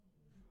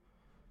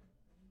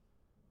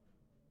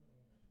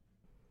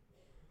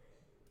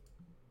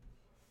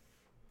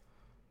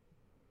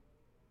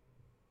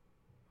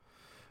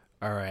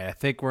All right, I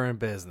think we're in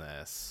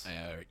business.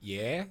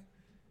 Yeah.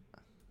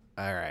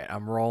 All right,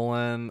 I'm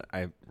rolling.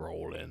 I'm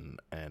rolling,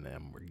 and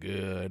then we're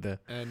good.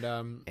 And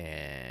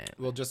And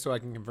well, just so I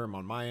can confirm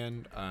on my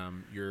end,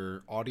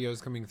 your audio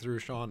is coming through,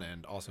 Sean,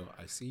 and also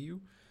I see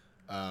you.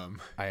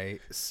 I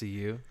see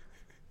you.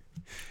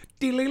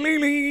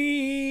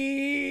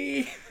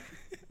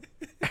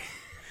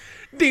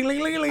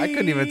 Ding-ling-ling-ling. I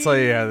couldn't even tell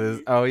you how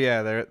this. Oh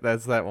yeah,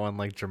 that's that one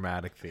like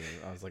dramatic theme.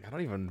 I was like, I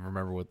don't even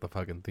remember what the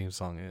fucking theme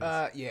song is.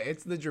 Yeah,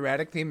 it's the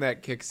dramatic theme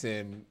that kicks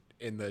in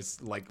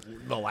this like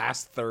the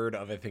last third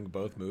of I think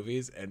both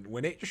movies, and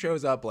when it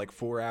shows up like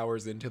 4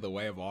 hours into The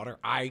Way of Water,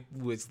 I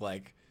was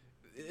like,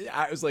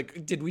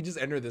 did we just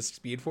enter this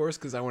Speed Force?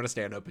 Because I want to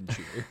stand up and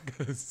cheer.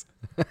 Because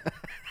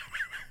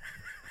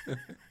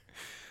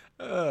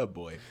oh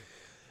boy,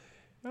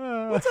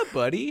 what's up,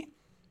 buddy?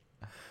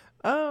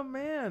 Oh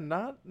man,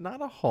 not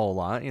a whole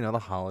lot. You know, the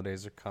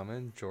holidays are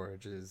coming.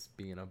 George is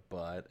being a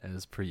butt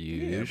as per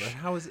Yeah, usual.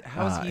 but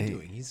how's he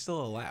doing? He's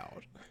still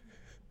allowed.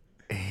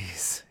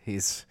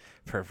 He's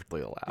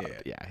perfectly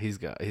allowed. Yeah, he's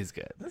good. He's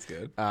good. That's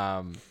good.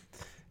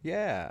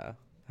 Yeah.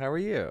 How are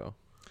you?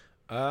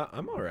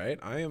 I'm all right.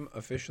 I am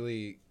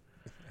officially.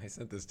 I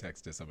sent this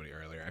text to somebody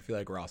earlier. I feel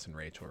like Ross and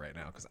Rachel right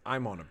now because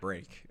I'm on a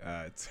break.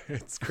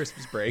 It's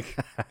Christmas break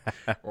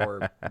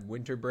or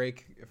winter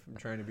break if I'm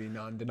trying to be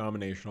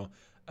non-denominational,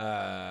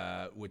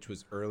 which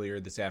was earlier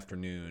this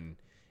afternoon,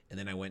 and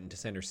then I went into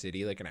Center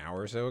City like an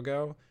hour or so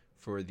ago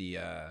for the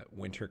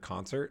winter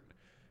concert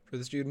for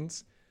the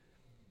students.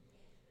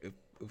 It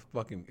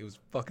was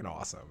fucking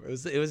awesome.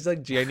 It was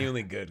like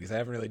genuinely good because I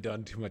haven't really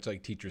done too much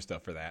like teacher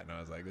stuff for that, and I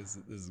was like, this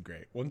is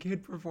great. One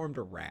kid performed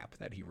a rap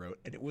that he wrote,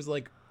 and it was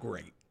like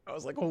great. I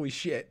was like, holy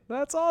shit,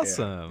 That's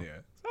awesome.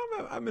 yeah. So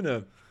I'm in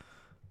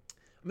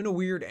a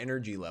weird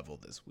energy level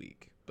this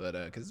week, but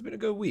because it's been a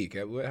good week.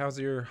 How's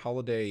your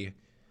holiday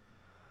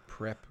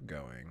prep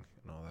going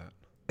and all that?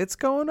 It's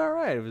going all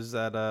right. It was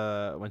at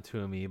went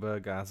to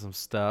Amoeba, got some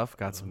stuff,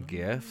 got some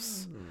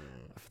gifts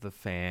for the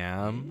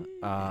fam.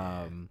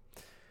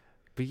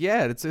 But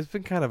yeah, it's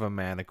been kind of a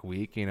manic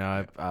week. You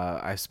know,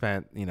 I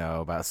spent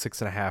about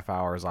 6.5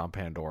 hours on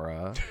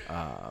Pandora.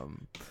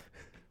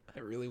 I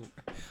really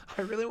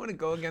want to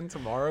go again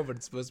tomorrow, but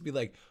it's supposed to be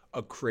like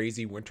a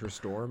crazy winter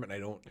storm, and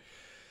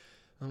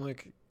I'm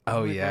like,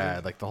 Oh my yeah,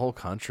 God. like the whole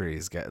country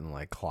is getting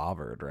like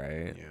clobbered,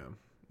 right?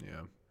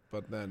 Yeah.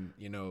 But then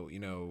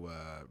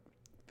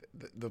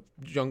the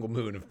Jungle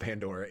Moon of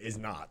Pandora is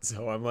not.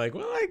 So I'm like,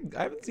 well, I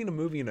haven't seen a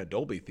movie in a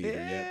Dolby theater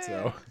yet,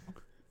 so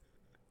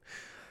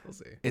we'll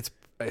see. It's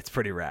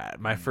pretty rad.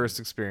 My first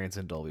experience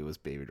in Dolby was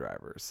Baby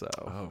Driver, so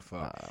Oh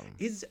fuck.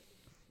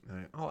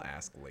 I'll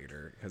ask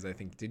later because I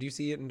think did you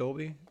see it in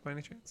Dolby by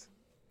any chance?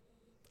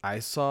 I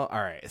saw.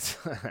 All right,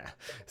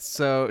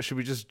 so should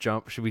we just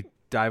jump? Should we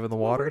dive in the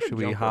water? Should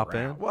we hop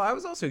in? Well, I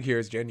was also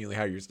curious genuinely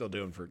how you're still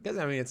doing because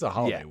I mean it's a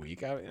holiday Yeah.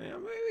 week.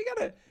 We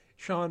gotta,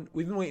 Sean.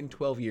 We've been waiting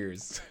 12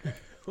 years.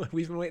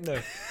 we've been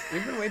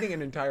waiting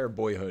an entire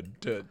boyhood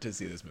to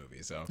see this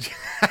movie. So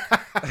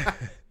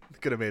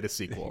Could have made a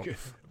sequel.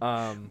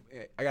 I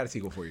got a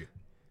sequel for you.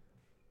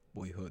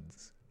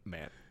 Boyhoods.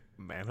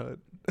 Manhood.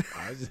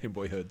 I was just saying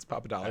Boyhoods.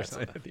 Pop a dollar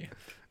sign at the end.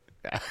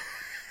 Yeah.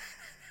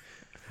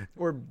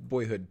 Or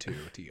Boyhood 2,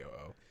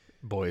 TOO.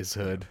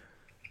 Boyshood.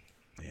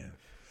 Yeah.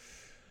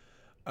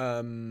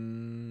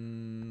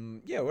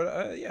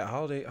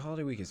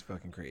 Holiday week is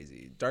fucking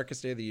crazy.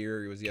 Darkest day of the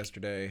year was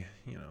yesterday,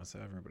 so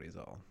everybody's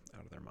all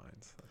out of their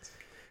minds.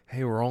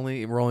 Hey, we're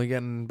only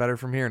getting better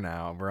from here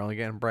now. We're only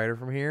getting brighter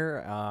from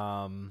here.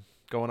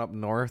 Going up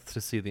north to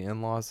see the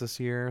in-laws this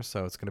year,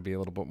 so it's going to be a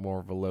little bit more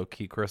of a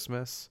low-key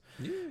Christmas.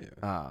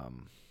 Yeah.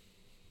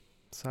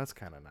 So that's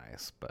kind of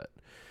nice, but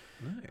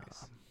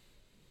nice.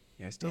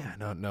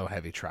 No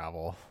heavy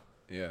travel.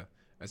 Yeah.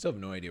 I still have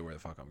no idea where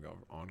the fuck I'm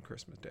going on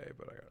Christmas Day,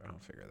 but I'll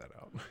figure that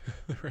out.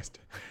 the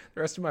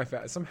rest of my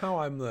somehow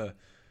I'm the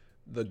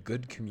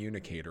good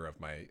communicator of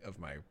my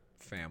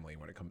family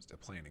when it comes to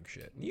planning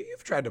shit.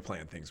 You've tried to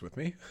plan things with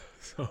me,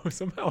 so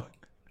somehow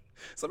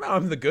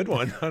I'm the good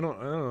one. I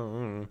don't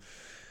know.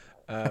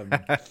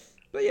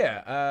 But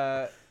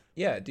yeah,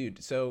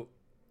 dude. So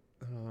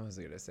what was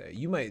I gonna say?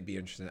 You might be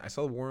interested. I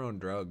saw War on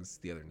Drugs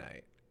the other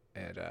night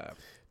at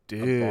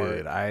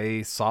Dude,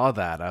 I saw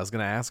that. I was going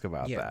to ask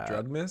about that.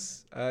 Drug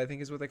Miss, I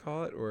think is what they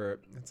call it,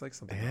 or it's like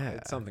something. Yeah.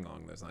 It's something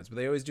along those lines. But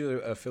they always do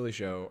a Philly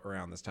show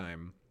around this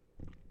time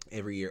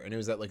every year, and it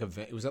was at like a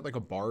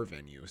bar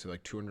venue, so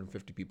like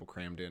 250 people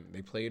crammed in.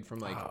 They played from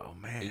like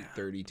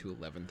 8:30 to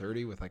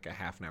 11:30 with like a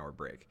half an hour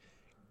break.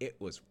 It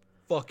was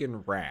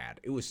fucking rad.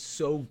 It was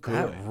so good.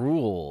 That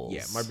rules.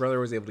 Yeah, my brother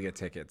was able to get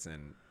tickets,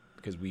 and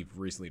because we've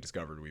recently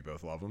discovered we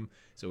both love him,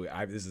 so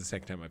this is the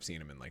second time I've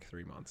seen him in like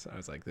 3 months. I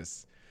was like,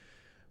 this.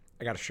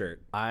 I got a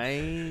shirt.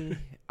 I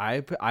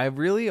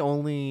really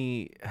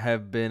only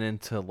have been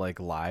into like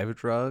live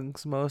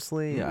drugs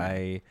mostly.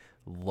 I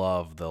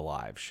love the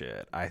live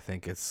shit. I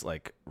think it's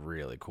like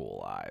really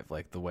cool live.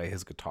 Like the way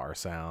his guitar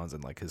sounds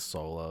and like his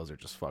solos are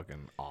just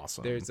fucking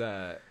awesome. There's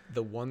the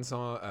one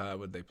song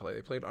what they play.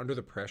 They played Under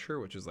the Pressure,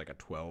 which is like a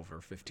 12 or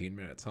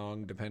 15-minute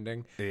song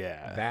depending.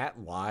 Yeah.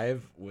 That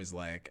live was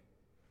like,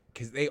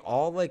 because they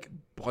all like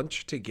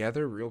bunched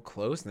together real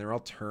close and they're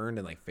all turned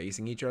and like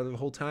facing each other the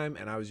whole time,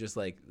 and I was just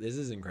like, this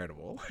is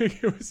incredible.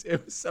 it was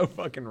so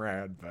fucking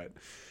rad. But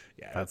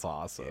yeah, That's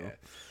awesome.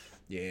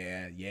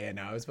 yeah,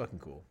 no, it was fucking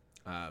cool.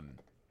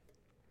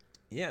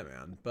 Yeah,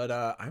 man. But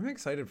I'm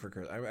excited for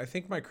Christmas. I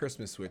think my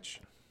Christmas Switch,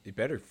 it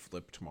better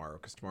flip tomorrow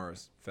because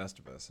tomorrow's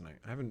Festivus, and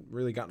I haven't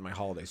really gotten my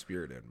holiday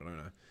spirit in, but I'm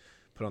gonna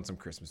put on some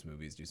Christmas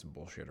movies, do some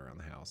bullshit around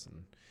the house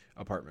and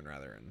apartment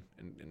rather,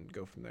 and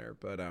go from there.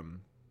 But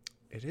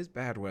it is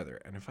bad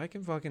weather, and if I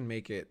can fucking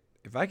make it,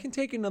 if I can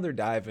take another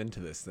dive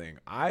into this thing,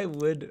 I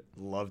would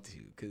love to.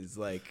 Cause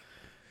like,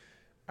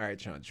 all right,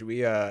 Sean, should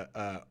we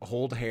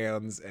hold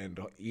hands and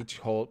each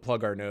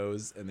plug our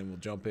nose, and then we'll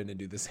jump in and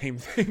do the same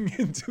thing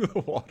into the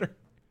water?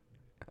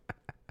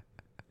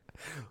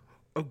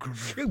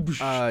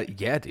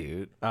 Yeah,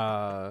 dude.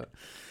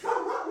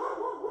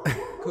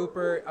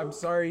 Cooper, I'm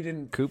sorry you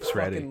didn't Coop's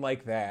fucking ready.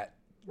 like that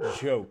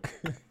joke.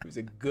 It was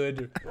a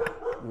good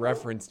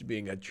reference to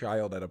being a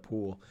child at a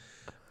pool.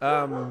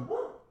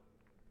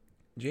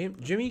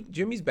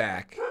 Jimmy's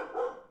back.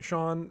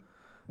 Sean,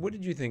 what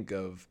did you think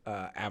of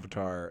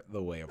Avatar: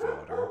 The Way of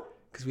Water?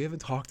 Because we haven't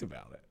talked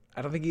about it.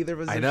 I don't think either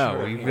of us. I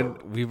know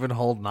we've been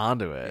holding on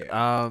to it.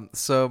 Yeah.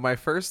 So my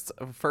first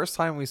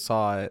time we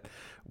saw it,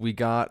 we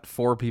got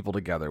 4 people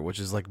together, which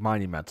is like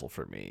monumental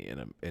for me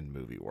in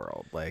movie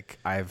world. Like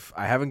I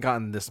haven't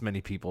gotten this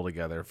many people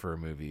together for a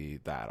movie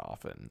that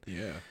often.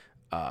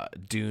 Yeah.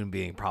 Dune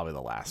being probably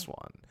the last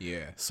one.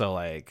 Yeah. So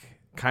like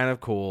kind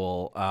of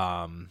cool.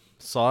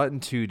 Saw it in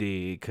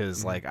 2D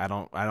because like I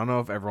don't know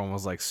if everyone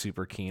was like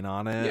super keen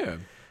on it. Yeah.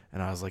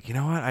 And I was like, you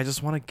know what? I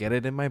just want to get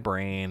it in my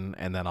brain,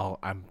 and then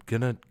I'm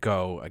gonna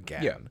go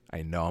again. Yeah.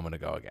 I know I'm gonna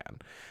go again.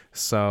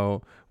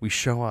 So we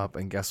show up,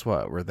 and guess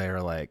what? We're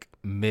there like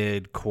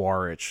mid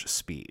Quaritch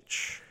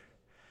speech.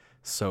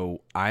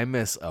 So I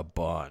miss a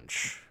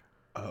bunch.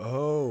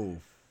 Oh,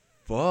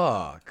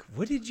 fuck!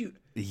 What did you?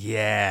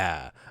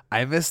 Yeah,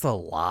 I missed a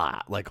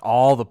lot. Like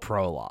all the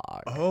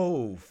prologue.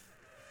 Oh,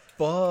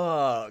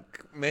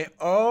 fuck, man!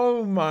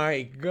 Oh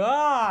my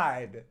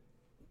god!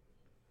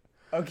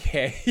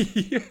 Okay.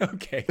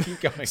 Okay,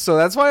 keep going. So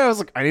that's why I was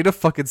like, I need to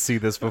fucking see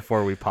this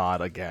before we pod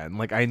again.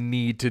 Like, I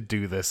need to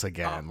do this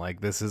again. Like,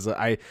 this is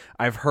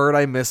I've heard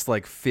I missed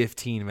like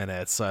 15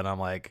 minutes, and I'm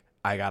like,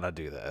 I gotta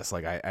do this.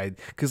 Like,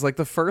 because like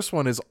the first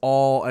one is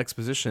all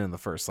exposition in the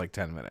first like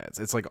 10 minutes.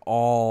 It's like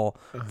all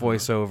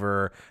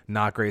voiceover,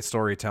 not great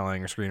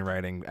storytelling or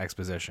screenwriting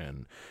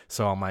exposition.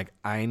 So I'm like,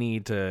 I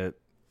need to.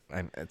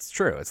 And it's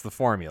true. It's the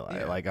formula.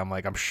 Yeah. Like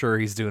I'm sure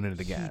he's doing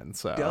it again.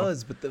 So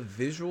Does, but the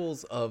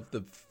visuals of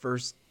the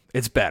first,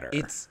 it's better.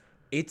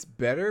 it's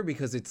better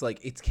because it's like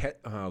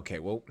okay,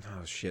 well,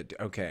 oh shit,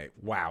 okay,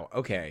 wow,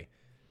 okay.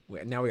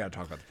 Now we gotta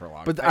talk about the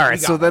prologue. But all right,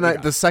 so then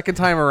the second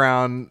time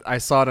around, I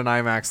saw it in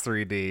IMAX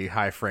 3D,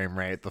 high frame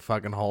rate, the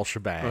fucking whole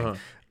shebang.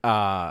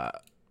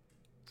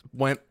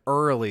 Went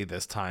early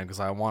this time because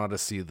I wanted to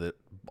see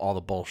all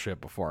the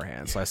bullshit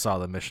beforehand. So I saw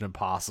the Mission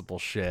Impossible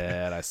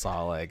shit. I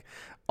saw like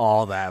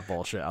all that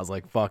bullshit. I was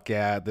like, fuck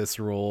yeah, this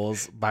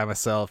rules. By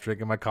myself,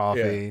 drinking my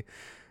coffee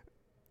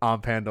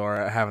on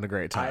Pandora, having a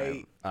great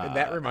time.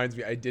 That reminds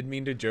me, I did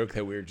mean to joke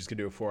that we were just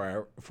gonna do a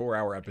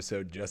 4-hour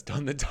episode just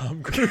on the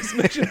Tom Cruise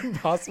Mission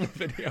Impossible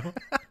video.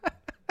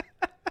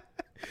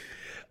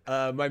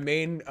 My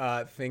main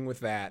thing with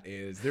that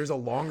is there's a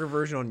longer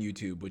version on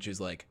YouTube, which is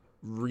like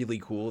really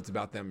cool. It's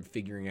about them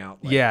figuring out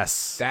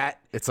yes, that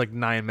it's like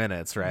 9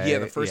 minutes, right? Yeah,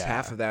 the first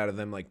half of that of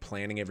them like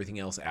planning everything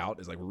else out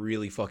is like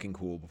really fucking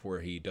cool before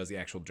he does the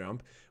actual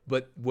jump.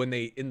 But when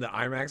they in the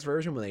IMAX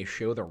version, when they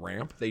show the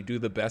ramp, they do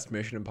the best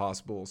Mission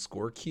Impossible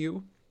score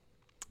cue,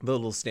 the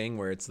little sting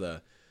where it's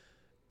the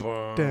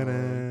right.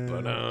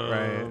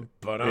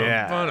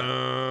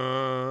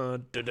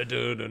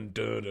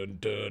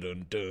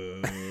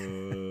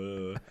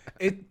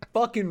 It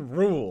fucking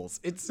rules.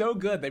 It's so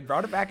good. They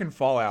brought it back in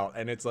Fallout,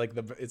 and it's like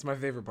it's my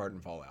favorite part in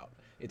Fallout.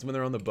 It's when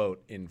they're on the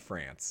boat in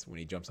France when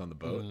he jumps on the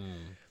boat,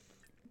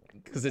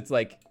 because it's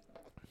like,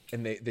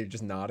 and they're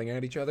just nodding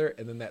at each other,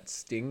 and then that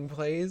sting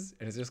plays,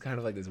 and it's just kind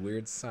of like this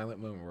weird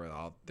silent moment where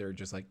they're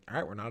just like, all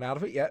right, we're not out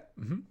of it yet.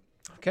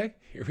 Okay,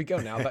 here we go.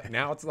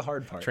 Now it's the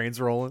hard part.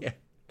 Trains rolling. Yeah.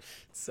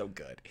 It's so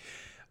good.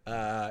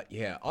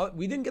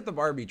 We didn't get the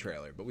Barbie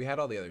trailer, but we had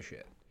all the other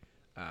shit,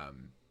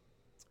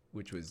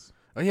 which was...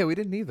 Oh, yeah, we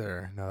didn't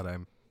either, now that I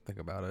think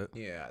about it.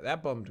 Yeah,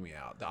 that bummed me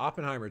out. The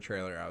Oppenheimer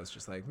trailer, I was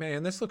just like,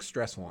 man, this looks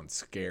stressful and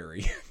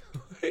scary.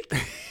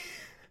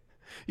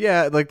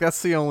 Yeah, like,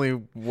 that's the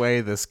only way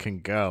this can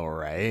go,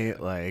 right?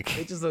 Like,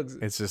 it just looks...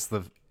 It's just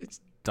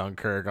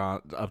Dunkirk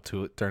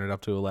turn it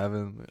up to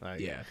 11.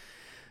 Like, Yeah.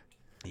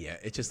 Yeah,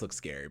 it just looks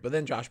scary. But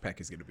then Josh Peck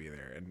is going to be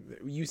there, and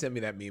you sent me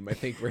that meme, I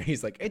think, where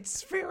he's like, "It's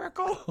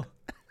spherical."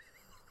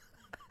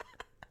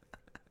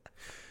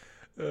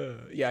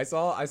 Yeah, I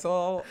saw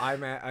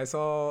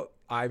IMAX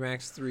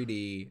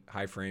 3D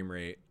high frame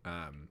rate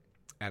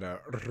at a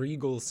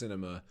Regal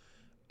Cinema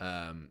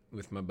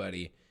with my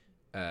buddy,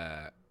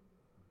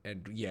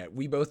 and yeah,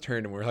 we both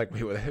turned and we were like,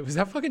 "Wait, was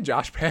that fucking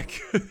Josh Peck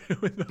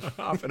with the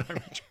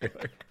Oppenheimer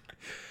trailer?"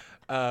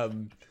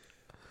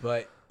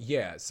 But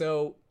yeah,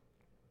 so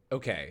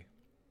okay.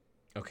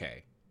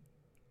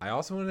 I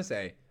also want to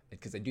say,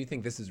 because I do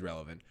think this is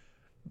relevant.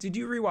 Did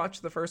you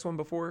rewatch the first one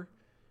before?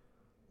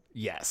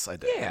 Yes, I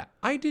did. Yeah,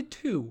 I did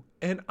too,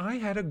 and I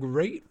had a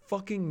great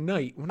fucking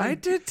night. When I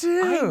did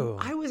too.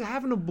 I was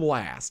having a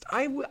blast.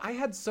 I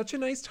had such a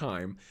nice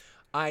time.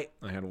 I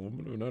had a little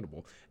bit of an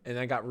edible, and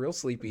I got real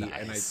sleepy,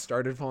 and I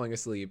started falling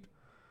asleep.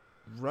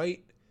 I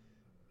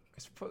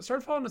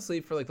started falling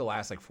asleep for like the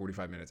last like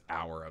 45 minutes,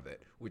 hour of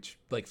it, which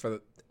like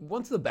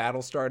once the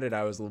battle started,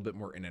 I was a little bit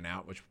more in and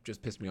out, which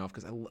just pissed me off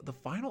because the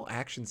final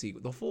action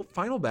sequence, the full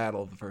final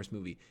battle of the first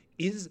movie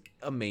is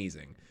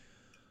amazing,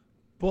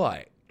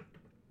 but.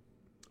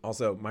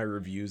 Also, my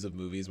reviews of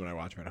movies when I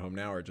watch them at home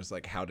now are just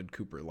like, how did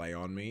Cooper lay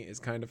on me is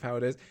kind of how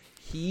it is.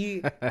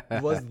 He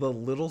was the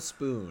little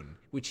spoon,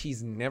 which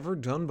he's never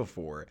done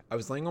before. I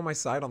was laying on my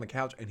side on the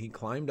couch and he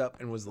climbed up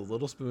and was the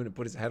little spoon and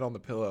put his head on the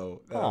pillow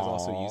that I was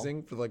also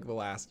using for like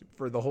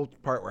for the whole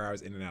part where I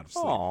was in and out of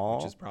sleep,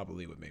 which is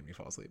probably what made me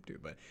fall asleep too.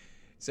 But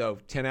so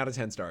 10 out of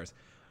 10 stars.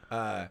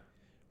 But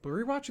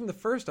rewatching the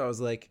first, I was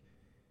like,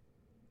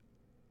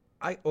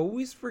 I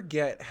always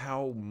forget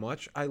how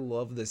much I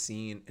love the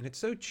scene, and it's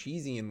so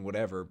cheesy and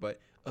whatever, but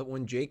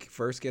when Jake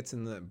first gets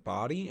in the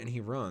body and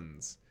he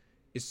runs,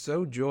 it's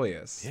so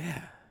joyous.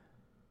 Yeah.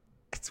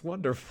 It's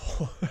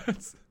wonderful.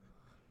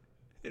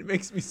 It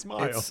makes me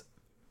smile.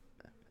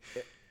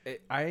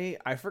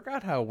 I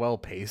forgot how well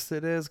paced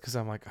it is because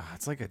I'm like, oh,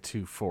 it's like a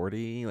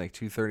 240, like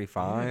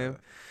 235. Yeah.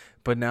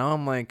 But now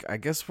I'm like, I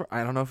guess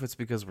I don't know if it's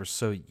because we're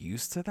so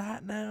used to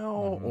that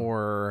now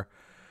or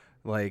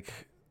like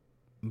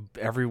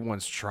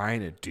everyone's trying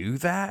to do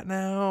that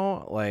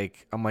now.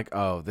 Like I'm like,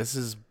 oh, this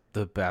is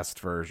the best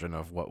version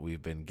of what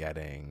we've been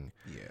getting.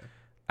 Yeah.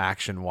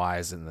 Action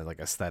wise and like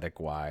aesthetic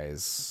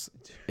wise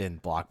in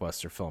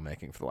blockbuster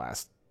filmmaking for the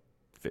last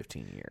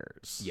 15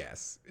 years.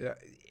 Yes.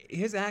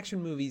 His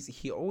action movies,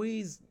 he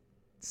always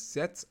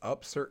sets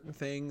up certain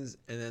things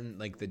and then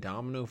like the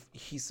domino,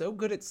 he's so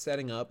good at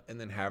setting up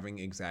and then having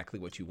exactly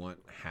what you want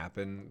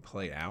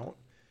play out.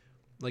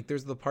 Like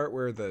there's the part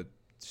where the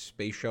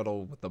space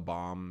shuttle with the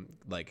bomb,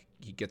 like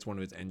he gets one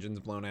of his engines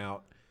blown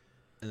out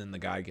and then the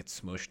guy gets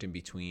smushed in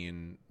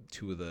between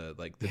two of the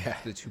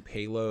the two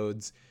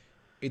payloads.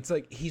 It's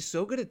like he's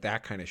so good at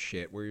that kind of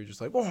shit where you're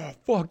just like, oh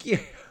fuck yeah.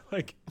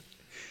 Like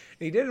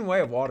he did in Way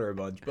of Water a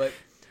bunch, but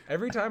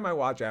every time I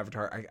watch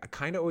Avatar I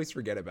kind of always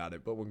forget about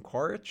it. But when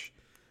Quaritch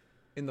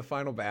in the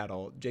final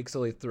battle, Jake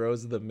Sully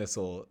throws the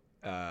missile,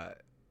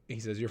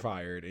 he says you're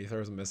fired, and he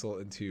throws a missile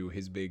into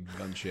his big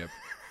gunship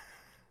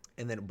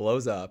and then it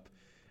blows up.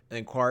 And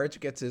then Quaritch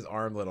gets his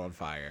arm lit on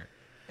fire.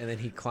 And then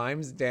he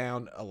climbs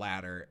down a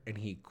ladder and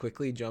he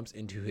quickly jumps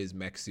into his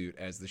mech suit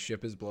as the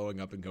ship is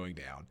blowing up and going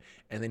down.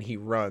 And then he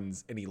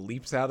runs and he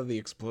leaps out of the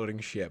exploding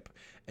ship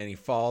and he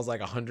falls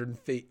like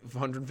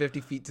 150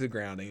 feet to the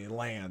ground and he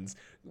lands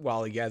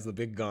while he has the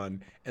big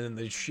gun. And then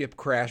the ship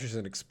crashes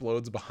and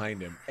explodes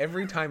behind him.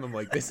 Every time I'm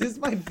like, this is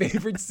my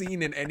favorite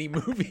scene in any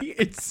movie.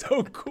 It's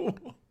so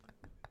cool.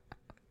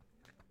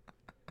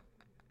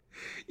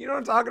 You know what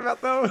I'm talking about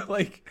though?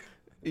 Like...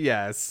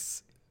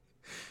 Yes.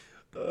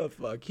 Oh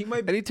fuck. He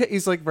might. And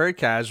he's like very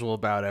casual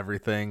about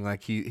everything.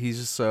 Like he's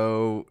just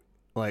so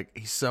like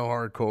he's so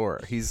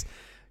hardcore.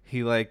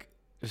 He like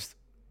just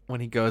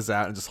when he goes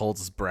out and just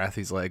holds his breath,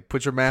 he's like,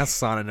 "Put your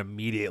masks on," and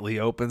immediately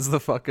opens the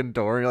fucking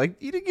door. You're like,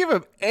 you didn't give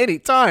him any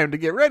time to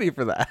get ready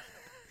for that.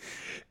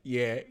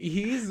 Yeah,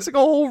 it's like a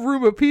whole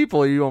room of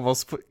people you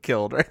almost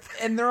killed, right?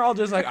 And they're all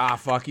just like, "Ah,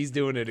 fuck, he's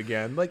doing it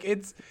again." Like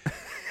it's,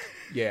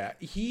 yeah.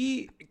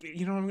 You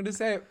know what I'm gonna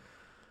say.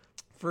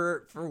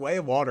 For Way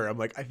of Water, I'm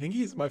like, I think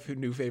he's my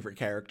new favorite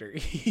character.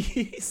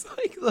 He's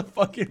like the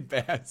fucking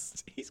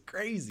best. He's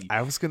crazy.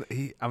 I'm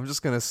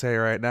just gonna say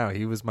right now,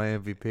 he was my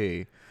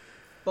MVP.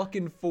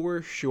 Fucking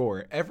for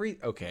sure.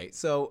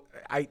 So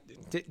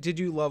did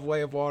you love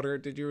Way of Water?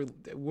 Did you?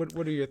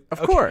 What are your? Of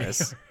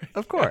course.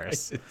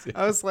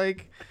 I was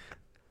like,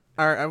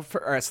 all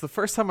right. So the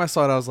first time I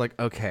saw it, I was like,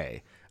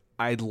 okay,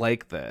 I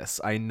like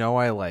this. I know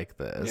I like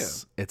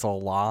this. Yeah. It's a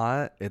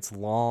lot. It's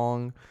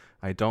long.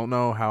 I don't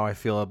know how I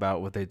feel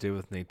about what they do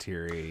with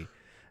Neytiri.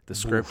 The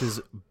script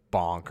is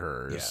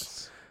bonkers.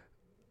 Yes.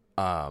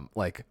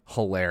 Like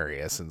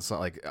hilarious and so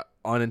like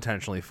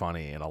unintentionally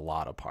funny in a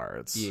lot of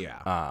parts.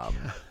 Yeah.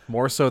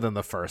 More so than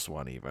the first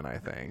one even, I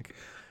think.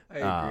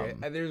 I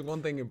agree. There's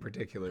one thing in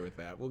particular with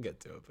that. We'll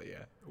get to it, but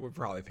yeah. We're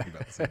probably thinking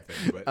about the same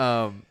thing.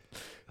 But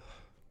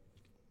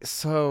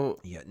so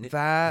yeah,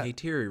 that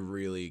Neytiri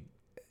really,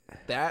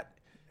 that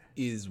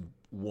is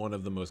one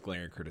of the most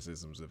glaring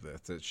criticisms of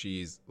this, that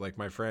she's like,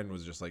 my friend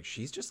was just like,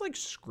 she's just like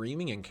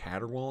screaming and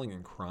caterwauling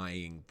and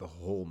crying the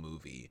whole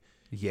movie.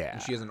 Yeah.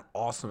 And she has an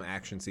awesome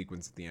action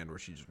sequence at the end where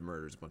she just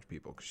murders a bunch of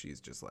people because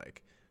she's just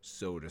like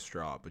so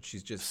distraught, but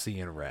she's just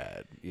seeing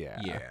red. Yeah.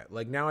 Yeah,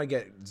 like now I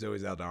get Zoe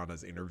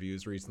Saldana's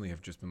interviews recently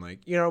have just been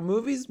like,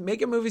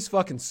 making movies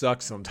fucking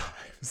suck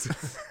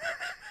sometimes.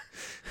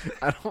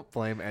 I don't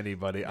blame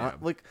anybody. Yeah.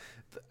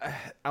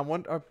 I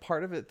wonder,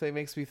 part of it that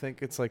makes me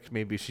think it's like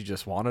maybe she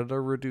just wanted a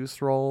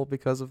reduced role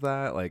because of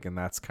that, like, and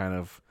that's kind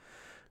of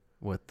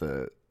what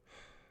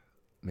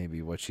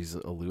maybe what she's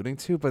alluding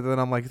to. But then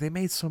I'm like, they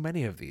made so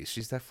many of these.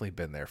 She's definitely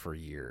been there for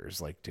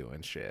years, like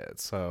doing shit.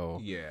 So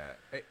yeah,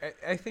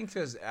 I think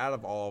just out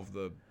of all of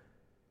the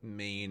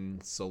main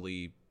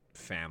Sully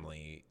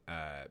family,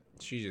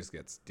 she just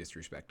gets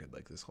disrespected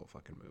like this whole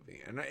fucking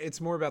movie, and it's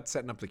more about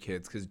setting up the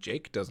kids because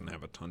Jake doesn't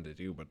have a ton to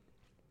do, but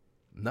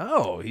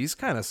no, he's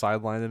kind of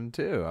sidelined him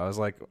too. I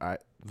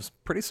was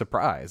pretty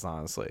surprised,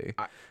 honestly.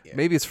 Yeah.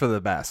 Maybe it's for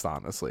the best,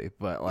 honestly,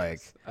 but like,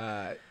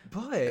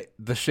 but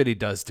the shit he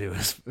does do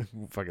is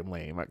fucking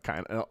lame.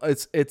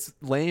 It's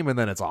lame and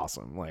then it's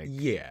awesome. Like,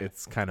 yeah,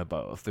 it's kind of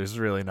both. There's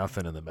really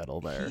nothing in the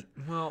middle there.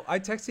 Well, I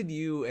texted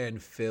you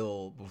and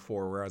Phil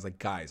before where I was like,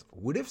 guys,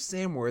 what if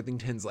Sam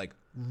Worthington's like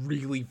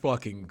really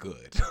fucking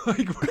good?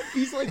 Like, what if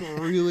he's like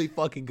really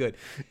fucking good?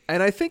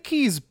 And I think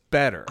he's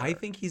better. I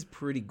think he's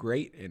pretty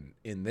great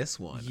in this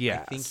one.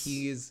 Yes. I think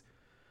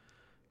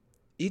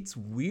it's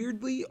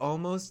weirdly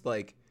almost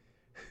like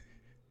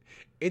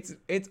it's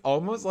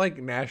almost like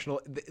him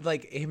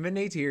and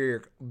Neytiri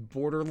are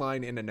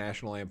borderline in a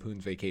National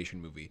Lampoon's Vacation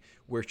movie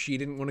where she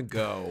didn't want to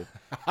go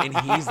and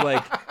he's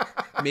like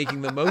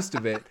making the most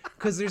of it,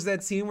 because there's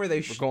that scene where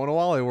We're going to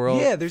Wally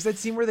World. Yeah, there's that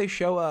scene where they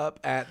show up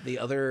at the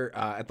other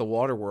at the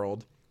Water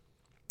World,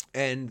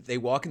 and they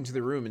walk into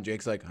the room, and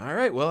Jake's like, "All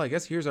right, well, I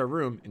guess here's our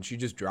room," and she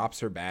just drops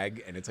her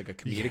bag, and it's like a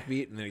comedic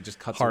beat, and then he just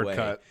cuts Hard away.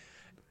 cut.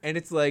 And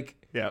it's like,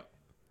 Yeah.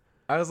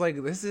 I was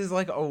like, this is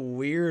like a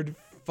weird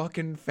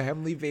fucking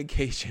family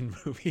vacation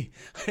movie,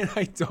 and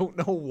I don't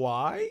know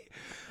why,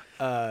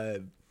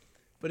 but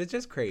it's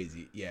just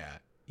crazy. Yeah.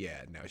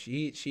 No,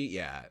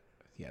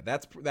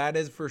 that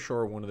is for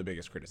sure one of the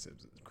biggest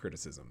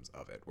criticisms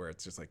of it, where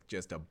it's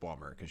just a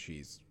bummer because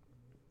she's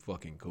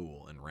fucking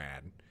cool and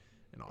rad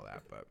and all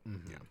that. But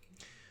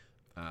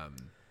yeah,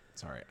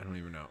 sorry, I don't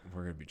even know.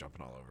 We're gonna be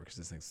jumping all over because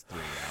this thing's 3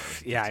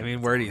 hours. Yeah, I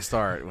mean, where do you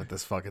start with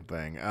this fucking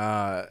thing?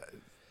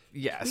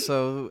 Yeah,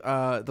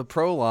 so the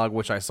prologue,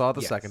 which I saw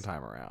the second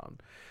time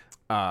around,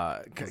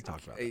 Let's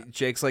talk about that.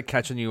 Jake's like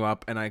catching you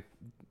up, and I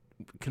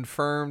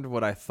confirmed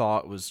what I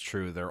thought was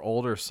true. Their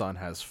older son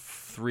has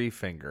 3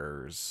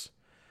 fingers,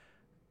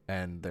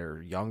 and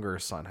their younger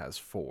son has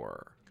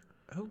 4.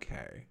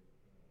 Okay.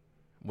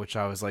 Which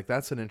I was like,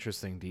 that's an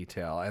interesting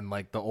detail. And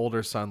like the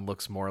older son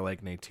looks more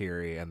like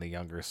Neytiri, and the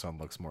younger son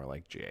looks more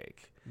like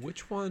Jake.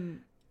 Which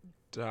one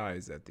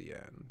dies at the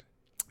end?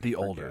 The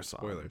older son.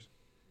 Spoilers.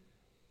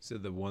 So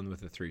the one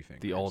with the 3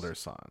 fingers. The older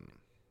son.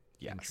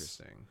 Yes.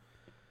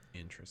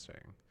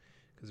 Interesting.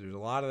 Because there's a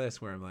lot of this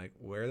where I'm like,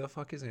 where the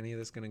fuck is any of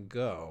this going to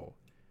go?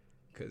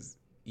 Because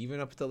even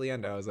up until the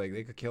end, I was like,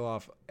 they could kill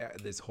off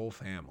this whole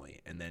family,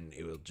 and then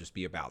it will just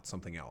be about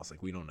something else.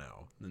 Like, we don't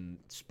know. And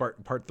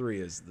part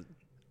 3 is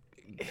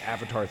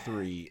Avatar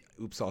 3,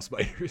 Oops, All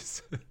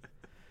Spiders.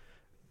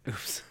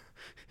 Oops.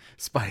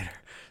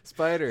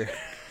 Spider.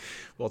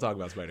 We'll talk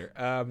about Spider.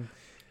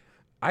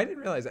 I didn't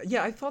realize that.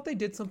 Yeah, I thought they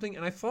did something,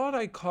 and I thought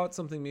I caught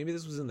something. Maybe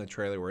this was in the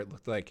trailer where it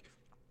looked like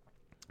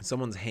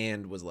someone's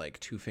hand was like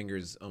 2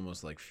 fingers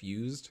almost like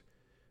fused.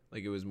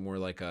 Like it was more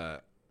like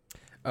a...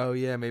 Oh,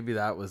 yeah, maybe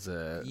that was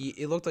it.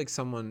 It looked like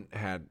someone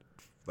had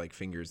like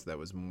fingers that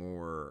was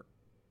more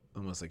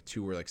almost like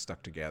 2 were like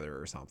stuck together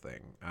or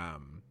something.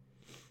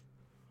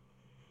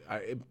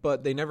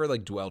 But they never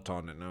like dwelt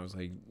on it, and I was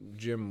like,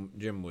 Jim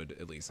would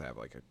at least have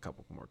like a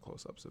couple more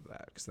close-ups of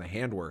that, because the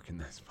handwork in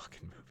this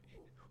fucking movie.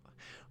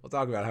 We'll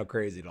talk about how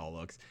crazy it all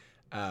looks.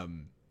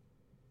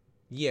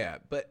 Yeah,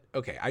 but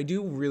okay, I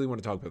do really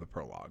want to talk about the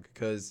prologue,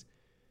 because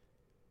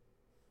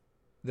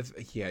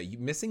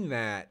missing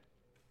that,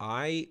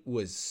 I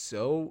was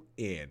so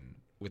in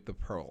with the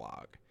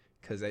prologue,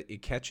 because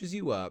it catches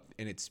you up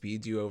and it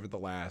speeds you over the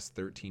last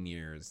 13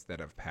 years that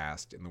have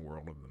passed in the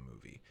world of the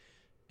movie.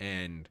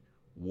 And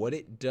what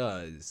it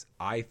does,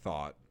 I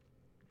thought,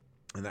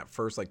 in that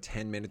first like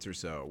 10 minutes or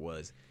so,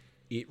 was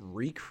it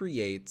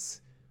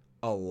recreates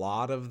a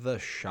lot of the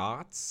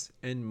shots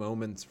and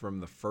moments from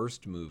the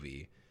first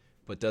movie,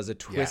 but does a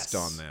twist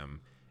on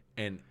them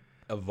and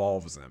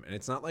evolves them. And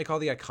it's not like all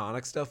the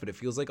iconic stuff, but it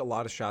feels like a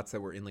lot of shots that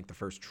were in like the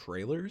first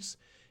trailers,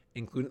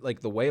 including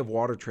like the Way of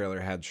Water trailer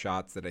had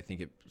shots that I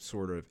think it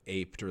sort of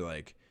aped or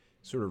like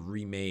sort of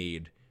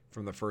remade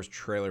from the first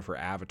trailer for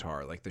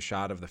Avatar, like the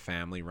shot of the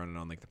family running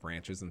on like the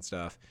branches and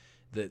stuff.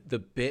 The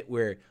bit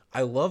where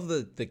I love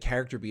the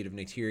character beat of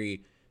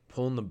Neytiri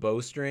pulling the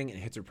bowstring and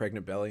hits her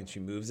pregnant belly and she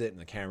moves it and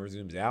the camera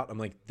zooms out. I'm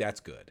like, that's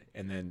good.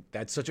 And then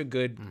that's such a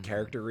good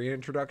character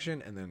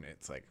reintroduction. And then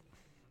it's like,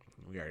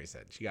 we already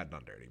said she got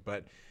done dirty,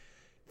 but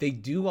they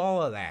do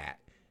all of that.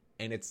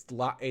 and it's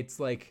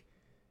like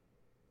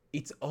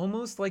it's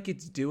almost like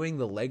it's doing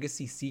the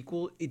legacy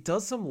sequel. It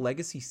does some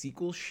legacy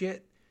sequel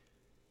shit,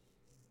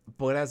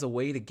 but as a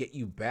way to get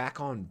you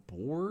back on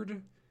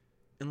board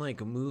and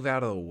like move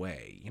out of the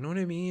way. You know what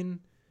I mean?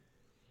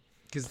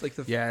 Because like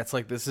it's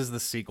like this is the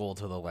sequel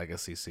to the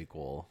legacy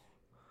sequel.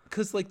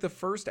 Because like the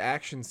first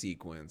action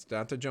sequence,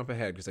 not to jump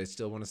ahead because I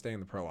still want to stay in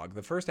the prologue.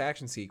 The first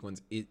action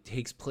sequence, it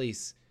takes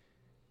place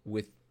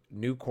with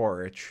New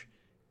Quaritch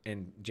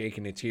and Jake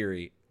and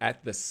Neytiri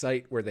at the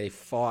site where they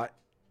fought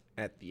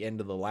at the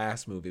end of the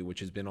last movie, which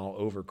has been all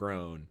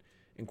overgrown.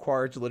 And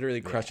Quaritch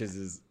literally crushes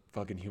his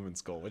fucking human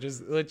skull,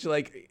 which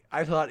like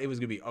I thought it was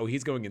gonna be, oh,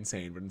 he's going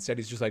insane, but instead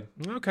he's just like,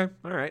 okay,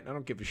 all right, I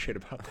don't give a shit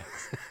about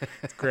this.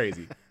 It's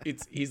crazy.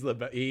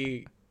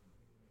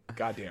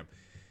 Goddamn.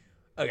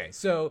 Okay,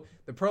 so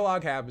the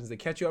prologue happens. They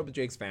catch you up with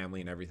Jake's family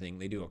and everything.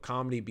 They do a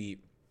comedy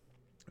beat.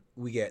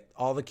 We get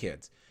all the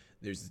kids.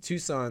 There's the two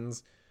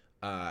sons.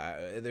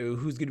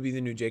 Who's going to be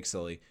the new Jake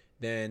Sully?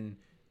 Then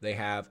they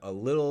have a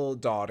little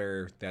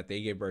daughter that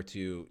they gave birth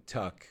to,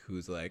 Tuck,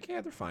 who's like,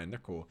 yeah, they're fine. They're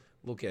cool.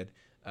 Little kid.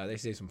 They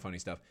say some funny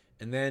stuff.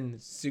 And then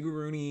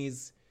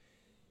Sigourney's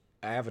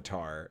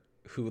avatar,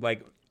 who,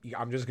 like,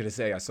 I'm just going to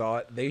say, I saw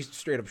it. They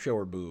straight up show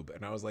her boob.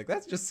 And I was like,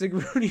 that's just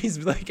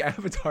Sigourney's, like,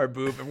 avatar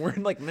boob. And we're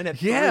in, like, minute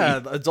 3. Yeah,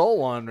 the adult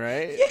one,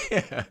 right?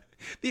 Yeah,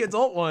 the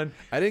adult one.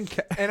 I didn't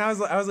and I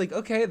was like,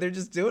 okay, they're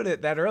just doing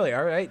it that early.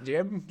 All right,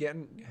 Jim,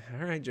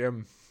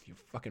 you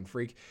fucking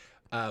freak.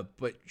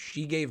 But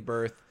she gave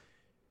birth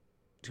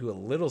to a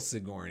little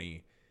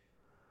Sigourney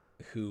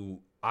who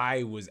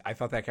I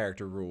thought that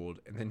character ruled.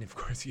 And then, of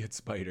course, you had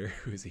Spider,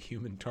 who is a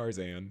human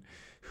Tarzan,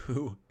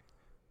 who...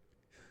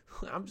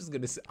 I'm just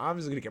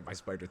gonna get my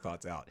Spider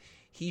thoughts out.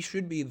 He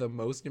should be the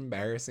most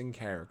embarrassing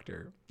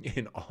character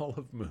in all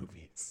of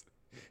movies,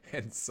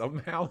 and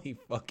somehow he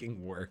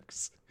fucking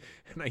works,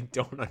 and I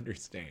don't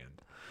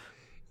understand.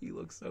 He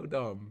looks so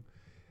dumb.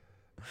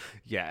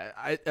 Yeah,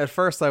 at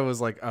first I was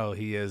like, oh,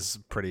 he is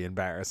pretty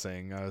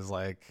embarrassing. I was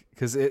like,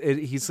 because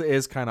he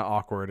is kind of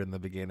awkward in the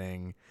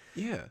beginning.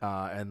 Yeah.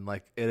 And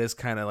like it is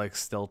kind of like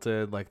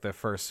stilted, like the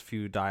first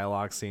few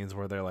dialogue scenes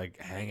where they're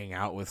like hanging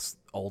out with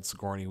old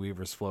Sigourney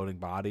Weaver's floating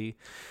body.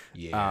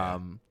 Yeah.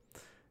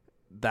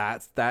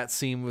 That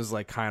scene was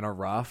like kind of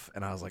rough,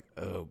 and I was like,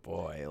 oh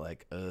boy,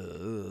 like,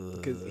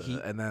 because he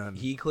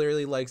he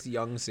clearly likes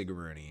young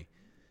Sigourney,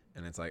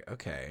 and it's like,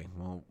 okay,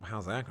 well,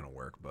 how's that gonna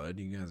work, bud?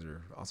 You guys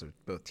are also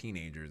both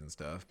teenagers and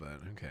stuff, but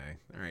okay,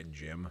 all right,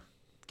 Jim,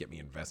 get me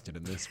invested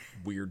in this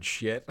weird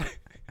shit.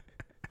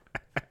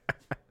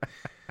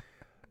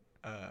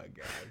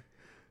 God.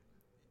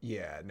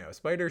 Yeah, no,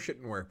 Spider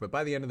shouldn't work. But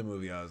by the end of the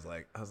movie, I was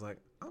like,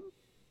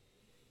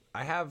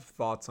 I have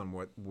thoughts on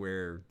what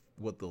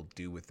they'll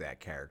do with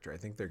that character. I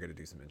think they're going to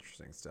do some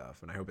interesting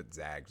stuff, and I hope it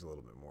zags a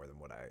little bit more than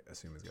what I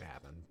assume is going to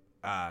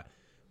happen.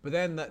 But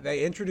then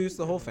they introduce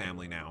the whole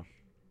family now,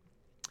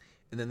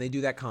 and then they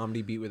do that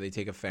comedy beat where they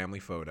take a family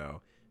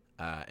photo,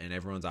 and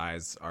everyone's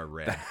eyes are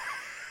red.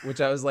 Which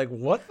I was like,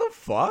 what the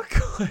fuck?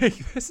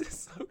 Like, this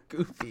is so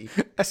goofy.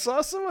 I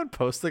saw someone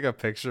posting a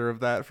picture of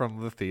that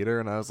from the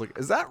theater, and I was like,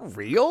 is that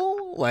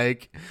real?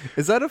 Like,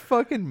 is that a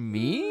fucking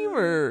meme?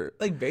 Or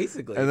like,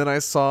 basically. And then I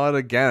saw it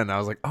again, and I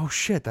was like, oh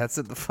shit, that's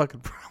in the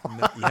fucking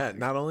prologue. Yeah,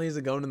 not only is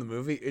it going in the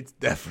movie, it's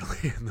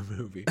definitely in the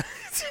movie.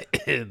 It's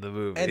in the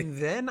movie. And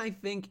then I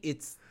think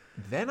it's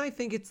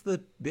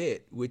the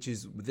bit, which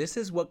is, this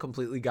is what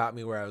completely got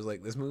me, where I was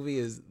like, this movie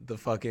is the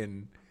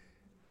fucking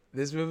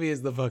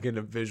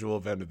visual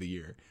event of the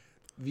year.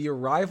 The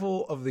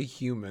arrival of the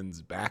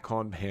humans back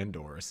on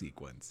Pandora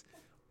sequence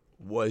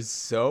was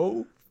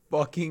so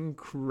fucking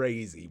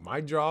crazy. My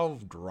jaw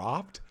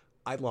dropped.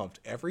 I loved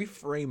every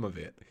frame of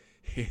it.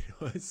 It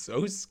was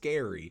so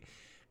scary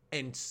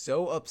and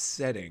so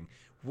upsetting,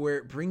 where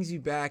it brings you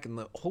back, and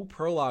the whole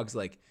prologue's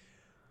like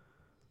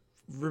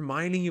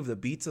reminding you of the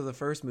beats of the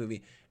first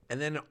movie, and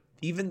then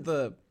even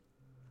the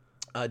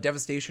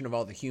devastation of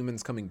all the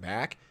humans coming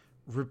back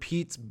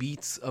repeats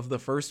beats of the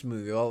first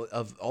movie,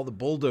 all the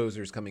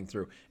bulldozers coming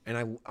through,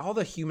 and all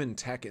the human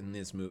tech in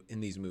these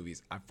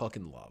movies I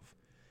fucking love,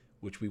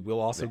 which we will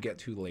also get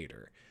to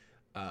later,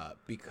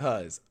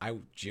 because I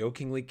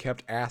jokingly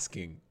kept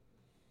asking.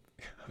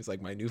 I was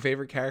like, my new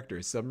favorite character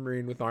is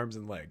Submarine with arms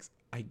and legs.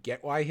 I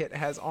get why it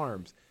has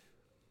arms,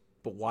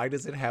 but why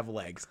does it have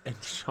legs? And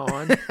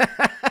Sean,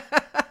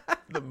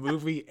 the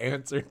movie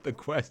answered the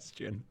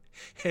question,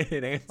 and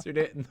it answered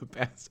it in the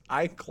best.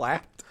 I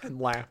clapped and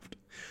laughed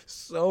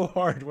so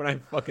hard when I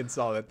fucking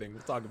saw that thing.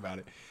 We'll talk about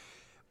it.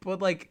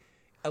 But like,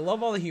 I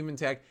love all the human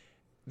tech.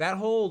 That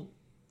whole,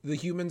 the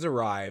humans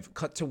arrive,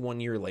 cut to 1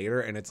 year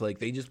later, and it's like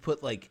they just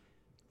put like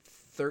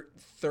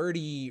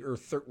 30 or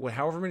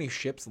however many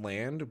ships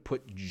land,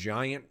 put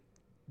giant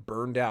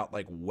burned out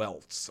like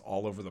welts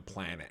all over the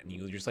planet, and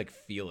you just like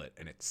feel it,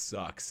 and it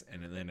sucks.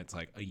 And then it's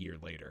like a year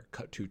later,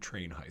 cut to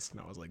train heist, and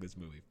I was like, this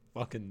movie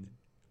fucking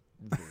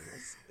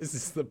rules. This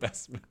is the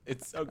best.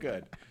 It's so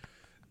good.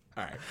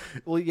 All right.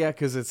 Well, yeah,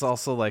 because it's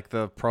also like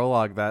the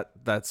prologue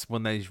that's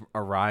when they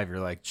arrive. You're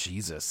like,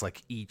 Jesus,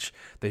 like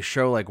they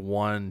show like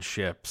one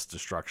ship's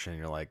destruction.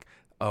 You're like,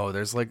 oh,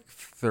 there's like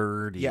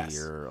 30 Yes.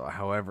 or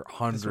however That's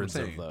what I'm hundreds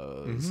of saying.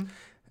 those.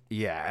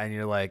 Yeah, and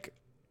you're like,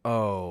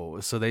 oh,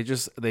 so they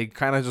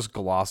kind of just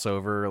gloss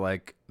over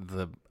like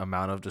the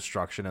amount of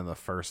destruction in the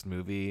first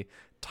movie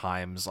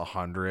times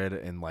 100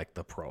 in like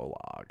the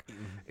prologue.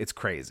 It's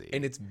crazy.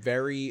 And it's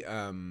very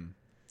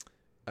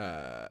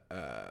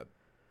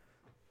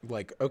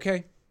like,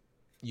 okay,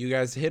 you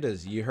guys hit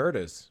us, you hurt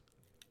us.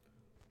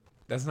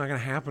 That's not gonna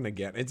happen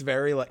again. It's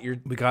very like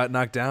we got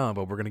knocked down,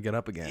 but we're gonna get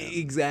up again.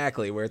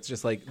 exactly where it's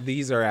just like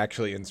these are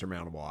actually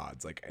insurmountable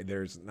odds. Like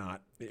there's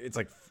not. It's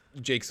like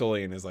Jake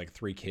Sully and his like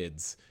 3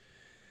 kids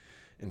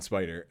and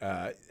Spider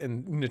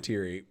and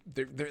Natiri.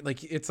 They're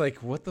like, it's like,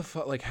 what the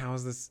fuck? Like, how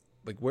is this?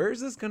 Like, where is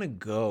this gonna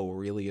go?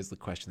 Really, is the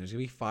question. There's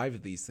gonna be 5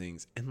 of these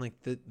things, and like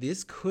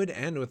this could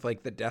end with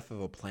like the death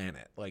of a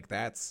planet. Like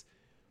that's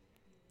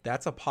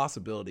a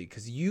possibility.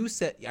 Because you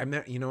said,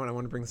 you know what? I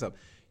want to bring this up.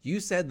 You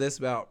said this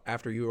about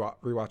after you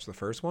rewatched the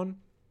first one,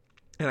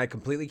 and I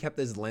completely kept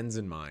this lens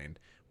in mind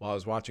while I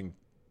was watching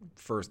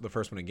the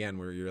first one again,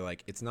 where you're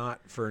like, it's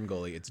not Fern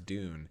Gully, it's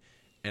Dune,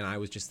 and I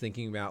was just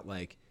thinking about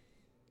like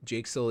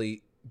Jake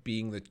Sully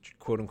being the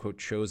quote unquote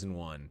chosen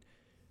one.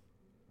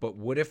 But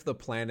what if the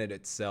planet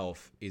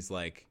itself is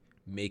like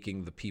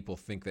making the people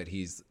think that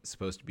he's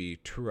supposed to be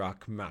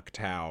Turok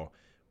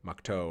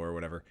Makto or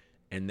whatever,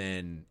 and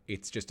then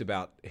it's just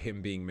about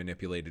him being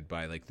manipulated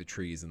by like the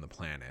trees and the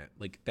planet?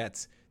 Like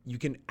that's, you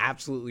can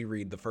absolutely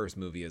read the first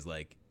movie as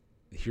like,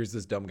 here's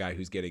this dumb guy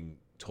who's getting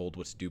told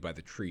what to do by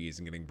the trees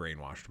and getting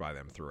brainwashed by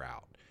them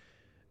throughout.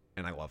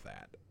 And I love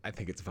that. I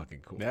think it's fucking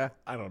cool. Yeah.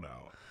 I don't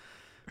know.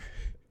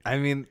 I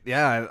mean,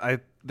 yeah, I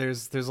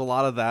there's a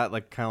lot of that,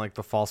 like kind of like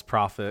the false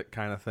prophet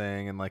kind of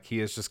thing, and like he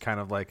is just kind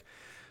of like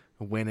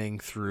winning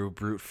through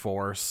brute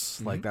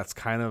force. Like that's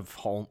kind of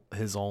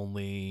his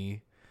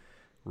only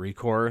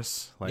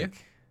recourse.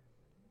 Like,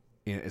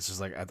 you know, it's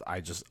just like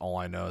I just all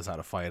I know is how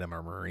to fight. I'm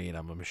a Marine.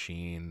 I'm a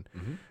machine.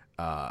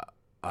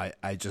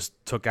 I just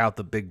took out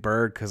the big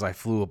bird because I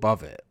flew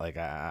above it. Like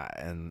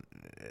and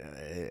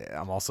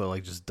I'm also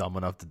like just dumb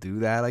enough to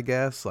do that, I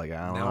guess. Like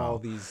I don't know. Now all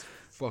these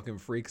fucking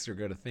freaks are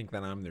gonna think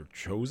that I'm their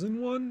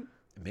chosen one.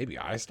 Maybe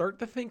I start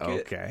to think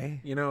okay.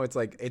 You know, it's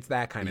like, it's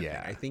that kind of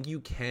Yeah. thing. I think you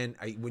can.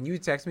 When you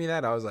text me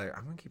that, I was like,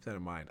 I'm gonna keep that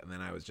in mind. And then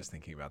I was just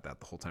thinking about that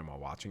the whole time while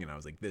watching, and I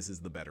was like, this is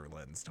the better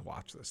lens to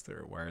watch this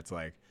through. Where it's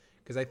like,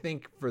 because I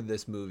think for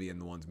this movie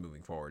and the ones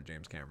moving forward,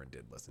 James Cameron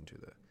did listen to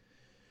the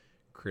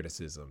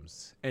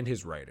criticisms and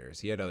his writers.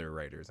 He had other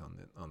writers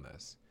on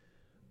this.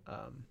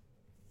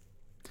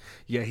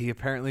 Yeah, he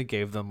apparently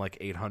gave them like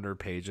 800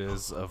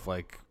 pages of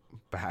like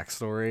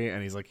backstory,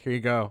 and he's like, here you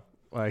go.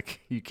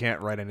 Like, you can't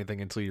write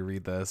anything until you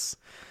read this.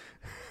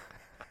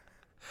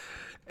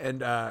 And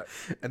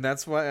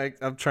that's why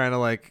I'm trying to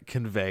like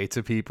convey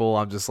to people.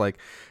 I'm just like,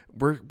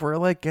 we're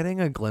like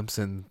getting a glimpse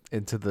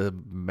into the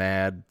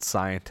mad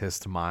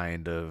scientist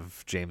mind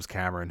of James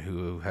Cameron,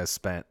 who has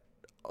spent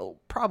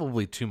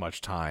probably too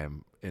much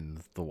time in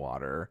the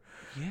water.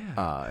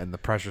 yeah. And the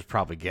pressure's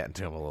probably getting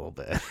to him a little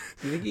bit.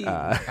 Do you think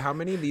how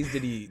many of these do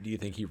you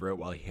think he wrote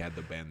while he had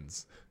the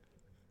bends?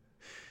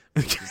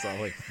 Just all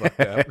like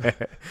fucked up.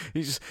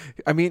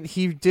 I mean,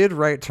 he did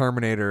write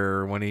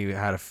Terminator when he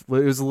had it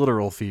was a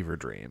literal fever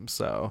dream.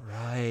 So,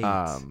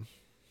 Right.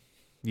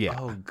 yeah.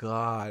 Oh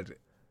God.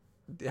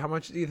 How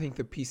much do you think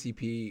the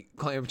PCP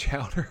clam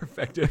chowder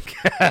affected?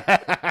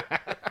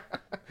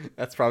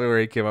 That's probably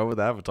where he came up with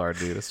Avatar,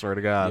 dude. I swear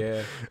to God.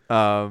 Yeah.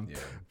 Yeah. Yeah.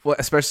 Well,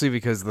 especially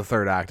because the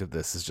third act of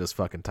this is just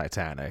fucking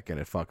Titanic, and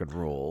it fucking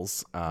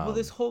rules. Well,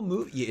 this whole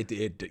movie,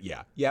 This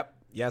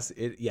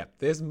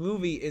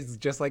movie is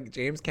just like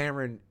James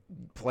Cameron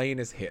playing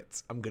his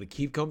hits. I'm gonna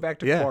keep coming back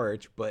to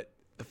Quaritch, but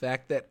the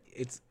fact that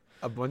it's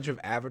a bunch of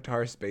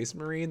Avatar Space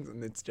Marines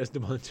and it's just a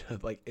bunch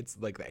of like, it's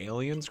like the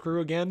Aliens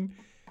crew again,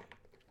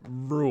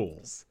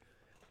 rules.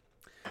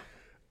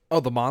 Oh,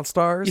 the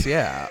Monstars?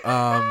 Yeah.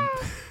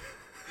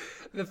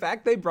 The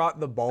fact they brought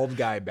the bald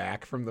guy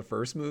back from the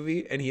first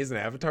movie and he is an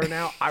Avatar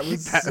now, I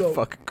was That so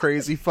fucking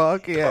crazy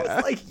fuck. I Yeah.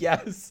 was like,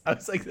 yes. I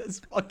was like,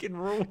 this fucking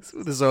rules.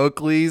 With his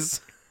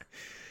Oakleys.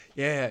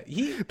 Yeah,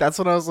 That's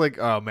when I was like,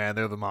 oh man,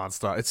 they're the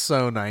Monster. It's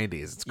so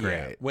 90s. It's great.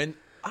 Yeah, when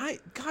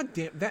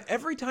goddamn that,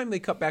 every time they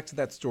cut back to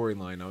that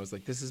storyline, I was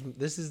like, this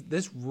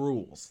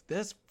rules.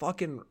 This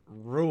fucking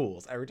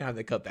rules. Every time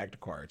they cut back to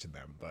Quaritch and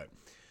them, but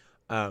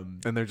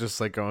And they're just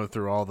like going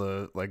through all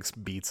the like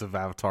beats of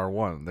Avatar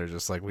 1. They're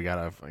just like, we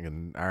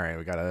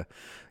gotta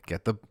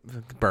get the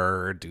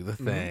bird, do the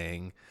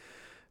thing.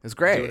 It's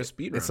great. Do it a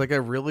speed It's run. like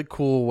a really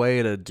cool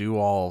way to do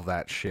all of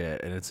that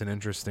shit, and it's an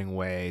interesting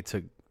way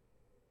to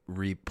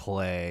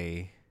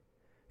replay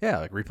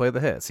the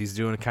hits. He's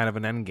doing kind of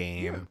an end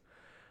game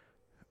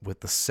with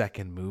the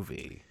second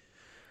movie.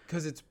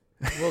 because it's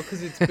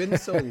been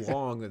so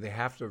long that they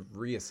have to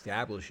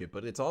reestablish it,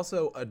 but it's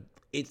also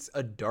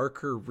a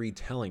darker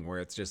retelling where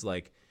it's just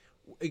like,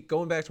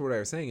 going back to what I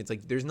was saying, it's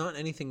like there's not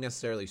anything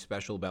necessarily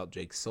special about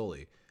Jake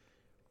Sully.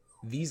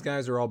 these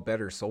guys are all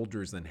better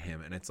soldiers than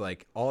him, and it's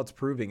like all it's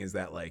proving is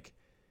that like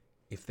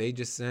if they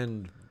just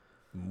send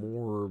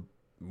more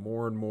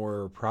and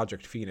more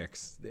Project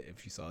Phoenix,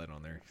 if you saw that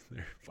on their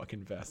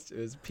fucking vest, it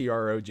was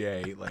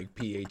PROJ like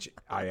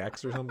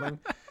PHIX or something.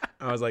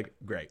 I was like,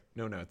 great,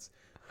 no notes.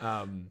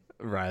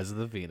 Rise of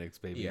the Phoenix,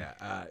 baby.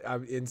 Yeah.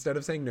 Instead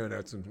of saying no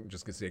notes, I'm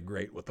just gonna say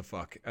great. What the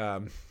fuck?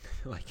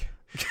 Like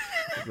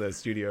the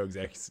studio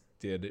execs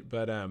did,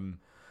 but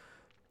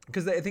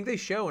because I think they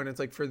show, and it's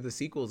like for the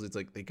sequels, it's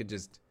like they could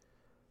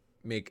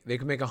make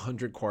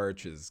 100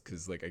 Quaritches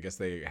because like I guess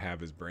they have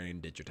his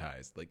brain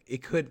digitized. Like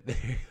it could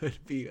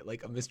be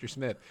like a Mr.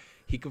 Smith.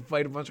 He could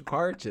fight a bunch of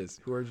Quaritches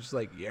who are just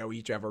like, yeah, we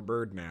each have our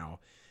bird now.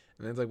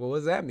 And then it's like, well, what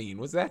does that mean?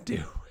 What's that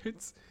do?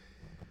 It's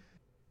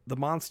the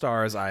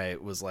Monstars I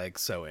was like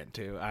so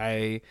into.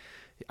 I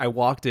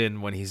walked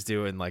in when he's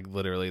doing like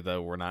literally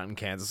the "We're not in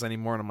Kansas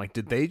anymore," and I'm like,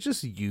 did they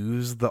just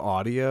use the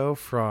audio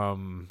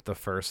from the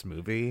first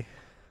movie?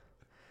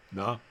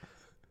 no,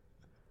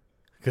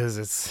 Because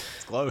it's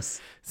close.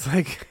 It's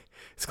like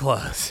it's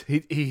close.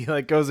 He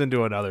like goes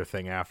into another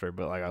thing after,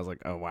 but like I was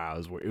like, oh wow,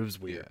 it was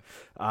weird.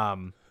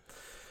 Yeah.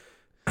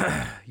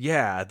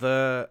 Yeah.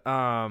 The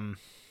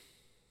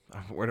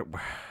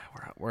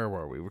where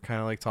were we? We're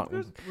kind of like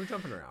talking. We're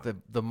jumping around.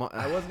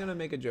 I was gonna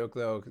make a joke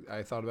though.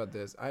 I thought about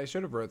this. I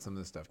should have wrote some of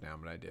this stuff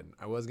down, but I didn't.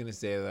 I was gonna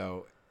say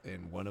though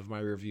in one of my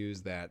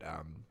reviews that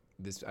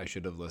this I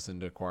should have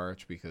listened to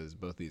Quaritch because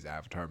both these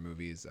Avatar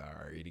movies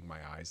are eating my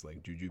eyes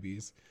like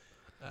jujubes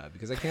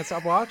because I can't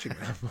stop watching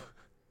them.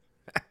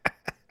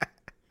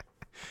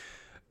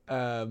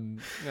 I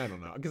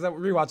don't know because I'm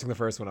rewatching the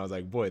first one. I was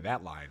like, boy,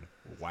 that line,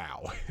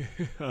 wow.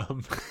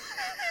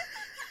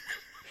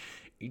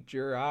 Eat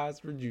your eyes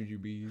for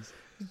jujubes.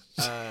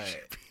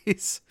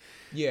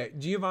 Yeah,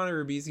 Giovanni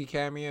Ribisi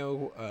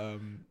cameo,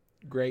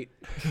 great.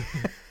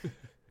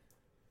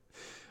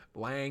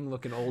 Lang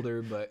looking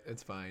older, but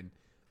it's fine.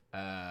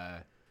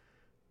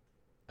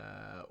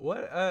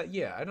 What?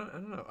 Yeah, I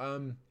don't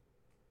know.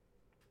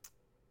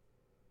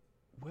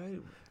 What?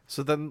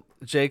 So then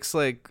Jake's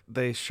like,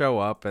 they show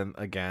up and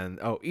again,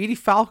 Edie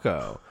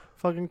Falco,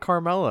 fucking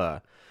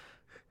Carmella.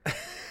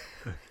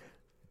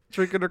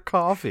 Drinking her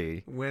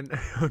coffee.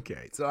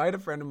 Okay, so I had a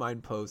friend of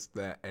mine post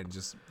that and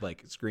just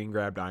like screen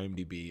grabbed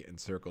IMDb and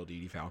circled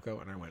Edie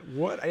Falco, and I went,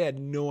 "What?" I had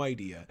no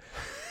idea.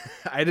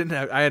 I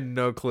had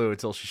no clue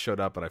until she showed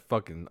up, and I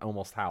fucking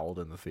almost howled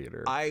in the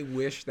theater. I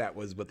wish that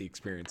was what the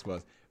experience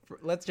was.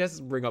 Let's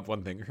just bring up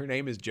one thing. Her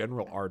name is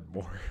General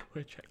Ardmore,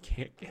 which I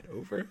can't get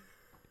over.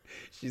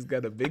 She's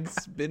got a big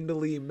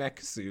spindly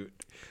mech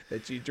suit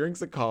that she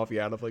drinks a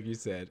coffee out of, like you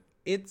said.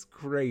 It's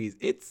crazy.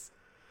 It's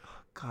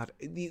God,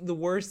 the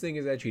worst thing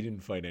is that she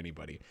didn't fight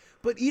anybody.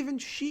 But even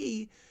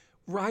she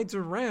rides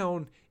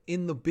around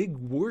in the big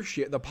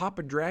warship, the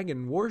Papa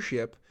Dragon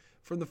warship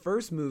from the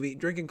first movie,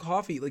 drinking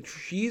coffee. Like,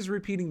 she's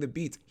repeating the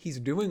beats. He's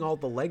doing all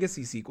the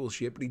legacy sequel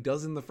shit, but he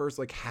does in the first,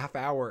 like, half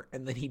hour,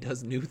 and then he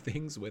does new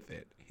things with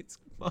it. It's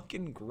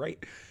fucking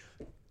great.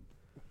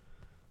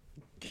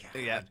 God.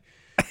 Yeah.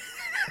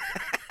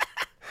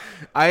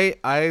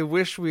 I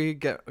wish we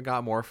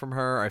got more from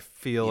her. I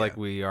feel like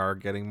we are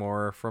getting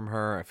more from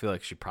her. I feel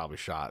like she probably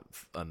shot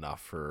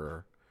enough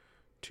for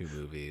 2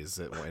 movies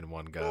in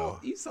one go. Well,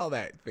 you saw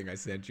that thing I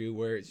sent you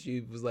where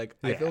she was like,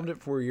 I filmed it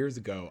 4 years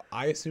ago.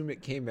 I assume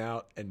it came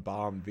out and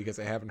bombed because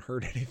I haven't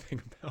heard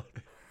anything about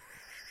it.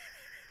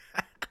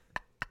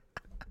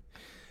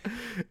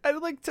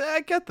 I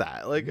get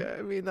that. Like,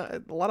 I mean,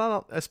 a lot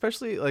of,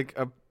 especially like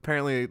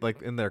apparently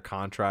like in their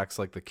contracts,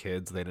 like the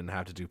kids, they didn't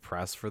have to do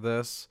press for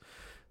this.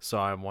 So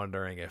I'm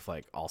wondering if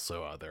like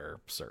also other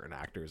certain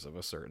actors of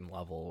a certain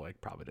level like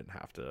probably didn't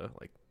have to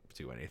like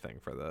do anything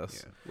for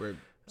this. Yeah, where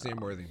Sam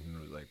Worthington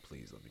was like,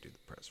 "Please let me do the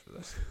press for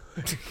this."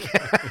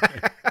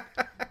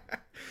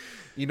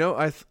 You know,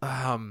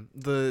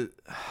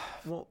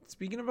 well,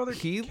 speaking of other,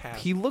 he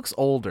looks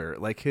older.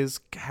 Like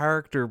his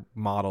character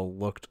model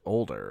looked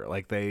older.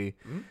 Like they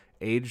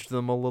aged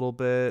them a little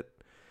bit,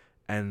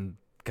 and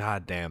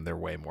goddamn, they're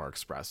way more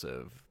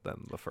expressive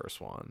than the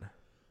first one.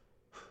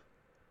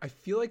 I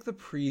feel like the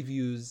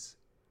previews,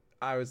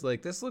 I was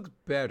like, this looks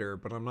better,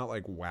 but I'm not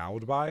like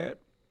wowed by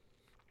it.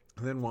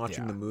 And then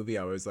watching the movie,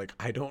 I was like,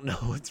 I don't know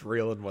what's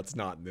real and what's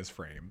not in this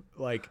frame.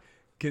 Like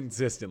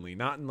consistently,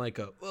 not in like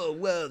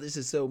whoa, this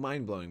is so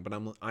mind blowing. But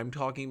I'm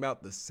talking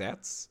about the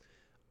sets.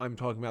 I'm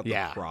talking about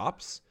the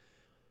props,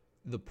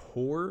 the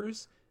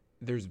pores.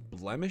 There's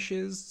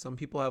blemishes. Some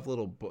people have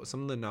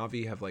some of the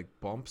Na'vi have like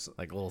bumps,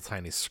 like little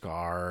tiny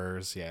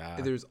scars.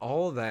 Yeah, there's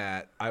all of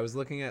that. I was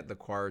looking at the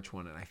Quaritch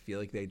one, and I feel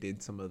like they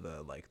did some of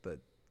the like the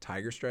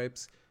tiger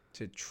stripes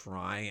to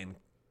try and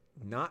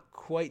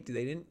they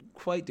didn't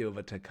quite do it,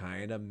 but to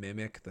kind of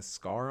mimic the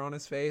scar on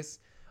his face.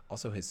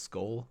 Also, his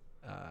skull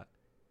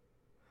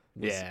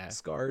was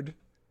scarred.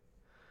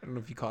 I don't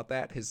know if you caught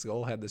that. His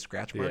skull had the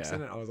scratch marks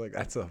in it. I was like,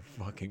 that's a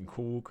fucking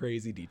cool,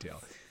 crazy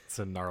detail. It's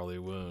a gnarly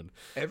wound.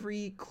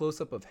 Every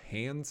close-up of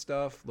hand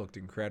stuff looked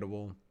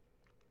incredible.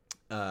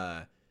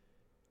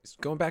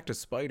 Going back to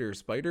Spider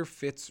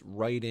fits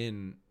right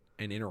in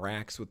and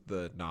interacts with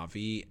the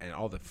Na'vi, and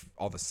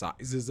all the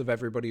sizes of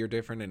everybody are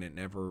different, and it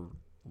never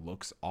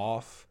looks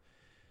off.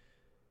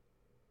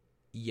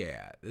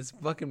 Yeah, this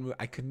fucking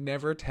I could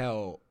never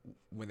tell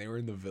when they were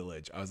in the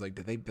village. I was like,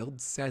 did they build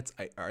sets?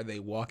 Are they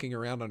walking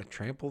around on a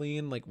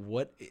trampoline? Like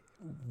what?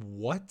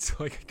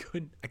 Like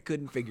I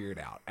couldn't figure it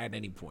out at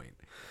any point.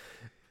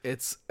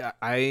 It's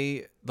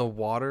the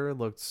water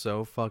looked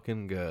so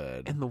fucking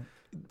good. And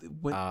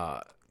when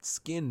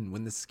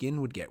the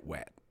skin would get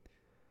wet.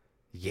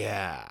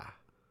 Yeah.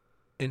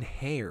 And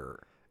hair.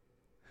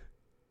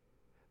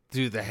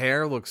 Dude, the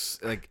hair looks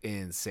like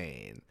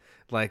insane.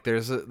 Like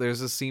there's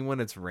a scene when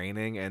it's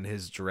raining and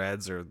his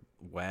dreads are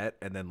wet,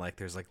 and then like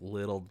there's like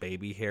little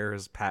baby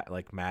hairs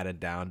matted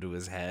down to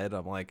his head.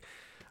 I'm like,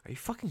 are you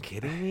fucking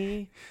kidding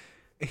me?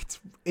 It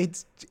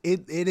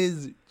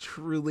is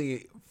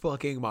truly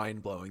fucking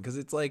mind blowing, because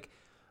it's like,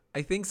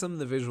 I think some of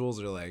the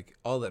visuals are like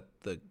all I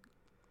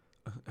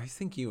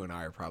think you and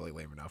I are probably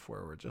lame enough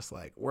where we're just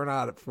like, we're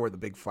not for the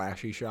big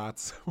flashy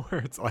shots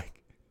where it's like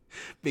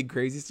big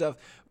crazy stuff,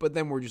 but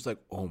then we're just like,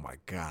 oh my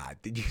god,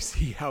 did you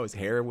see how his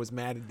hair was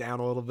matted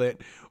down a little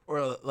bit?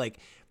 Or like,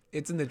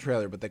 it's in the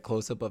trailer, but the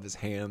close-up of his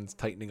hands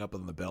tightening up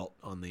on the belt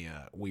on the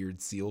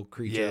weird seal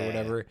creature or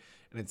whatever,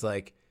 and it's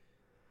like,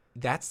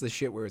 that's the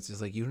shit where it's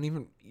just like, you don't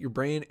even, your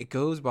brain, it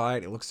goes by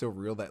and it looks so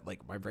real that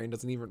like my brain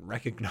doesn't even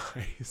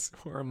recognize,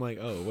 or I'm like,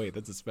 oh wait,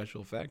 that's a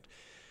special effect.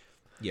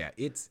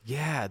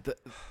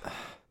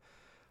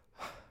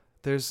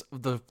 There's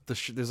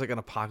there's like an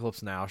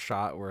Apocalypse Now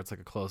shot where it's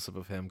like a close up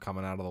of him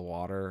coming out of the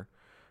water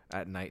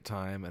at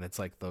nighttime, and it's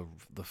like the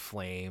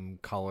flame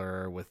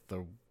color with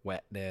the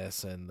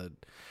wetness and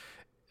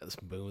this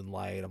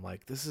moonlight. I'm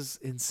like, this is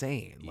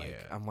insane.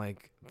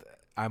 Like,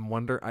 I'm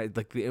wondering,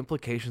 like the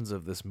implications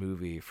of this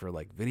movie for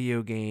like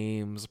video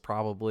games,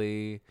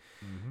 probably.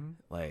 Mm-hmm.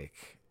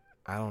 Like,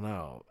 I don't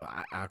know,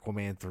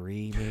 Aquaman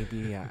 3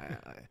 maybe.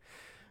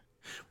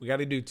 We got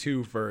to do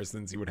 2 first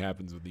and see what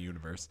happens with the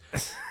universe.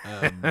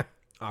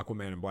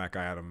 Aquaman and Black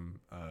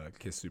Adam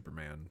kiss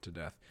Superman to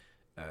death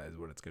is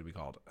what it's going to be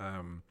called.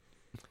 What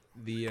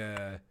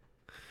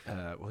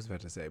was I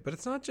about to say? But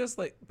it's not just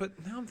like, but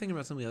now I'm thinking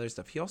about some of the other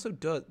stuff. He also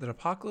does, that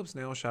Apocalypse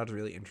Now shot is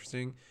really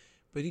interesting,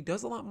 but he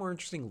does a lot more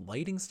interesting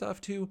lighting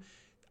stuff too.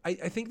 I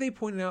think they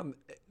pointed out in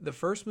the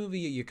first movie,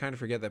 you kind of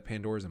forget that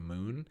Pandora's a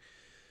moon.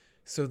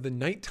 So the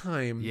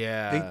nighttime,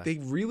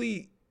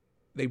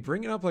 they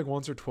bring it up like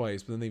once or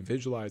twice, but then they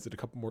visualize it a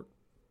couple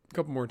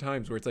more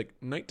times, where it's like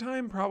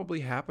nighttime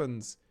probably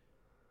happens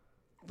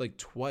like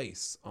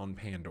twice on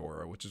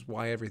Pandora, which is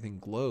why everything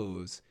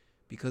glows,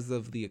 because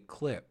of the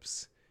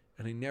eclipse.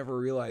 And I never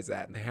realized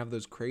that. And they have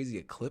those crazy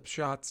eclipse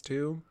shots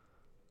too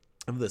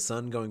of the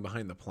sun going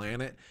behind the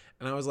planet.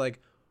 And I was like,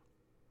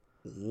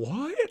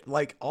 what?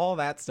 Like all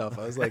that stuff.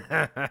 I was like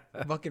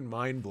fucking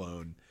mind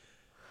blown.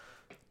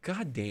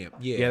 God damn.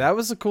 Yeah. Yeah, that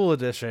was a cool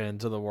addition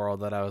to the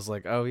world that I was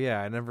like, oh yeah,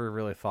 I never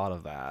really thought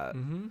of that.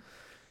 Mm-hmm.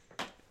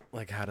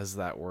 Like, how does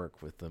that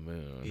work with the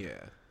moon?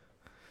 Yeah.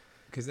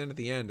 Because then at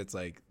the end, it's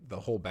like the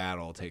whole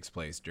battle takes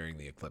place during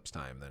the eclipse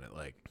time. Then it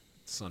like,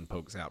 sun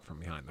pokes out from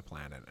behind the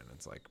planet and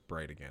it's like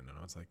bright again. And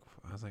I was like,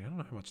 I don't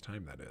know how much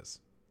time that is.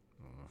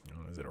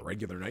 Is it a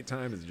regular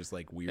nighttime? Is it just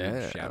like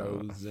weird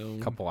shadow zone?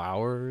 A couple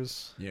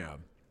hours. Yeah.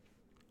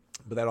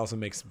 But that also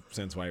makes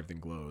sense why everything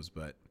glows.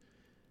 But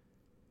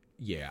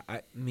yeah,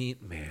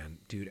 man,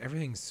 dude,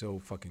 everything's so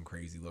fucking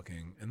crazy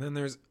looking. And then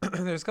there's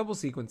a couple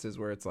sequences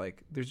where it's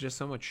like, there's just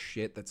so much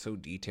shit that's so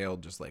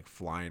detailed, just like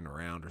flying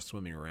around or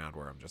swimming around,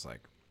 where I'm just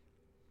like,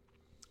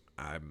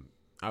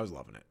 I was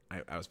loving it.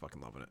 I was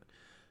fucking loving it.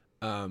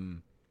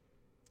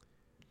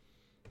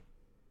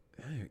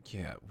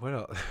 Yeah, what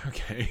else?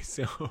 Okay,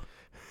 so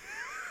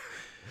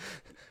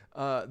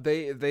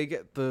they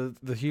get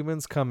the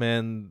humans come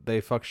in,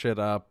 they fuck shit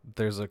up.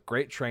 There's a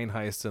great train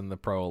heist in the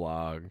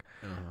prologue.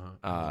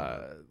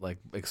 Like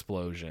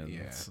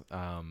explosions.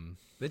 Yeah.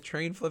 The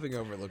train flipping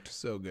over looked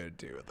so good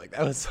too. Like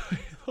that was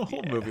the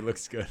whole movie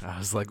looks good. I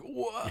was like,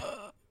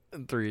 what?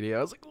 In 3D.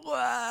 I was like,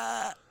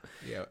 what?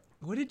 Yeah.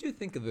 What did you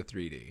think of the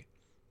 3D? It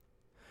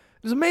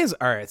was amazing.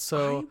 All right,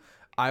 so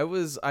they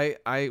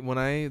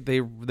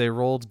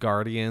rolled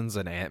Guardians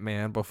and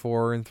Ant-Man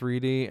before in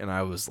 3D, and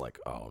I was like,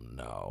 oh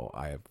no,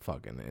 I am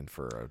fucking in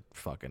for a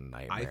fucking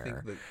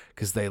nightmare.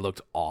 Because they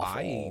looked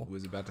awful. I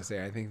was about to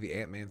say, I think the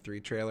Ant-Man 3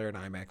 trailer in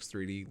IMAX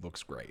 3D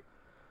looks great.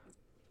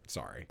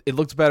 Sorry. It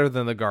looked better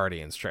than the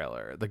Guardians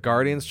trailer. The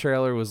Guardians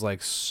trailer was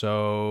like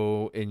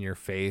so in your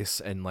face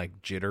and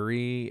like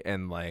jittery,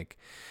 and like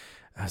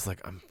I was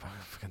like, I'm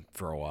fucking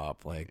throw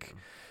up. Like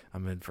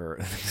I'm in for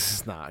this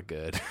is not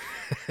good.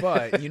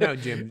 But you know,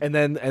 Jim. and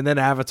then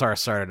Avatar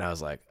started, and I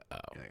was like, oh,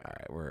 all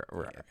right, we're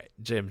all right.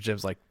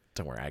 Jim's like,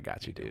 don't worry, I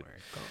got you, dude.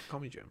 Call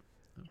me Jim.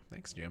 Oh,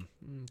 thanks, Jim.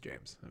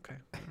 James. Okay.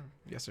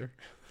 Yes, sir.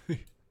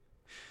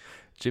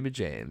 Jimmy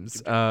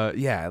James.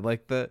 Yeah,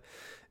 like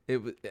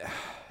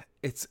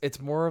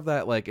it's more of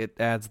that, like it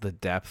adds the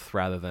depth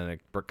rather than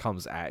it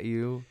comes at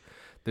you.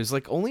 There's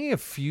like only a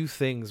few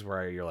things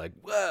where you're like,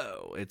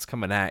 whoa, it's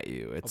coming at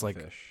you. It's like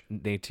Fish.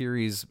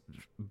 Neytiri's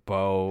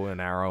bow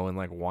and arrow in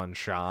like one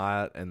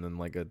shot, and then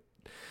like a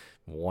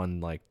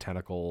one like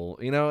tentacle.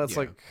 It's Yeah.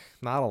 like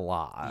not a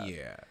lot.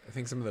 Yeah, I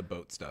think some of the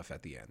boat stuff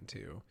at the end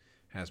too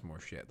has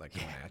more shit like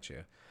coming at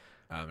you,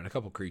 and a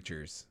couple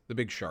creatures. The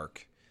big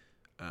shark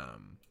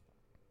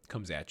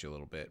comes at you a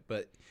little bit,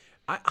 but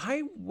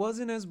I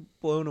wasn't as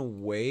blown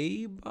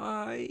away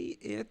by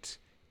it.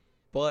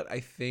 But I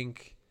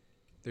think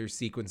there's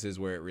sequences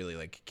where it really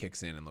like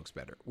kicks in and looks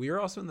better. We are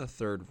also in the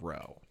third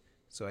row,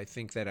 so I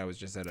think that I was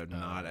just at a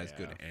not as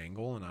good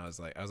angle, and I was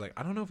like, I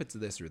don't know if it's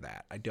this or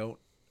that. I don't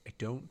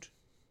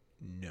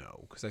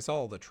know, because I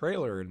saw the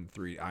trailer in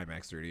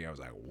IMAX 3D. I was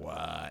like,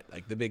 what?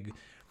 Like the big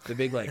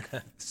like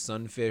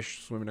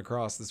sunfish swimming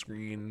across the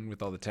screen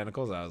with all the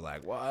tentacles. I was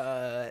like,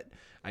 what?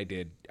 I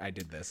did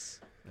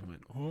this. I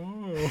went,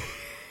 oh,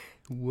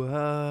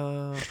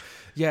 Whoa.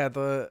 Yeah,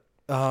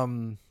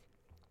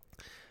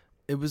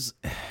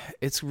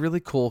 it's really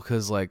cool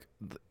because like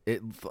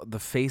the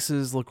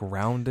faces look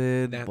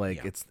rounded.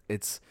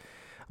 It's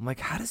I'm like,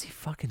 how does he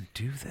fucking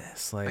do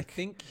this? Like, I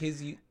think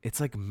it's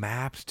like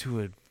mapped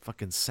to a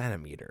fucking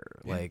centimeter.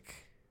 Yeah.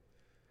 Like,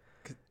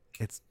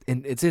 it's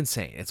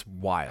insane. It's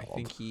wild. I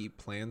think he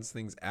plans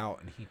things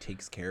out and he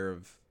takes care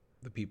of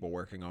the people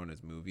working on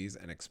his movies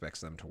and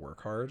expects them to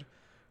work hard,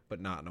 but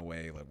not in a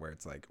way like where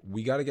it's like,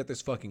 we got to get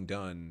this fucking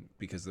done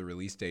because the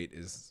release date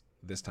is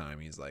this time.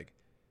 He's like,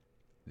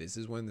 this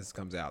is when this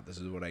comes out. This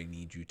is what I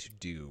need you to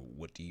do.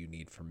 What do you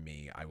need from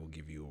me? I will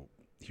give you.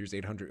 Here's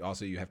 800.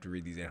 Also, you have to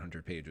read these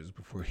 800 pages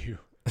before you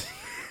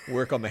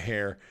work on the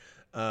hair.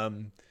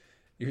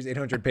 Here's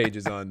 800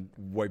 pages on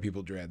white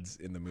people dreads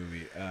in the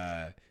movie.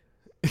 I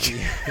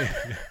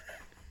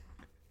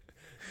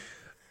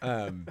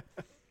have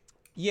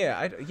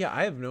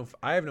no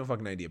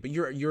fucking idea. But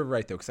you're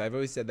right though, because I've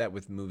always said that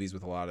with movies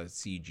with a lot of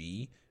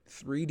CG,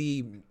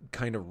 3D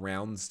kind of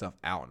rounds stuff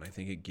out, and I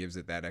think it gives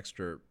it that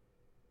extra.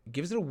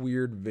 Gives it a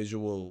weird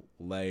visual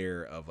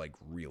layer of like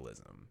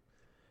realism,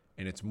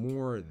 and it's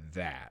more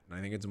that, and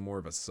I think it's more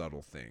of a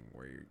subtle thing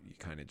where you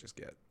kind of just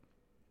get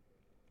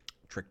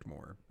tricked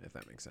more, if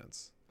that makes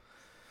sense.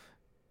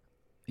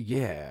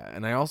 Yeah,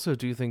 and I also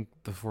do think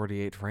the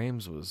 48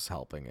 frames was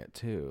helping it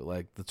too.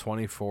 Like the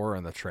 24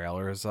 and the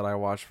trailers that I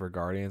watched for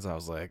Guardians, I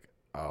was like,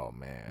 oh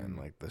man,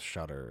 like the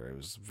shutter, it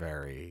was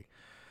very,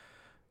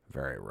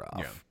 very rough.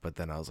 Yeah. But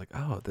then I was like,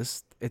 oh,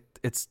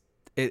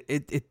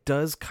 it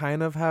does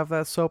kind of have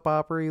that soap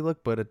opera-y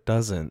look, but it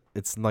doesn't.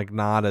 It's like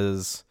not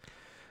as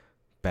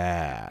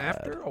bad.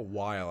 After a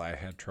while, I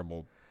had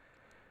trouble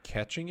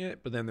catching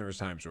it, but then there was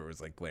times where it was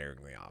like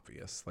glaringly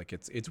obvious. Like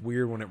it's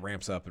weird when it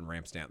ramps up and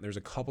ramps down. There's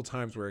a couple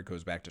times where it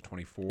goes back to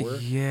 24.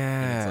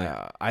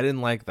 Yeah, I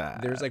didn't like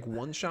that. There's like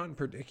one shot in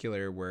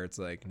particular where it's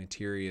like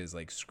Neytiri is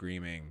like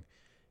screaming,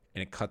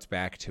 and it cuts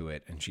back to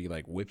it, and she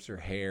like whips her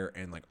hair,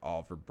 and like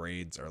all of her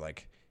braids are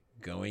like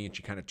going, and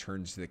she kind of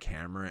turns to the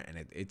camera, and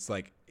it was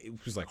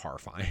like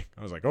horrifying.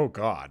 I was like, oh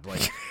god,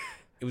 like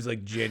it was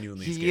like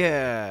genuinely scary.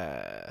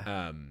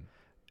 Yeah.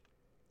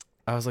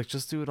 I was like,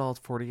 just do it all at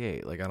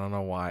 48. Like, I don't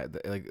know why.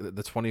 Like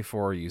the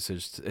 24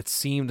 usage, it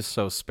seemed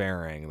so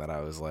sparing that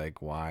I was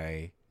like,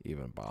 why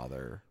even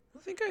bother? I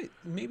think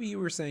maybe you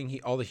were saying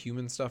all the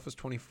human stuff was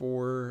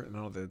 24 and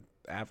all the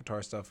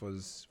Avatar stuff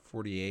was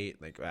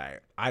 48. Like I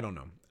don't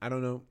know. I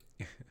don't know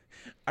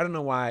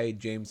why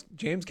James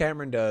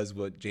Cameron does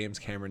what James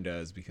Cameron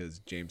does, because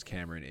James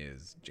Cameron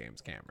is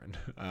James Cameron.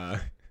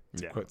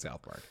 To quote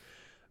South Park.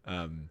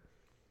 I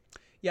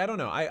don't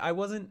know.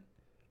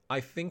 I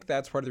think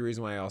that's part of the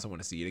reason why I also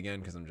want to see it again,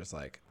 because I'm just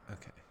like,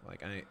 okay,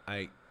 like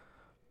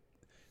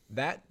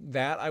that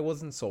I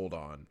wasn't sold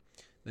on.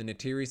 The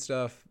Neytiri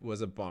stuff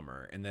was a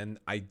bummer, and then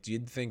I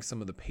did think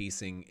some of the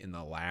pacing in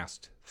the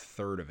last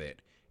third of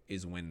it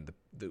is when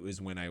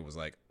I was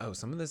like, oh,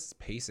 some of this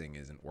pacing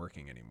isn't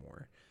working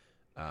anymore.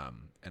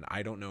 And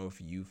I don't know if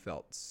you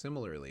felt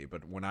similarly,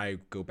 but when I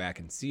go back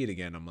and see it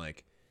again, I'm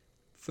like,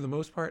 for the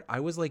most part,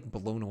 I was like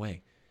blown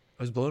away.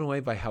 I was blown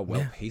away by how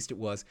well paced it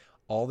was,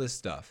 all this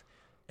stuff.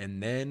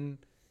 And then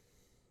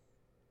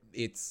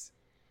it's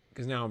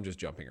because now I'm just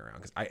jumping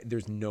around because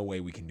there's no way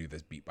we can do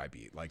this beat by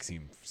beat, like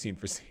scene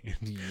for scene.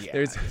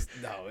 Yeah,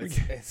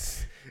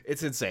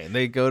 it's insane.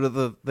 They go to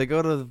the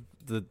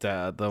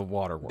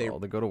water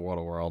world. They go to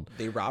water world.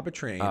 They rob a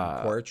train.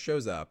 Quaritch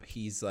shows up.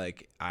 He's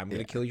like, I'm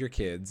gonna kill your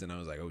kids, and I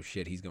was like, oh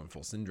shit, he's going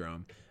full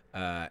syndrome.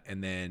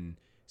 And then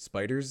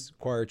Spider's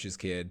Quaritch's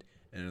kid,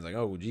 and I was like,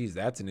 oh geez,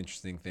 that's an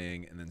interesting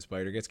thing. And then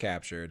Spider gets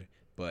captured,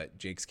 but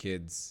Jake's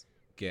kids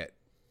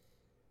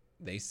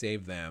they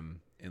save them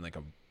in like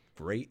a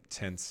great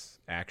tense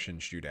action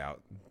shootout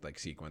like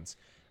sequence,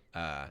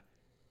 and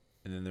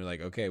then they're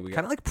like, okay, we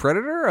kind of like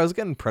Predator. I was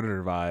getting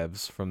Predator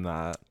vibes from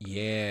that.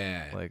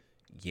 I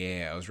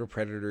was real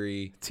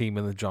predatory. Team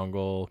in the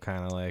jungle,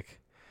 kind of like.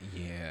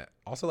 Yeah,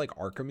 also like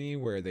Arkham-y,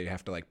 where they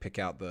have to like pick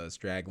out the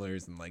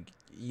stragglers and like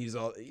use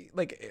all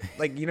like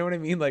you know what I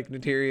mean. Like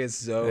Neytiri is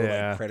so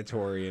like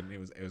predatory, and it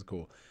was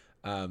cool.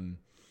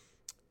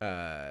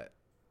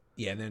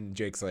 Yeah, and then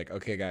Jake's like,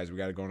 okay, guys, we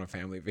got to go on a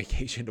family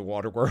vacation to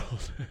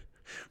Waterworld.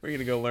 We're going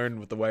to go learn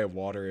what the way of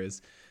water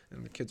is.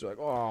 And the kids are like,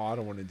 oh, I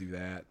don't want to do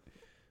that.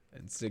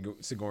 And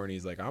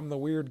Sigourney's like, I'm the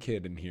weird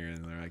kid in here.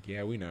 And they're like,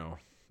 yeah, we know.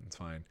 It's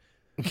fine.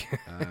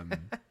 Um,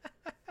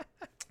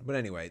 but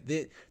anyway,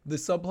 the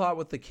subplot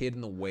with the kid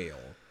and the whale,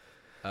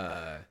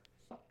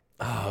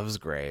 Oh, it was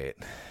great.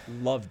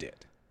 loved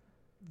it.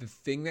 The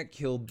thing that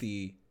killed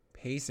the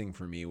pacing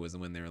for me was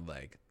when they're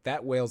like,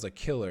 that whale's a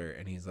killer.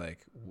 And he's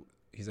like,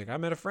 I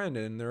met a friend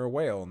and they're a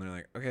whale. And they're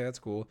like, okay, that's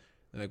cool.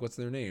 They're like, what's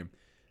their name?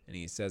 And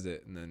he says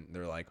it. And then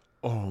they're like,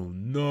 oh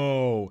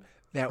no,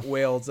 that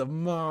whale's a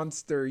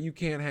monster. You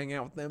can't hang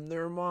out with them.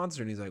 They're a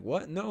monster. And he's like,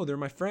 what? No, they're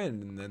my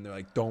friend. And then they're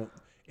like,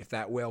 if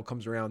that whale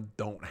comes around,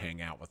 don't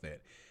hang out with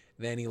it.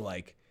 Then he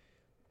like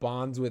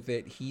bonds with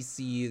it. He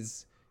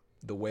sees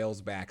the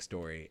whale's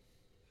backstory.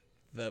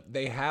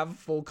 They have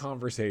full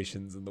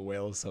conversations and the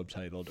whale is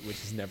subtitled,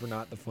 which is never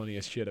not the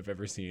funniest shit I've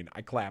ever seen.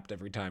 I clapped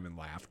every time and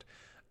laughed.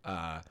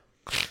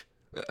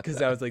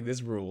 Because I was like,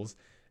 this rules.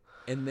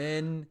 And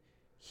then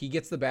he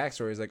gets the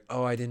backstory. He's like,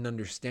 oh, I didn't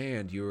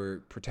understand. You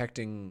were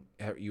protecting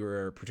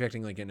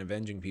like and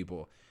avenging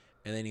people.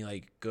 And then he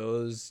like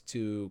goes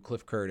to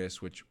Cliff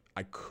Curtis, which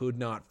I could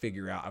not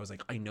figure out. I was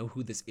like, I know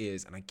who this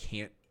is, and I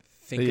can't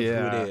think of who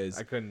it is.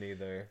 I couldn't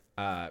either.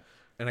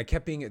 And I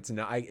kept being,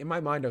 in my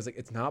mind, I was like,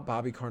 it's not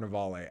Bobby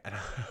Cannavale. And I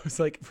was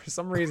like, for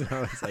some reason,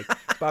 I was like,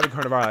 Bobby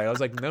Cannavale. I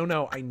was like,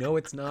 no, I know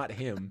it's not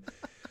him.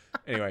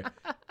 Anyway,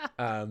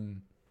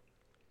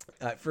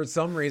 for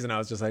some reason, I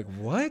was just like,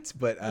 what?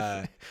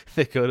 But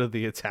they go to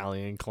the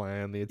Italian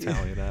clan, the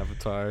Italian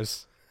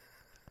avatars.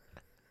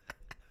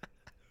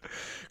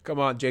 Come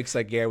on, Jake's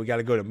like, yeah, we got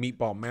to go to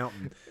Meatball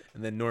Mountain.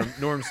 And then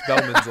Norm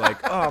Spellman's like,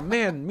 oh,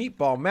 man,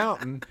 Meatball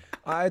Mountain.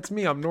 It's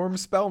me. I'm Norm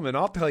Spellman.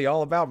 I'll tell you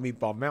all about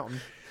Meatball Mountain.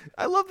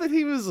 I love that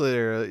he was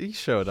there. He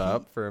showed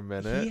up for a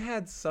minute. He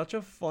had such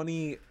a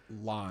funny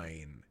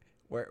line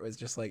where it was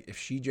just like, if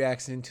she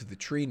jacks into the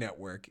tree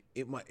network,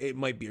 it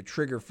might be a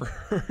trigger for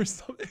her or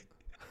something.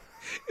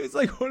 It was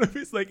like one of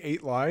his like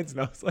 8 lines, and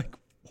I was like,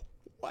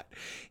 what?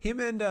 Him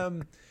and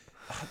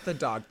the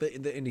dog,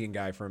 the Indian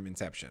guy from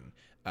Inception,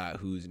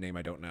 whose name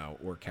I don't know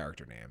or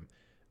character name.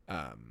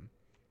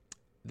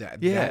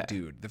 That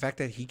dude, the fact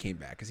that he came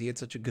back because he had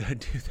such a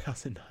good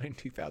 2009,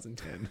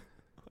 2010.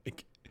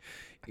 Like,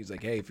 he's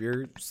like, hey, if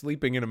you're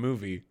sleeping in a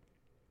movie,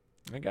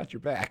 I got your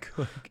back.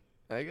 Like,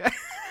 I got...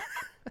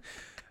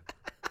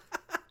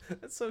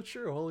 That's so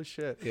true. Holy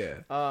shit. Yeah.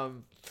 But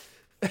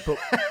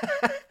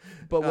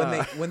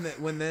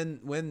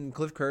when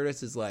Cliff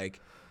Curtis is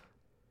like,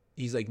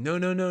 he's like,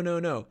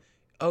 no.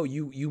 Oh,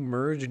 you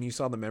merged and you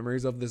saw the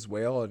memories of this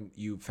whale and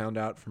you found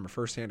out from a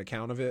firsthand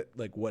account of it,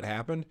 like what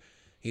happened.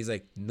 He's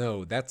like,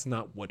 no, that's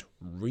not what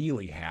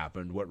really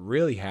happened. What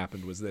really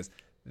happened was this.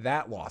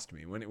 That lost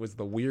me when it was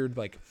the weird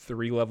like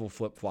 3-level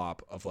flip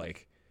flop of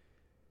like,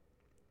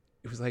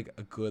 it was like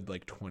a good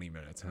like 20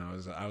 minutes, and I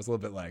was a little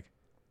bit like,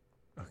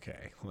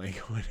 okay, like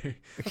what?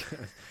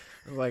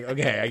 I'm like,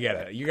 okay, I get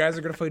it. You guys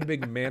are gonna fight a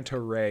big manta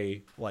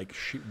ray like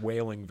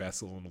whaling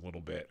vessel in a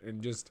little bit,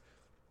 and just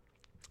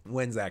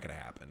when's that gonna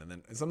happen? And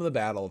then some of the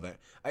battle that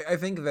I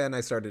think then I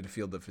started to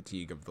feel the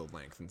fatigue of the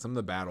length, and some of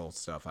the battle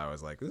stuff I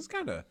was like, this is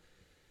kind of,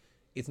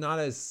 it's not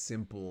as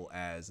simple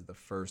as the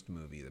first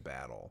movie, the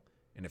battle,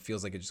 and it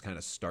feels like it just kind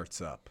of starts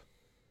up.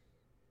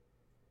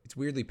 It's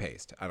weirdly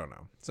paced. I don't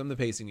know. Some of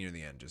the pacing near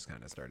the end just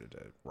kind of started to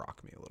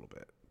rock me a little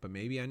bit. But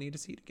maybe I need to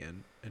see it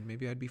again, and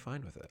maybe I'd be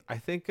fine with it. I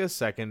think a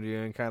second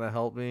viewing kind of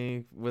helped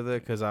me with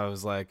it because I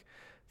was like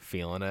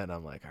feeling it, and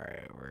I'm like, all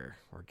right, we're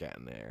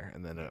getting there.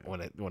 And then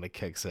when it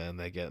kicks in,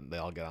 they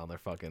all get on their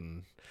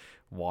fucking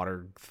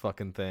water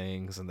fucking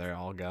things, and they're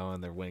all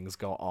going, their wings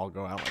all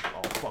go out like,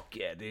 oh fuck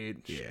yeah,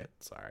 dude. Yeah. Shit.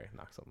 Sorry,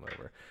 knocked something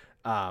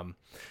over.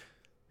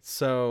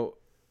 So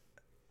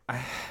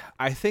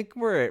I think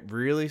where it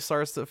really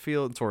starts to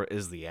feel toward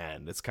is the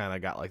end. It's kind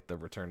of got like the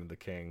Return of the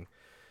King,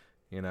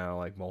 you know,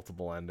 like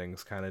multiple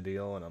endings kind of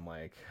deal, and I'm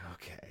like,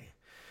 okay,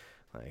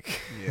 like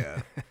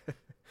yeah.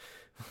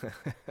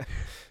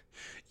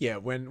 Yeah,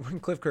 when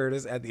Cliff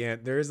Curtis at the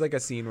end, there is like a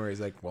scene where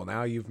he's like, well,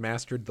 now you've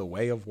mastered the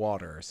way of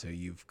water, so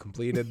you've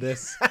completed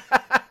this.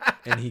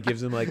 And he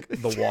gives him like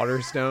the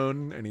water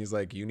stone, and he's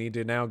like, you need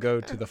to now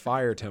go to the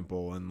fire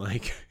temple and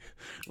like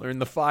learn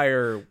the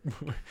fire.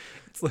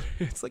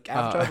 It's like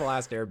Avatar The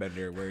Last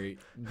Airbender, where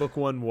book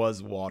 1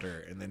 was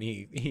water, and then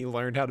he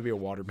learned how to be a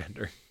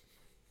waterbender.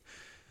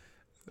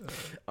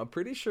 I'm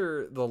pretty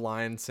sure the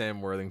line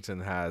Sam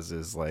Worthington has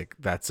is like,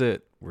 that's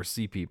it, we're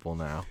sea people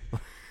now.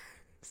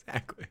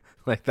 Exactly.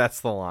 Like, that's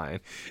the line.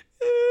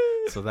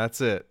 So that's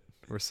it.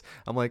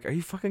 I'm like, are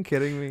you fucking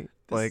kidding me?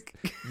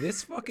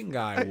 This fucking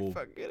guy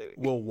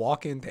will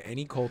walk into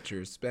any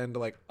culture, spend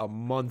like a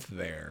month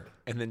there,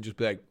 and then just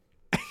be like,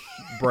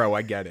 bro,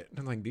 I get it. And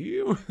I'm like, do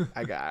you?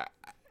 I got it.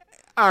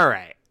 All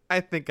right. I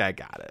think I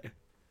got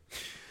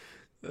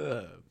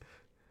it.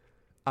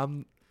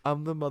 I'm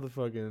the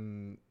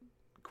motherfucking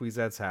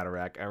Kwisatz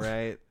Haderach, all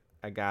right?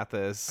 I got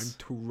this. I'm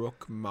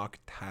Turuk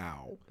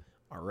Mak'Tau,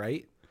 all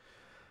right?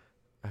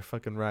 I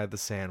fucking ride the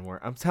sandworm.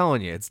 I'm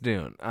telling you, it's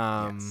Dune.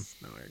 Yes.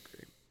 No, I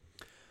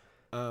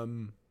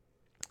agree.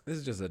 This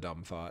is just a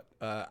dumb thought.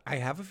 I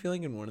have a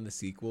feeling in one of the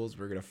sequels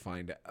we're gonna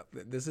find out.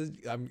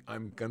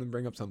 I'm gonna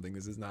bring up something.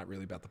 This is not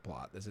really about the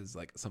plot. This is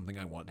like something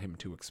I want him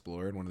to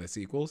explore in one of the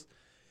sequels.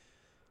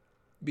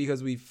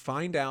 Because we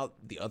find out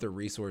the other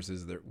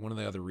resources that one of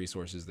the other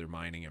resources they're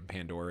mining in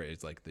Pandora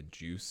is like the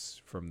juice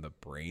from the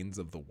brains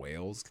of the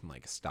whales can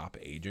like stop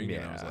aging.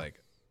 And I was Yeah.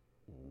 like,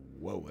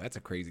 whoa, that's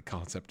a crazy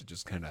concept to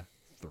just kind of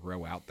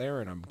throw out there.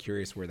 And I'm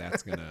curious where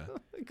that's gonna.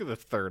 Like the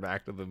third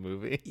act of the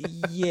movie.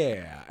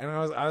 Yeah, and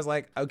I was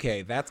like,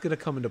 okay, that's gonna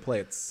come into play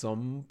at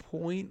some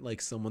point.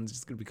 Like someone's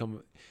just gonna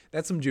become.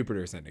 That's some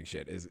Jupiter ascending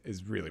shit.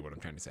 Is really what I'm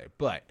trying to say.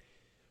 But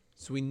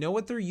so we know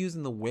what they're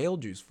using the whale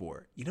juice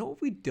for. You know what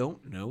we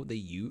don't know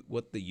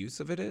what the use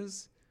of it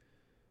is?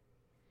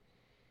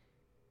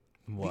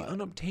 What? The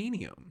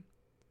unobtainium.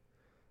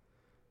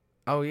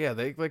 Oh yeah,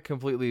 they like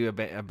completely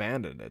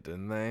abandoned it,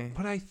 didn't they?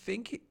 But I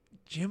think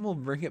Jim will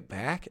bring it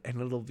back,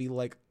 and it'll be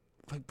like,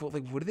 but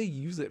like, what do they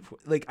use it for?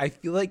 Like, I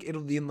feel like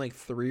it'll be in like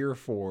 3 or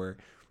 4.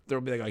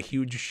 There'll be like a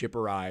huge ship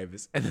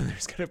arrives, and then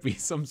there's gonna be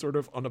some sort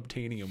of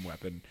unobtainium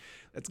weapon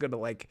that's gonna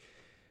like,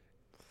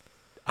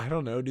 I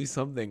don't know, do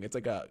something. It's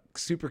like a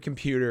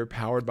supercomputer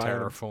powered by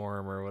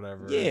Terraform or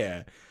whatever.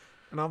 yeah.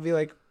 And I'll be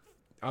like,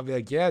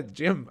 yeah,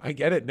 Jim, I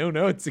get it. No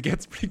notes. It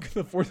gets pretty.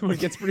 The fourth one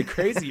gets pretty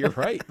crazy. You're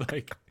right.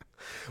 Like,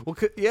 Well,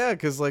 yeah,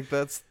 because like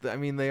that's. I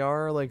mean, they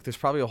are like. There's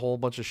probably a whole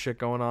bunch of shit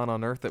going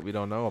on Earth that we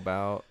don't know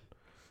about.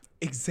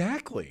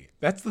 exactly.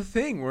 That's the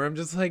thing where I'm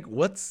just like,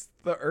 what's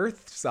the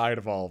Earth side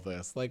of all of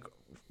this? Like,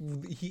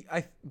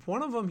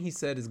 one of them he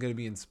said is going to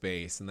be in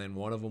space, and then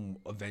one of them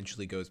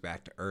eventually goes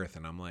back to Earth,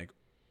 and I'm like,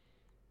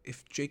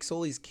 if Jake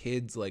Sully's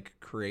kids like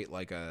create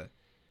like a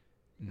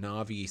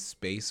Na'vi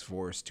space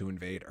force to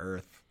invade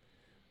Earth,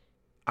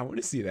 I want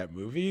to see that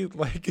movie.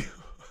 Like,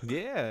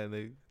 Yeah,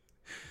 they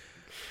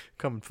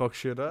come and fuck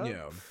shit up.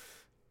 yeah.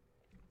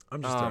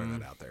 I'm just throwing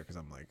that out there because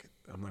I'm like,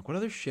 what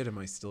other shit am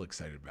I still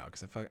excited about?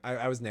 Because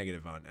I was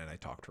negative on and I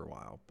talked for a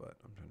while, but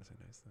I'm trying to say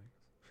nice things.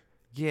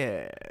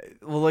 Yeah.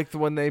 Well, like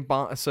when they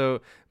bond,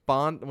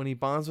 when he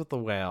bonds with the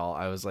whale,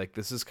 I was like,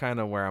 this is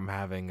kind of where I'm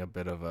having a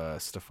bit of a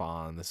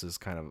Stefan.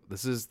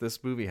 This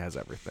movie has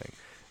everything.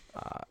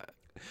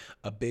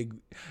 A big,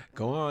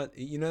 go on.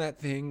 You know that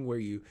thing where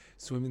you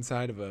swim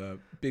inside of a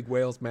big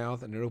whale's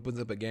mouth and it opens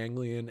up a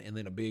ganglion and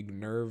then a big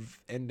nerve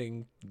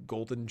ending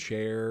golden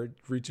chair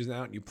reaches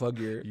out and you plug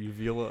your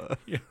Uvula.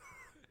 Yeah.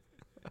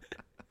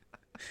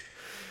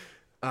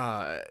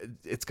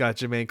 It's got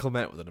Jermaine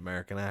Clement with an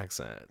American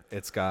accent.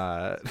 It's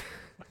got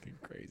fucking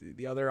crazy.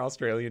 The other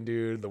Australian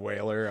dude, the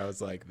whaler, I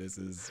was like, this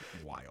is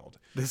wild.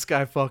 this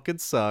guy fucking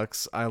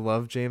sucks. I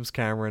love James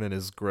Cameron and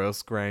his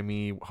gross,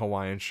 grimy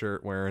Hawaiian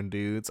shirt wearing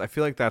dudes. I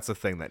feel like that's a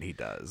thing that he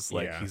does.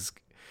 Like Yeah.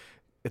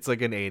 it's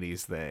like an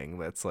 '80s thing.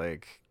 That's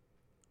like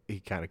he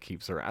kind of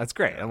keeps around. It's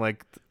great. I'm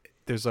like,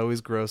 there's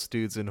always gross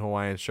dudes in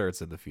Hawaiian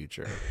shirts in the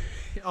future.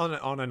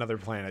 On another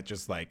planet,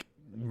 just like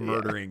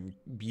murdering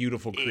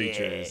beautiful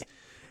creatures.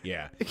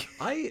 Yeah.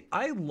 I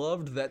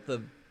loved that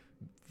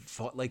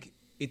like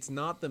it's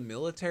not the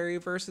military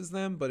versus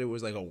them, but it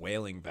was like a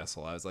whaling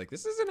vessel. I was like,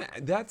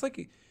 that's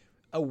like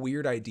a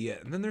weird idea.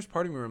 And then there's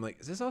part of me where I'm like,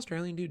 is this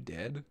Australian dude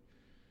dead?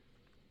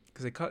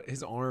 Because they cut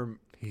his arm.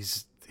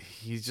 He's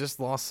just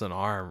lost an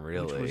arm,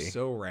 really. Which was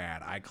so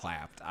rad. I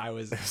clapped. I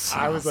was It's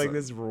like, awesome.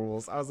 this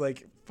rules. I was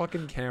like,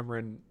 fucking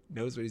Cameron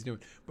knows what he's doing.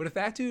 But if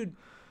that dude,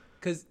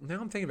 because now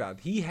I'm thinking about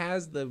it, he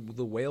has the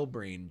whale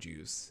brain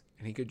juice,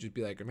 and he could just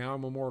be like, now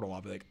I'm immortal.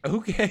 I'll be like,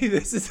 okay,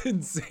 this is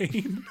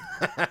insane.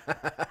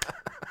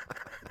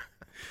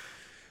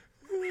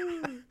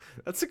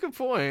 That's a good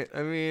point.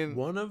 I mean,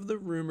 One of the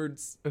rumored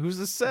who's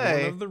to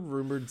say? One of the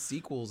rumored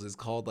sequels is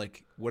called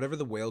like whatever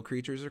the whale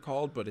creatures are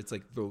called, but it's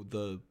like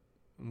the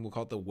we'll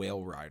call it the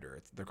whale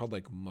rider. They're called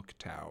like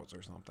muktaus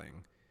or something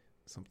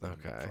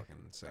Okay. fucking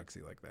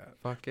sexy like that.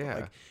 Fuck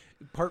yeah.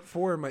 Like part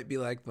 4 might be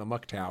like the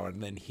muktau,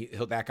 and then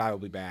that guy will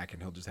be back,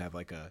 and he'll just have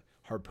like a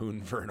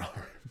harpoon for an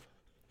arm,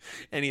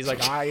 and he's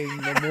like, I'm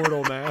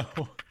immortal now.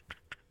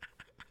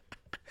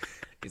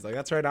 He's like,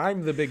 that's right,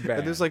 I'm the big bad.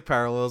 And there's like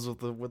parallels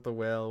with the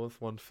whale with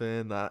one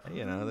fin.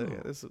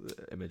 There's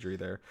imagery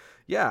there.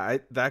 Yeah,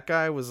 that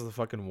guy was the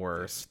fucking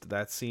worst.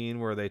 That scene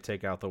where they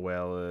take out the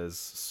whale is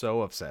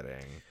so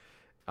upsetting.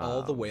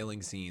 all the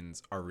whaling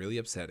scenes are really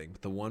upsetting,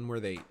 but the one where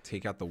they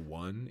take out the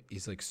one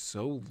is like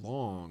so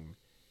long,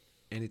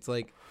 and it's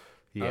like,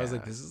 I was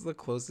like, Yeah. this is the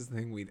closest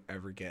thing we'd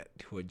ever get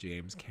to a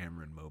James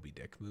Cameron Moby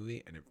Dick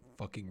movie, and it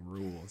fucking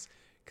rules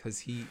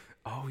because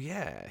Oh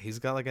yeah, he's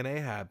got like an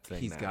Ahab thing.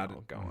 he's now got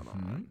it going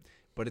on.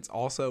 But it's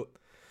also,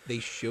 they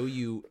show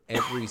you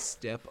every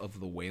step of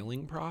the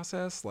whaling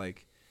process,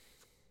 like,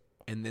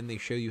 and then they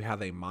show you how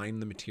they mine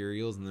the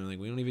materials, and they're like,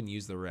 we don't even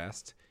use the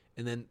rest.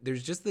 And then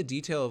there's just the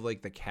detail of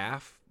like the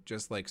calf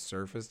just like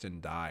surfaced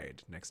and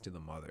died next to the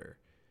mother.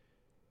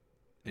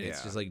 And it's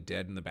Yeah. just like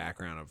dead in the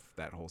background of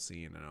that whole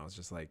scene. And I was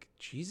just like,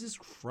 Jesus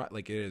Christ.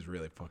 Like, it is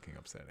really fucking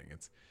upsetting.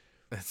 It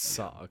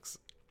sucks.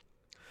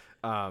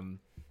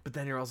 But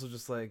then you're also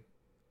just like,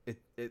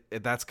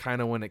 that's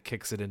kind of when it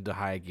kicks it into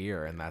high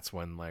gear, and that's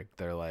when like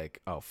they're like,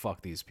 oh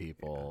fuck these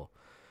people,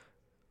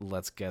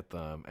 let's get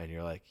them, and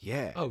you're like,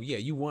 yeah, Oh yeah,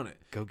 you want it.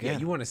 go Yeah, get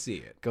you 'em. want to see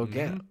it. Go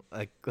get Mhm. 'em.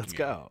 Like let's Yeah.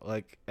 go,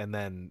 like, and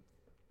then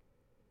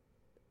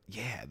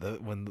yeah,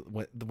 when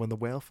the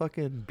whale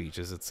fucking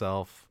beaches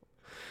itself,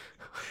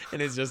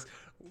 And it's just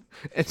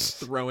it's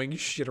throwing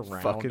shit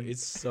around. Fucking-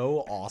 It's so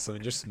awesome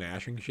and just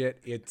smashing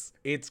shit.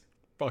 It's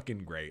fucking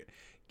great.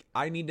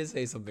 I need to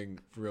say something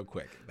real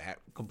quick that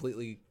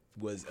completely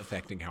was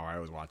affecting how I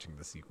was watching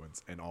the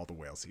sequence and all the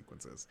whale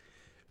sequences.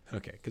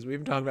 Okay, because we've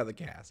been talking about the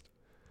cast.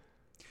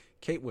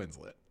 Kate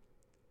Winslet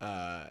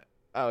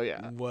oh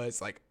yeah,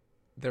 was like,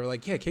 they were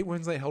like, yeah, Kate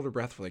Winslet held her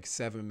breath for like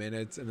 7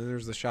 minutes, and then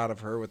there's the shot of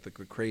her with the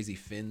crazy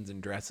fins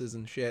and dresses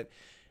and shit.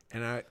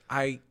 And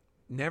I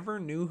never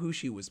knew who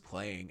she was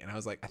playing, and I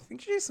was like, I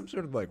think she's some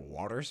sort of like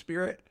water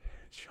spirit.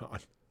 Sean,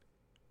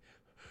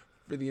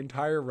 for the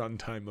entire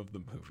runtime of the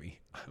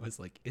movie, I was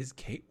like, is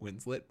Kate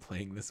Winslet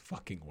playing this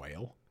fucking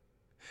whale?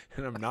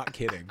 And I'm not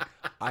kidding.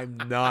 I'm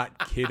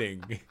not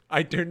kidding.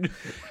 I turned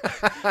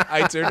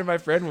to my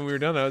friend when we were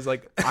done. I was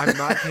like, I'm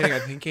not kidding. I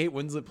think Kate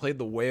Winslet played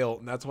the whale,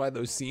 and that's why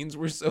those scenes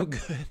were so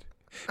good,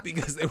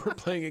 because they were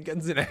playing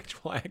against an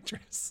actual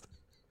actress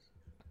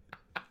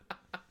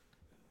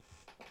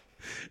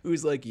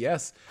who's like,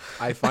 yes,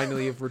 I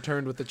finally have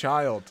returned with a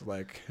child.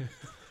 Like,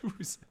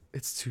 who's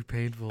it's too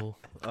painful.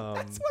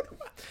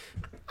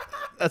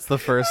 That's the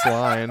first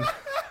line.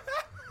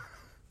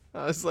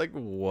 I was like,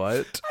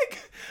 what?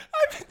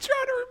 I've been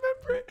trying to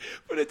remember it,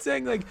 but it's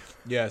saying like,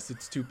 yes,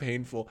 it's too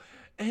painful,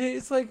 and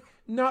it's like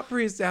not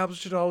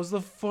pre-established at all. It was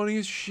the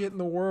funniest shit in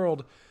the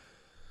world.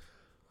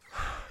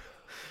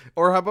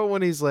 Or how about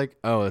when he's like,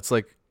 oh, it's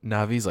like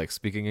Navi's like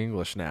speaking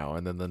English now,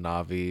 and then the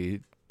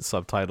Navi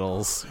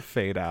subtitles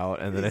fade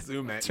out, and then it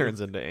Zoom at turns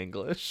into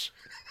English.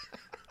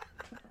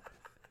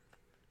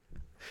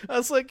 I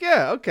was like,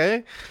 yeah,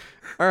 okay.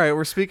 All right,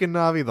 we're speaking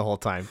Navi the whole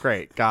time.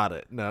 Great, got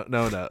it. No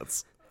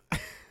notes.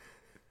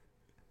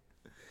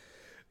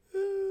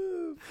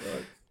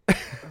 Fuck. Oh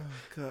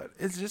god,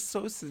 it's just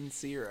so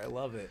sincere. I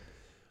love it.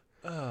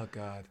 Oh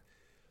god.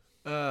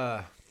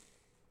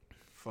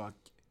 Fuck.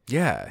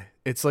 Yeah,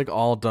 it's like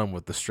all done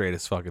with the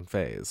straightest fucking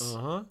face.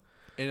 Uh-huh.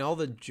 And all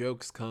the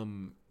jokes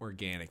come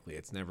organically.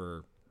 It's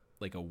never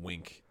like a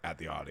wink at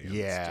the audience.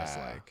 It's just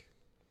Yeah. like,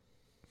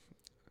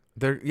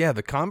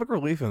 The comic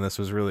relief in this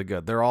was really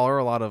good. There are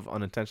a lot of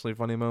unintentionally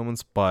funny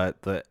moments,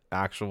 but the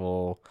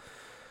actual,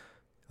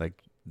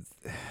 like,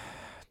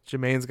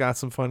 Jermaine's got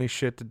some funny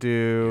shit to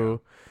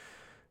do.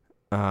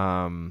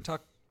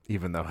 talk.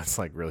 Even though it's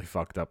like really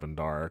fucked up and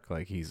dark,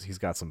 like he's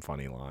got some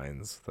funny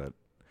lines that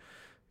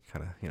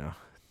kind of,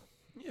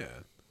 Yeah.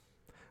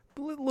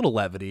 a little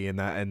levity in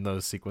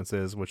those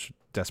sequences, which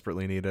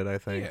desperately needed, I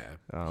think.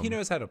 Yeah. He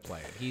knows how to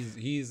play it.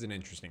 He's an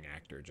interesting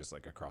actor, just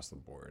like across the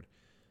board.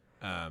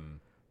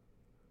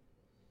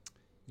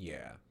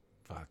 Yeah.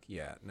 Fuck.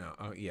 Yeah. No.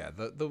 Oh yeah.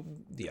 The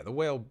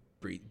whale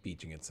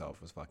beaching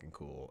itself was fucking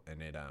cool,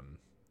 and it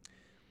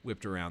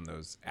whipped around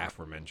those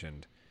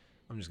aforementioned.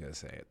 I'm just gonna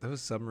say it.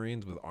 Those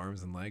submarines with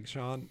arms and legs,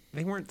 Sean.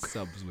 They weren't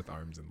subs with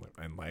arms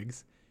and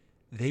legs.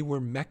 They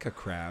were mecha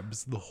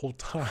crabs the whole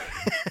time.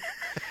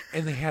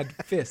 And they had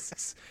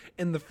fists.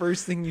 And the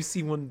first thing you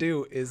see one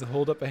do is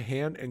hold up a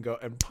hand and go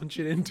and punch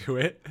it into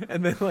it,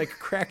 and then like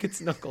crack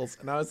its knuckles.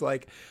 And I was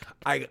like,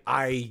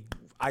 I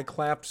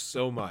clapped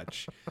so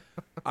much.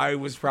 I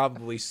was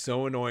probably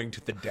so annoying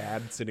to the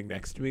dad sitting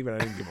next to me, but I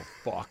didn't give a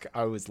fuck.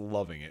 I was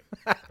loving it.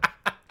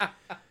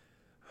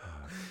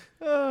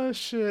 Oh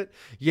shit!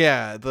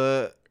 Yeah,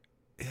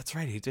 that's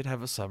right. He did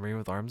have a submarine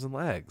with arms and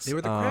legs. They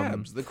were the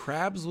crabs. The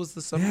crabs was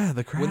the submarine. Yeah,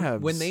 the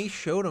crabs. When they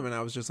showed them, and I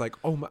was just like,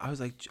 oh,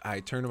 I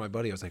turned to my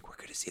buddy. I was like, we're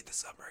gonna see the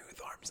submarine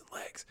with arms and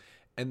legs.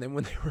 And then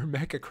when they were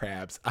mecha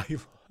crabs,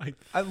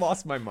 I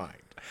lost my mind.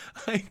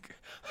 I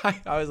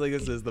was like,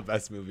 this is the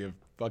best movie I've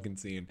fucking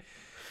seen.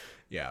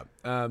 Yeah.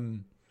 I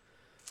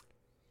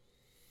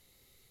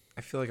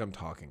feel like I'm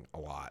talking a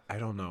lot. I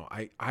don't know.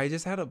 I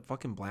just had a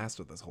fucking blast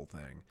with this whole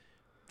thing.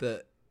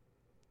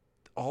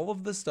 All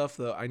of the stuff,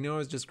 though, I know I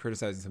was just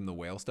criticizing some of the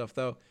whale stuff,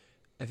 though.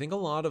 I think a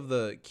lot of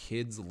the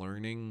kids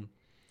learning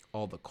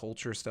all the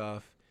culture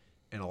stuff,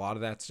 and a lot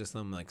of that's just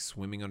them like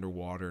swimming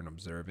underwater and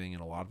observing,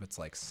 and a lot of it's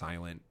like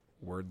silent,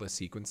 wordless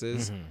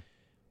sequences. Mm-hmm.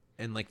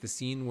 And like the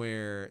scene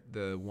where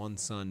the one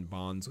son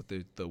bonds with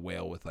the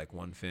whale with like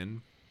one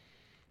fin,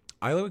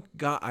 I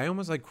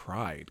almost like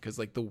cried, because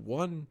like the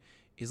one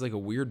is like a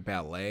weird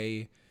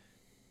ballet,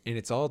 and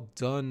it's all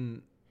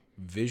done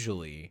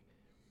visually,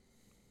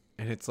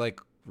 and it's like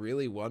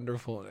really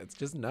wonderful, and it's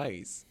just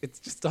nice. It's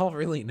just all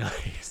really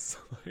nice.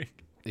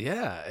 Like,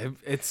 Yeah,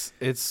 it's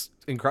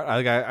incredible.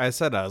 Like I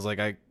said, I was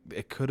like,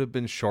 it could have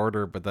been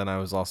shorter, but then I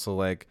was also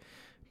like,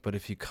 but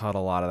if you cut a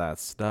lot of that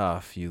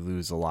stuff, you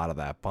lose a lot of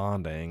that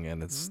bonding,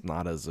 and it's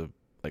not as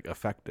like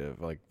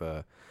effective. Like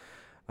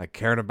I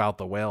cared about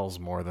the whales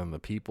more than the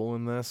people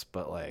in this,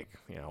 but like,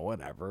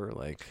 whatever.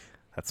 Like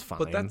that's fine.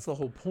 but that's the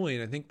whole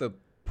point. I think the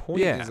point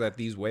Yeah. is that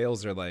these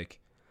whales are like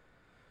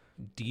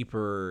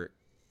deeper,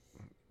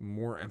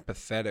 more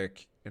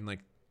empathetic, and like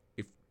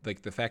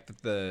like the fact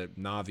that the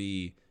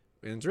Na'vi,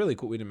 and it's really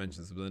cool. We didn't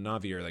mention this, but the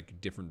Na'vi are like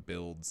different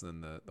builds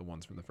than the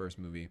ones from the first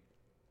movie.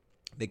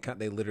 They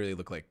literally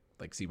look like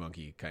sea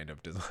monkey kind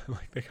of design.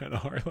 Like they kind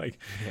of are like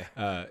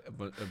a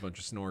bunch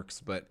of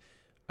snorks, but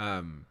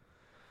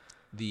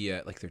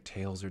the like their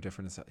tails are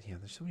different and stuff. Yeah,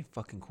 there's so many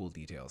fucking cool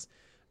details.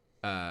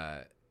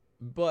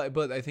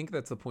 But I think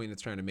that's the point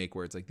it's trying to make,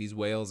 where it's like these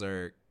whales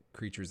are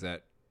creatures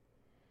that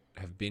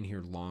have been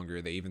here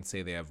longer. They even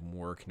say they have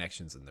more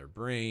connections in their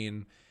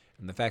brain,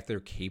 and the fact they're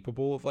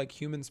capable of like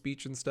human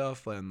speech and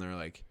stuff, and they're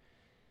like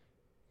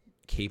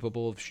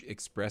capable of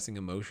expressing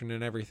emotion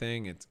and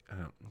everything. It's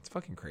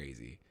fucking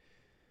crazy.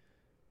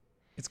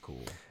 It's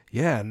cool.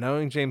 Yeah,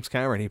 knowing James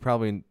Cameron, he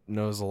probably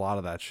knows a lot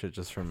of that shit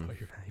just from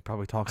he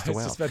probably talks to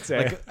whales. I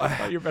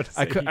thought you were about to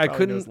say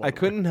I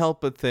couldn't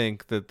help but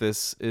think that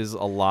this is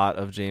a lot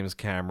of James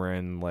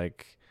Cameron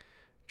like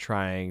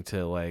trying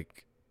to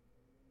like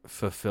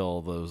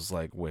fulfill those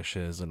like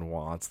wishes and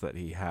wants that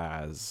he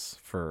has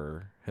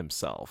for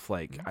himself.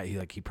 Like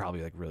he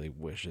probably like really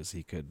wishes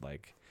he could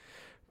like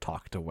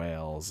talk to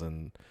whales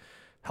and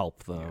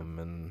help them,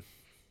 and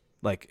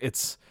like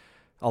it's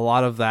a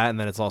lot of that, and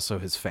then it's also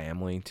his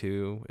family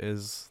too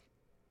is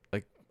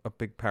like a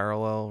big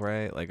parallel,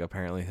 right? Like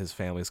apparently his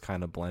family's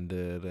kind of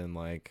blended, and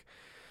like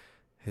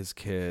his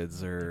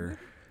kids are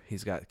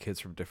he's got kids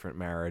from different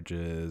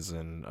marriages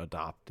and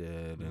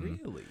adopted,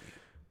 and really,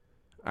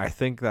 I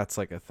think that's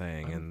like a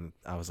thing. And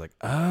I was like,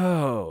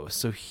 oh,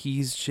 so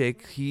he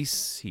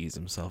sees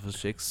himself as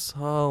Jake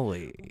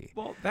Sully.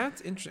 Well, that's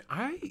interesting.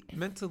 I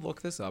meant to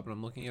look this up, and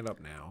I'm looking it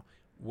up now,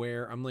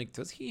 where I'm like,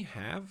 does he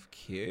have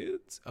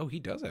kids? Oh, he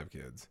does have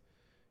kids.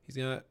 He's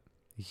got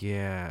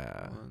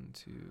 1,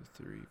 2,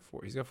 3,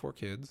 4. He's got 4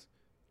 kids.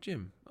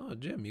 Jim,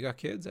 you got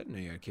kids? I didn't know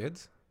you had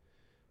kids.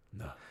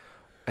 No.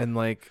 And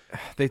like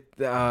they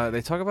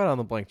talk about it on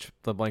the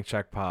blank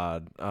check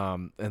pod,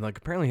 and like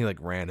apparently he like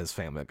ran his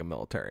family like a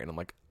military, and I'm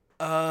like,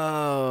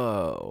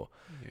 oh,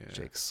 yeah.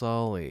 Jake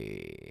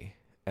Sully,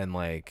 and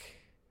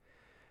like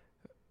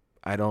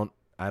I don't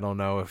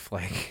know if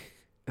like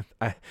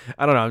I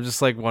don't know. I'm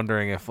just like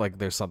wondering if like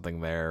there's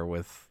something there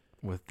with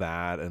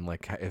that, and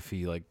like if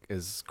he like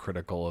is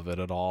critical of it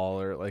at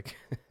all, or like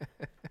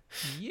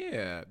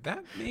yeah,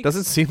 that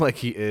doesn't seem like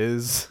he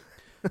is.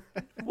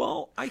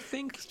 Well, I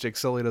think Jake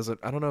Sully doesn't.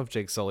 I don't know if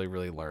Jake Sully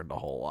really learned a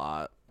whole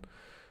lot.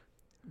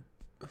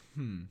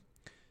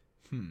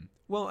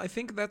 Well, I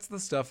think that's the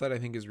stuff that I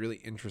think is really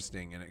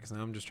interesting in it, because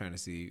now I'm just trying to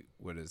see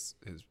what whose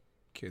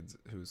kids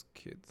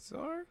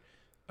are.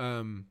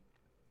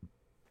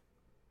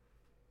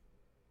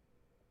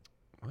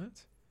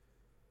 What?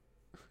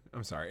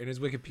 I'm sorry. In his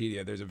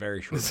Wikipedia, there's a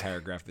very short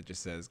paragraph that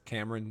just says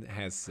Cameron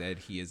has said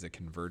he is a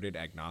converted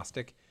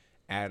agnostic,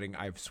 adding,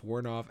 "I've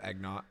sworn off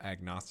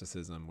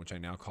agnosticism, which I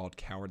now called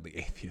cowardly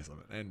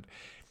atheism." And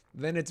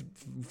then it's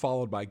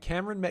followed by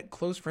Cameron met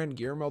close friend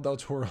Guillermo del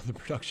Toro on the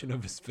production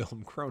of his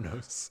film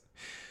Cronos.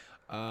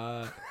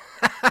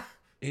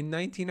 In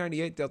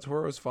 1998, Del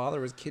Toro's father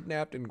was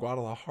kidnapped in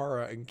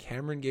Guadalajara, and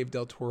Cameron gave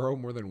Del Toro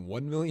more than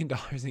 $1 million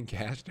in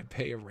cash to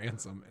pay a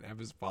ransom and have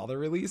his father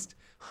released.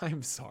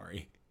 I'm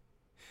sorry.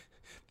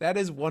 That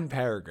is one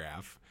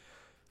paragraph.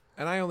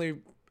 And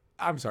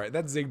I'm sorry,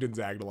 that zigged and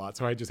zagged a lot,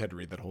 so I just had to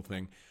read that whole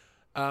thing.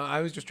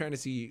 I was just trying to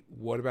see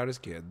what about his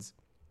kids.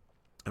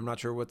 I'm not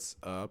sure what's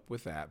up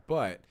with that,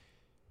 but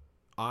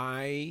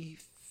I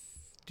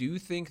do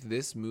think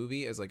this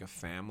movie is like a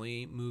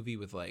family movie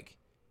with like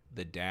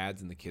the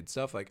dads and the kids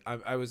stuff. Like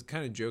I was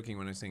kind of joking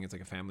when I was saying it's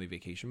like a family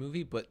vacation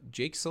movie, but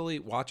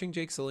watching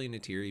Jake Sully and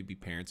Neytiri be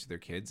parents to their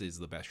kids is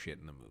the best shit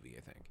in the movie,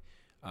 I think,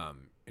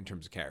 in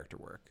terms of character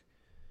work.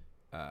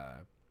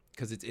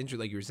 Because it's interesting,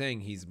 like you were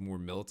saying, he's more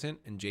militant,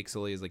 and Jake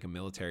Sully is like a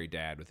military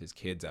dad with his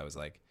kids. I was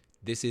like,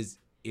 this is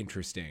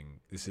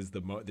interesting. This is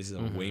a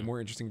way more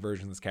interesting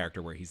version of this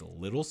character, where he's a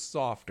little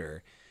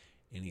softer,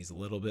 and he's a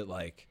little bit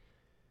like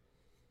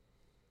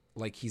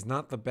he's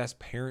not the best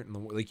parent in the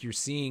world. Like you're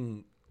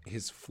seeing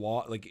his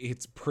flaw, like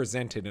it's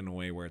presented in a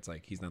way where it's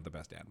like he's not the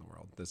best dad in the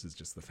world. This is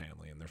just the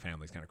family, and their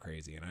family's kind of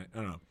crazy. And I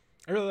don't know.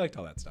 I really liked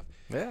all that stuff.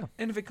 Yeah.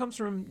 And if it comes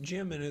from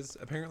Jim and his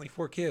apparently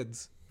 4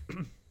 kids,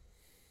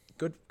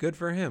 good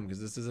for him,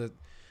 because this is I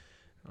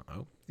don't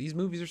know. These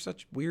movies are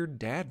such weird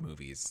dad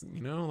movies,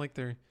 you know, like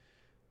they are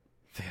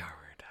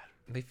weird dad.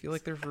 They feel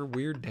like they're for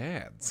weird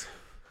dads.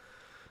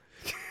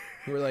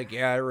 Who were like,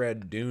 yeah, I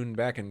read Dune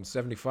back in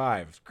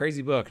 '75,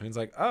 crazy book, and it's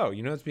like, oh,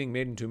 you know, it's being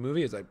made into a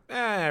movie. It's like,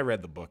 I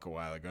read the book a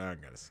while ago. I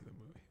gotta see the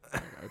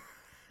movie.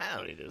 I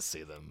don't need to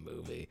see the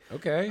movie.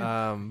 Okay,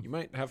 you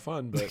might have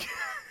fun, but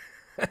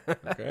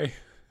okay,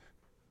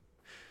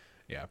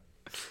 yeah,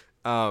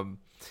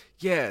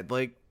 yeah,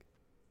 like.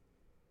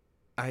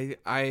 I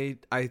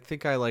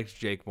think I liked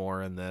Jake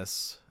more in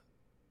this,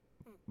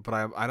 but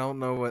I don't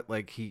know what,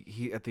 like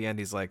he at the end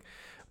he's like,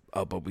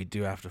 oh, but we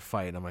do have to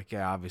fight, and I'm like,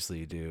 yeah, obviously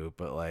you do,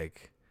 but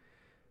like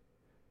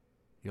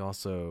you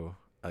also,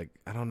 like,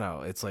 I don't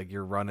know, it's like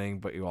you're running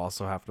but you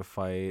also have to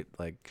fight,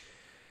 like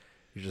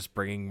you're just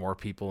bringing more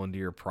people into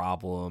your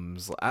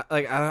problems.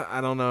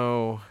 I don't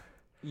know,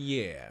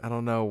 Yeah. I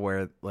don't know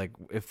where, like,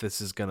 if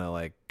this is gonna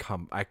like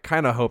come. I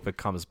kind of hope it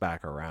comes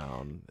back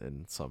around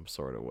in some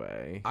sort of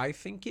way. I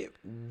think it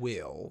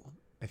will.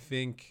 I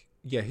think,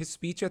 yeah, his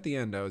speech at the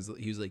end,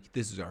 he was like,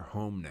 "This is our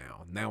home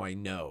now. Now I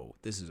know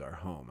this is our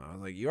home." I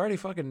was like, "You already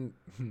fucking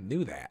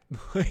knew that."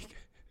 Like,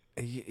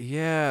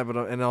 Yeah, but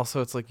and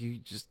also it's like you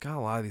just got a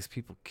lot of these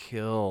people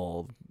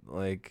killed.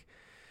 Like,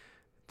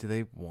 do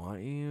they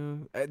want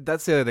you?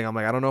 That's the other thing. I'm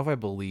like, I don't know if I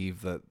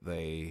believe that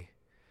they.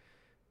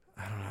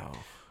 I don't know.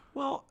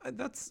 well,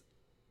 that's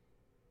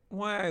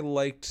why I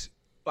liked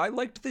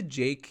the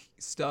Jake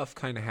stuff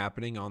kind of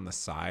happening on the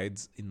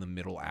sides in the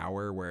middle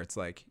hour where it's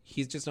like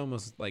he's just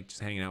almost like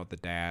just hanging out with the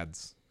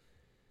dads.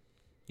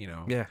 You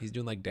know, Yeah. he's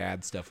doing like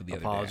dad stuff with the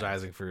other dads.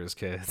 Apologizing for his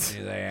kids. And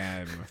he's like,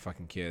 yeah, my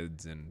fucking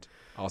kids, and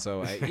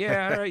also,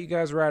 yeah, all right, you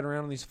guys riding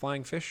around on these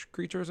flying fish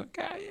creatures.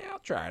 Okay, yeah, I'll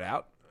try it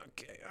out.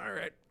 Okay, all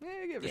right,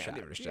 Yeah, give it a shot.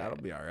 give it a shot. I'll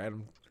be all right.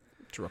 I'm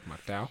Chiruk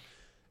Maktau.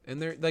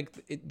 And they're like,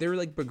 they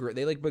like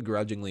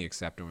begrudgingly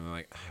accept him, and they're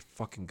like, I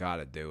fucking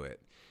gotta do it,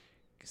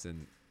 because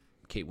then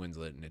Kate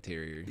Winslet and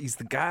Interior, He's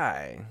the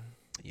guy.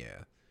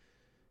 yeah,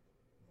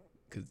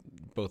 because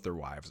both their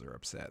wives are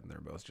upset, and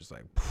they're both just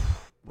like,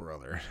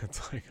 brother.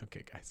 It's like,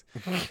 okay, guys.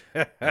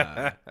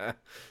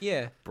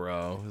 Yeah.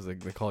 Bro. It's like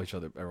they call each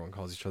other. Everyone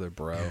calls each other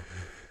bro.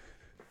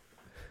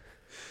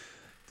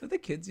 Do the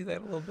kids do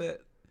that a little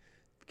bit?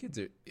 The kids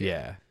are,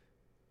 Yeah.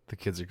 The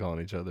kids are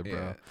calling each other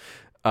bro.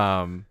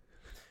 yeah.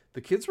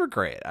 The kids were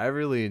great. I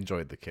really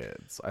enjoyed the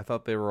kids. I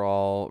thought they were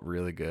all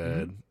really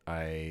good.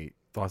 I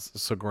thought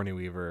Sigourney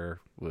Weaver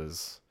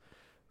was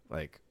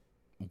like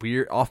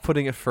weird,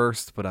 off-putting at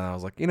first, but I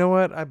was like, you know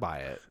what? I buy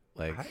it.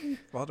 Like, I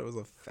thought it was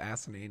a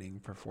fascinating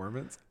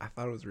performance. I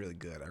thought it was really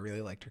good. I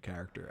really liked her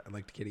character. I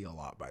liked Kitty a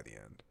lot by the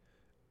end.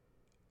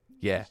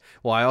 yeah.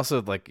 Well, I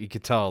also like you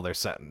could tell they're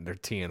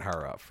teeing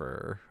her up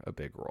for a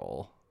big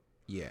role.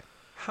 Yeah.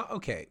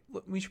 Okay,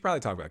 look, we should probably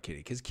talk about Kitty,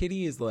 because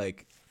Kitty is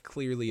like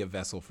clearly a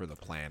vessel for the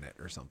planet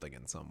or something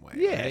in some way.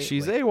 Yeah, right?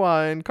 she's like,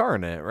 Awa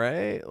incarnate,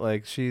 right?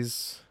 Like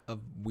she's a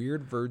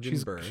weird virgin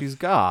birth. she's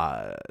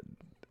God.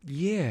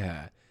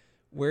 Yeah.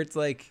 Where it's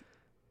like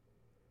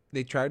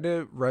they tried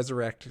to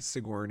resurrect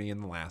Sigourney in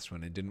the last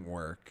one. It didn't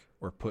work.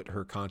 Or put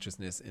her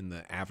consciousness in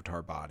the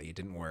Avatar body. It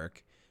didn't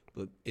work.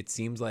 But it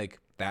seems like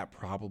that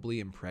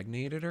probably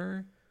impregnated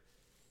her,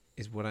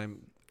 is what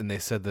I'm... And they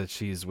said that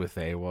she's with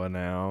Awa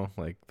now.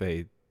 Like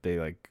they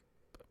like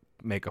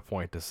make a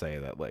point to say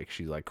that like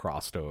she like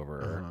crossed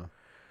over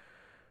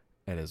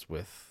and is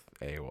with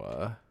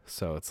Awa.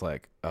 So it's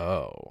like,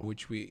 oh.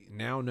 Which we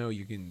now know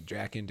you can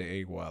jack into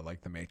Awa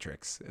like the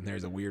Matrix. And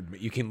there's a weird...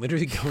 You can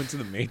literally go into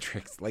the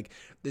Matrix. Like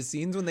the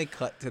scenes when they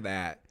cut to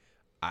that...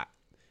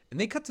 And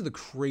they cut to the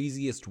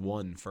craziest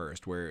one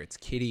first, where it's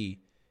Kitty...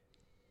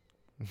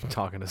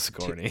 Talking to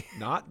Sigourney.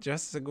 Not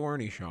just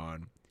Sigourney,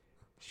 Sean.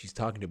 She's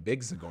talking to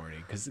big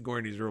Sigourney, because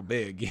Sigourney's real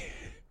big.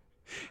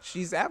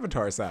 She's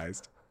Avatar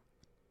sized.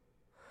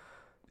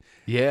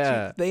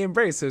 Yeah. They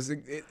embrace. So it's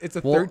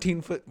a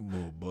 13-foot.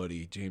 Oh,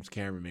 buddy, James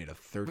Cameron made a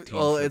 13-foot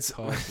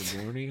tall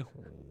Sigourney.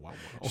 Wow.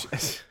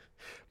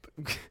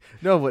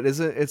 No, but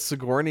it's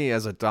Sigourney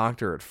as a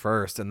doctor at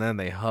first, and then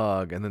they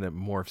hug, and then it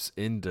morphs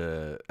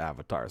into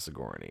Avatar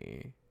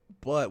Sigourney.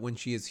 But when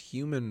she is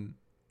human,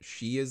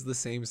 she is the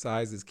same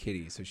size as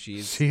Kitty. So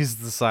she's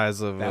the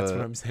size of. That's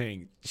what I'm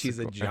saying. She's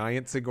a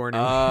giant Sigourney.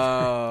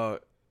 Oh.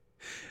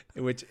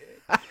 Which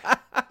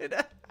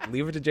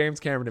leave it to James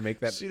Cameron to make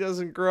that. She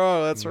doesn't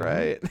grow. That's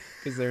right.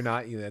 Because they're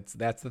not.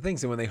 That's the thing.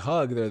 So when they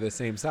hug, they're the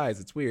same size.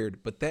 It's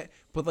weird. But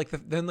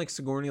then like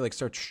Sigourney like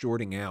starts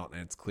shorting out,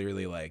 and it's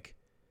clearly like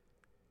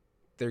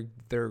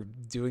they're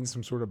doing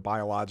some sort of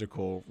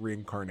biological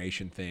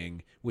reincarnation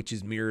thing, which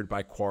is mirrored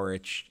by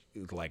Quaritch,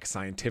 like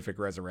scientific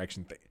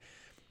resurrection thing.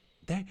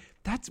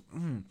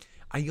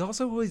 I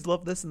also always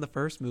love this in the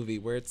first movie,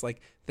 where it's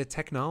like the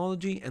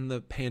technology and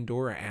the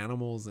Pandora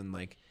animals and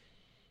like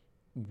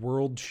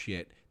world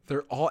shit,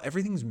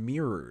 everything's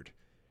mirrored.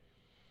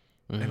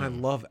 And I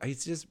love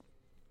it's just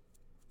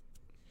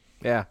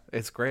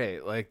it's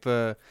great. Like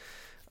the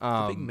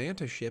big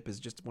manta ship is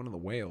just one of the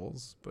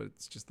whales, but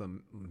it's just the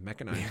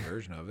mechanized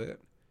version of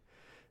it.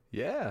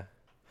 Yeah,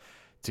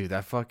 dude,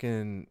 that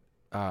fucking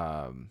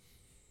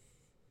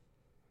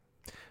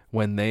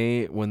when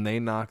they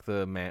knock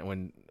the man,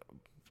 when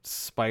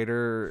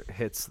Spider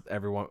hits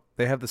everyone,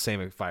 they have the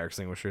same fire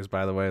extinguishers,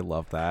 by the way.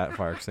 Love that.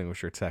 Fire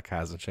extinguisher tech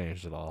hasn't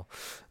changed at all.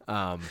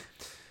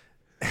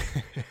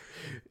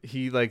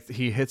 He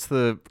hits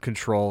the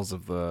controls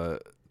of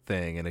the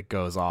thing, and it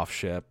goes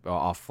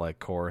off like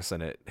course,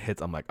 and it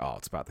hits. I'm like, oh,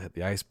 it's about to hit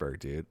the iceberg,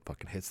 dude.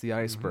 Fucking hits the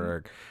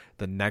iceberg.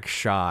 The next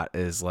shot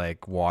is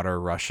like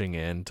water rushing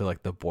into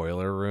like the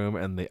boiler room,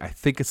 and I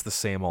think it's the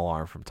same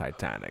alarm from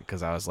Titanic,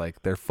 because I was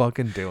like, they're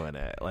fucking doing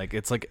it. Like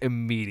it's like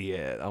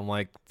immediate. I'm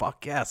like,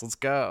 fuck yes, let's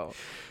go.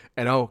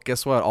 And oh,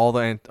 guess what? All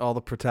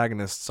the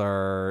protagonists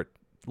are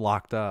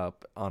locked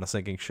up on a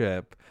sinking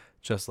ship,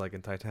 just like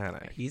in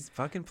Titanic. He's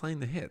fucking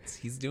playing the hits.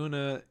 He's doing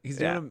a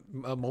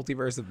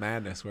multiverse of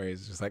madness where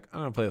he's just like,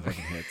 I'm gonna play the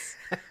fucking hits.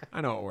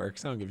 I know it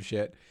works. I don't give a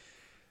shit.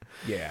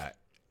 Yeah.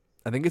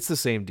 I think it's the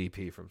same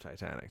DP from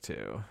Titanic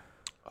too.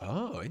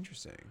 Oh,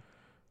 interesting.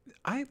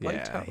 I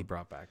liked Yeah, how he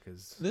brought back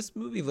his. this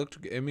movie looked.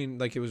 I mean,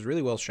 like it was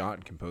really well shot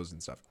and composed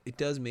and stuff. It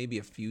does maybe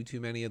a few too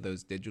many of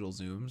those digital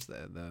zooms,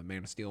 the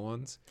Man of Steel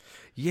ones,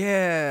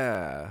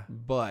 Yeah.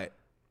 but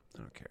I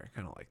don't care. I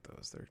kind of like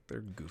those.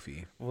 They're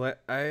goofy. Well,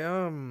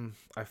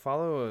 I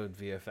follow a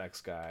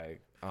VFX guy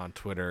on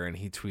Twitter, and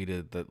he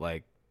tweeted that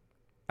like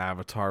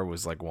Avatar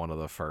was like one of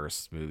the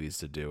first movies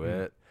to do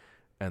it,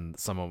 and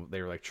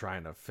they were like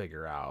trying to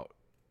figure out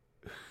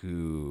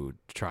who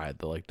tried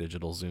the like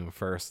digital zoom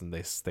first, and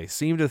they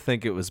seem to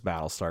think it was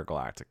Battlestar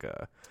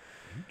Galactica.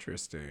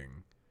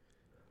 Interesting.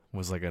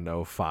 Was like an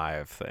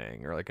 '05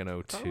 thing or like an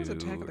I thought it was '02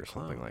 Attack of the or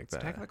something like Clones.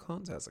 Attack that. of the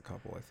Clones has a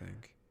couple, I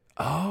think.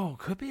 Oh,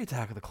 could be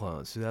Attack of the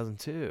Clones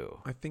 2002.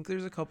 I think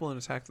there's a couple in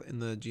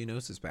the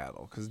Geonosis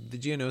battle, because the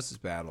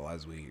Geonosis battle,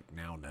 as we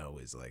now know,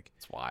 is like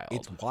It's wild.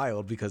 it's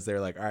wild because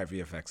they're like, all right,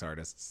 VFX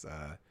artists,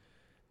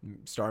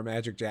 Star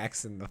Magic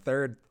Jackson the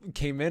third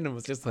came in and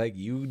was just like,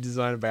 you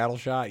design a battle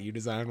shot, you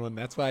design one.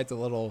 That's why it's a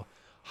little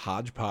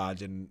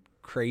hodgepodge and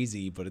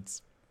crazy, but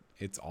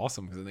it's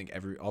awesome because I think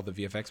all the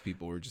VFX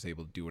people were just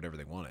able to do whatever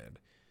they wanted.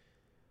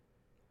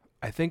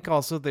 I think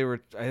also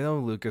I know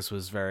Lucas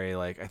was very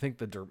like, I think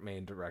the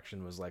main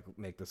direction was like,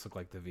 make this look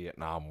like the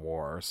Vietnam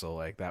War. So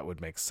like that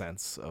would make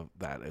sense of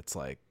that. It's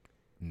like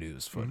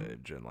news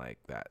footage and like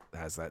that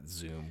has that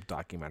Zoom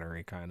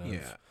documentary kind of.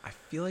 Yeah, I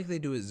feel like they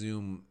do a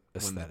zoom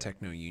when the aesthetic.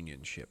 Techno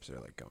Union ships are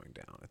like going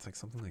down. It's like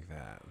something like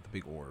that, the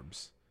big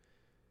orbs.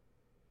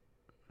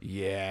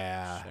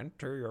 Yeah.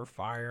 Center your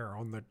fire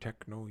on the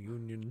Techno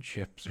Union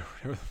ships or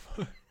whatever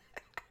the fuck.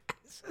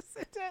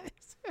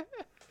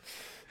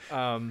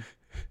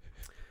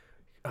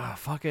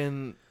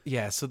 Fucking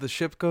yeah. So the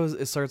ship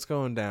it starts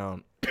going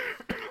down.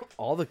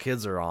 All the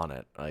kids are on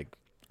it. Like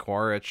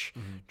Quaritch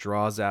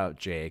draws out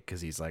Jake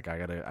because he's like, I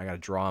gotta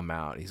draw him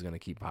out. He's gonna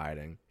keep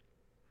hiding.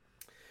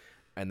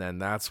 And then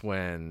that's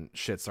when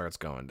shit starts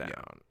going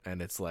down,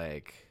 and it's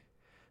like,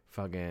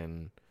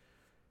 fucking.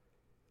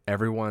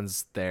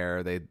 Everyone's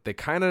there. They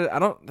kind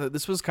of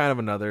this was kind of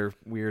another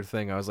weird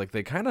thing. I was like,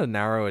 they kind of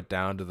narrow it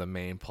down to the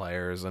main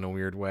players in a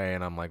weird way,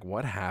 and I'm like,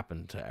 what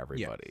happened to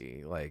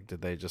everybody? Like,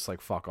 did they just like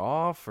fuck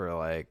off, or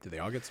like, Did they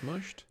all get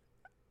smushed?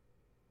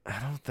 I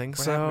don't think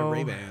What so. happened to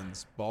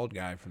Ray-Ban's bald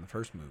guy from the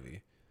first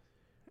movie?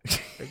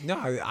 No,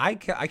 I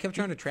kept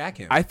trying to track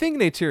him. I think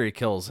Neytiri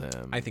kills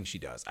him. I think she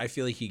does. I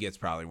feel like he gets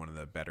probably one of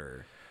the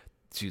better.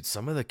 Dude,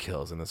 some of the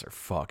kills in this are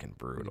fucking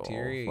brutal.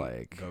 Neytiri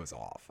Like, goes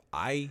off.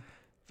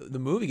 The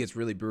movie gets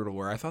really brutal.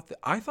 Where I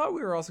thought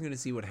we were also going to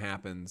see what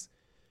happens,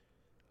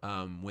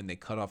 when they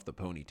cut off the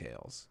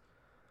ponytails.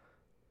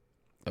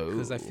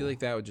 Because I feel like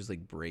that would just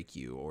like break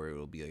you, or it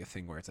will be like a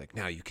thing where it's like,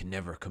 now you can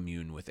never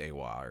commune with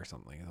Awa or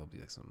something. It'll be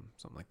like something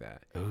like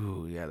that.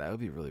 oh yeah, that would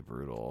be really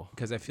brutal.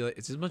 Because I feel like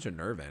it's just a bunch of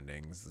nerve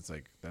endings. It's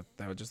like that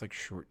would just like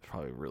short.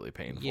 Probably really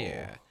painful.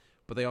 Yeah,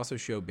 but they also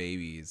show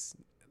babies,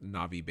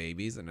 Navi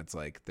babies, and it's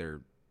like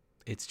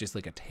it's just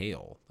like a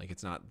tail. Like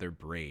it's not their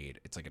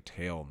braid. It's like a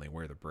tail, and they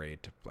wear the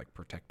braid to like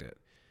protect it.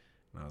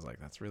 And I was like,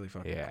 that's really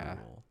fucking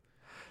cool.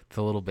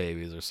 The little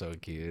babies are so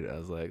cute. I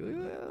was like, look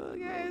at those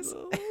guys.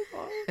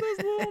 Those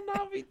little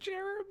Navi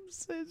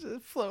cherubs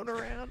just floating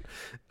around.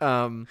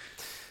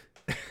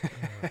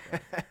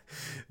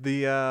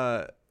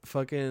 The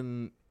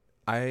fucking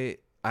I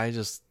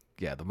just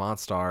the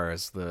Monstar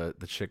is the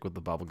chick with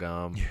the bubble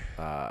gum.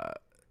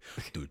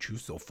 Dude, you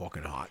so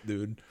fucking hot,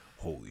 dude.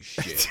 Holy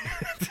shit.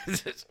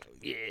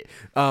 Yeah.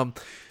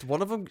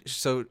 One of them.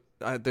 So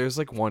there's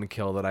like one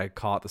kill that I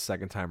caught the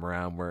second time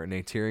around where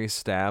Neytiri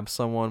stabs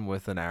someone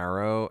with an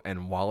arrow,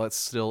 and while it's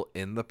still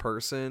in the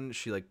person,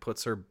 she like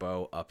puts her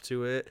bow up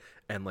to it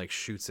and like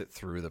shoots it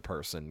through the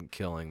person,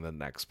 killing the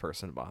next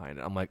person behind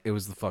it. I'm like, it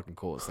was the fucking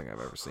coolest thing I've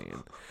ever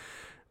seen.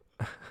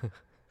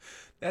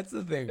 That's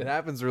the thing. It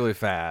happens really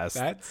fast.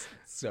 That's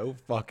so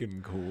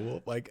fucking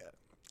cool. Like,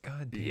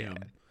 god damn. Yeah.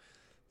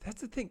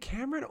 That's the thing.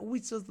 Cameron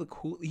always does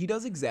he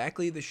does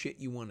exactly the shit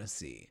you want to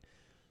see.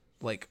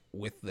 Like,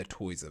 with the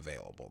toys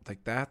available.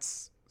 Like,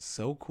 that's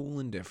so cool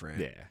and different.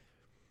 Yeah.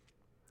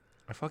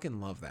 I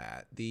fucking love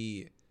that.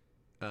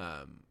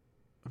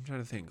 I'm trying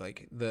to think.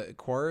 Like, the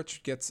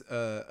Quaritch gets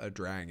a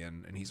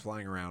dragon, and he's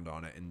flying around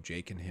on it, and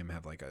Jake and him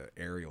have, like, a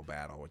aerial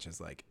battle, which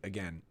is, like,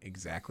 again,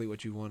 exactly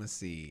what you want to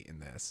see in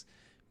this.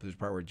 But there's a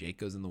part where Jake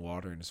goes in the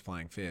water and is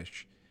flying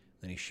fish,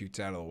 then he shoots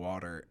out of the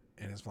water,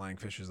 and his flying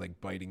fish is,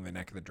 like, biting the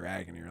neck of the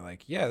dragon, and you're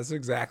like, yeah, this is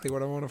exactly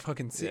what I want to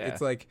fucking see. Yeah.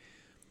 It's like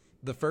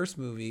the first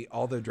movie,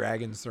 all the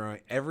dragons throwing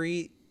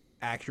every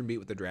action beat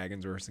with the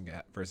dragons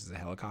versus a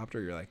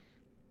helicopter. You're like,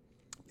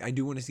 I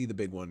do want to see the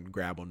big one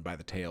grab one by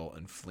the tail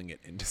and fling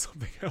it into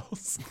something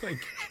else.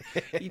 Like,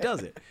 he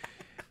does it.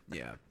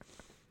 Yeah.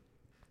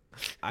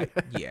 When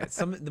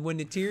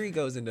Neytiri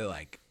goes into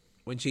like,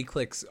 when she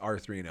clicks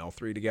R3 and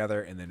L3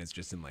 together and then it's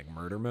just in like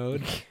murder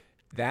mode,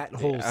 that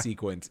whole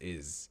sequence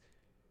it's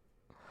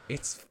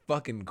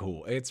fucking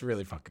cool. It's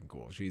really fucking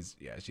cool. She's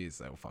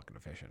so fucking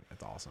efficient.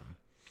 It's awesome.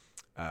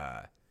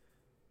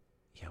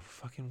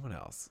 Fucking what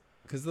else?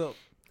 Because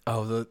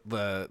Oh,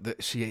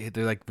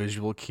 they're like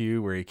visual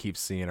cue where he keeps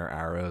seeing her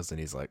arrows and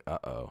he's like,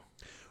 uh-oh.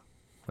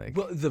 Like,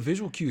 Well, the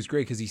visual cue is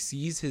great because he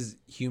sees his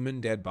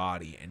human dead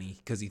body, and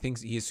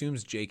he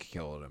assumes Jake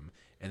killed him,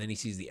 and then he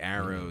sees the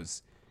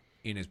arrows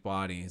in his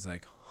body. He's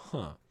like,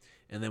 huh.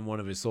 And then one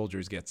of his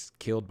soldiers gets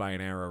killed by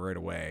an arrow right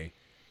away,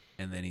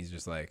 and then he's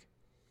just like,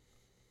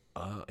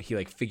 he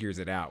like figures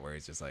it out where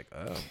he's just like,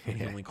 oh, and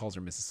he only calls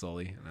her Mrs.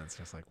 Sully, and that's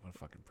just like, what a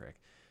fucking prick.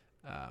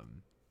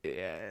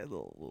 yeah,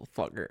 little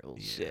fucker, little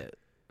shit.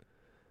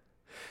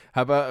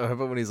 How about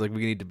when he's like,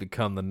 we need to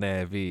become the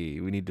Navy,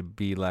 we need to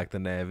be like the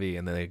Navy,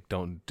 and then they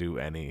don't do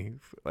any,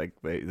 like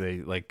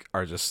they like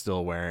are just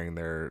still wearing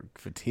their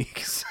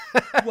fatigues.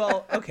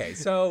 Well, okay,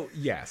 so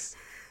yes,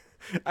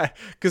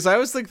 Because I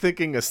was like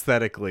thinking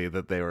aesthetically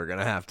that they were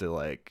gonna have to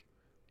like,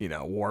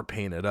 war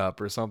paint it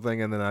up or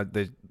something, and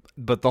then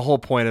but the whole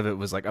point of it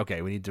was like,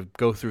 okay, we need to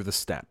go through the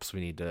steps, we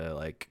need to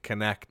like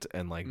connect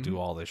and like do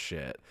all this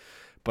shit.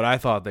 But I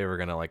thought they were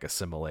gonna like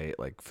assimilate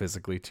like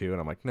physically too,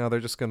 and I'm like, no, they're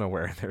just gonna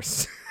wear their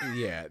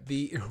yeah,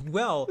 same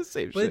but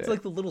shit. it's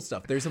like the little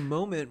stuff. There's a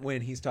moment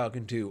when he's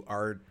talking to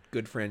our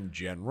good friend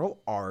General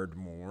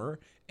Ardmore,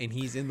 and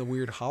he's in the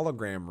weird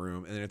hologram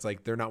room, and it's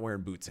like they're not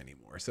wearing boots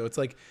anymore. So it's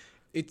like,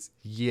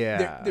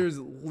 there's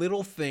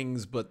little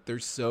things, but they're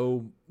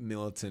so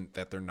militant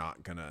that they're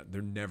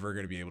never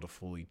gonna be able to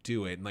fully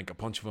do it. And like a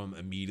bunch of them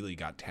immediately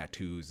got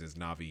tattoos as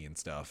Na'vi and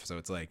stuff. So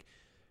it's like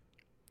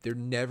they're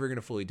never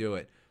gonna fully do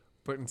it.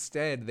 But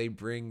instead, they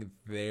bring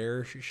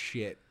their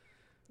shit.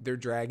 Their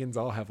dragons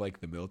all have like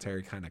the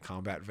military kind of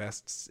combat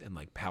vests and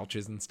like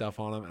pouches and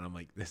stuff on them. And I'm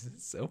like, this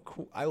is so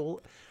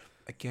cool.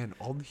 Again,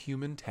 all the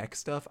human tech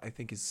stuff I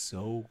think is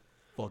so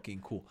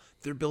fucking cool.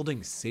 They're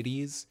building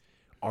cities.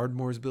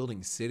 Ardmore's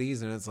building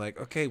cities. And it's like,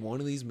 okay, one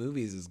of these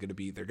movies is going to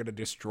be, they're going to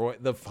destroy,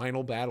 the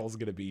final battle is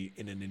going to be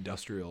in an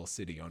industrial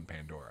city on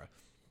Pandora.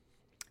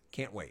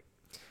 Can't wait.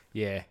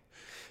 Yeah.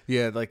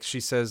 Yeah, like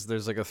she says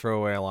there's like a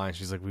throwaway line.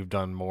 She's like, we've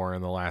done more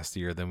in the last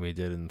year than we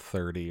did in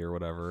 30 or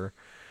whatever.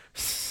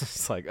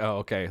 It's like, oh,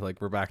 okay, like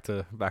we're back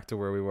to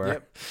where we were.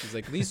 Yep. She's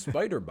like, these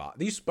spider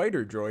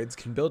droids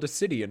can build a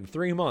city in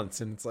 3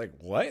 months. And it's like,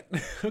 what?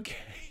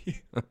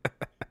 Okay.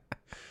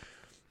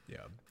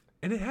 Yeah.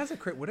 And it has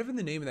whatever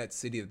the name of that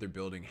city that they're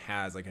building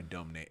has like a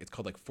dumb name. It's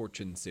called like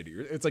Fortune City.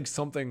 It's like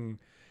something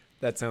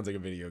that sounds like a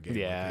video game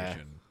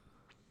location.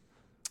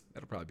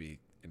 That'll probably be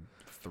in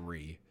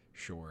 3.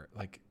 Sure.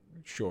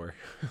 Sure.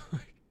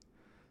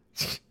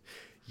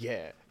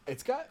 Yeah,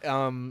 it's got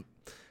I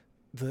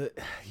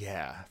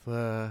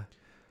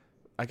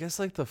guess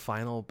like the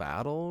final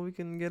battle we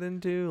can get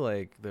into,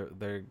 like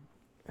they're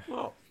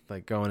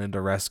like going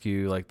into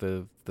rescue like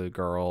the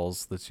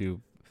girls, the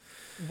two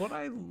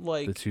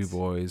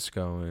boys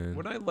going.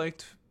 What I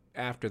liked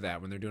after that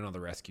when they're doing all the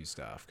rescue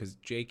stuff, because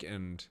Jake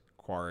and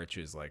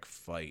Quaritch's like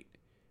fight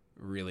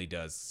really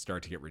does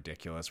start to get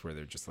ridiculous, where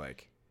they're just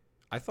like,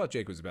 I thought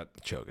Jake was about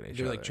choking each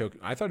other.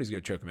 I thought he was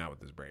gonna choke him out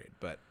with his braid,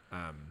 but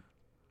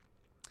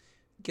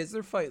because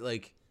their fight,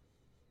 like,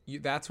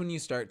 that's when you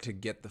start to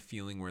get the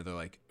feeling where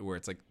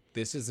it's like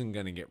this isn't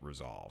gonna get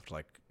resolved.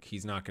 Like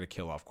he's not gonna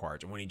kill off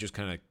Quaritch, and when he just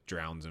kind of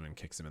drowns him and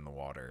kicks him in the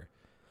water,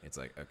 it's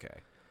like, okay,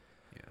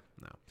 yeah,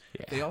 no.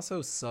 Yeah. They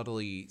also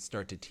subtly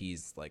start to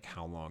tease like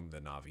how long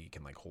the Na'vi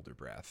can like hold their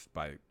breath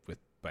by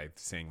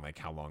saying like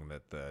how long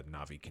that the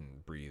Na'vi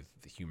can breathe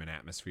the human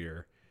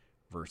atmosphere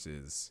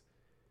versus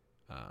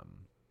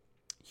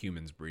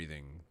humans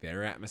breathing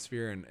their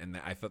atmosphere, and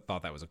I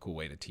thought that was a cool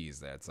way to tease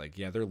that. It's like,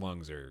 yeah, their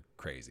lungs are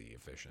crazy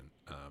efficient,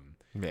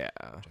 which I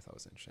thought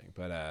was interesting.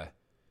 But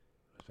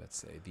let's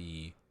say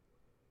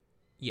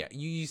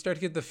you start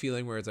to get the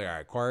feeling where it's like, all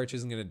right, Quaritch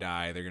isn't gonna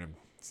die, they're gonna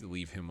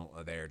leave him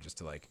there just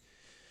to like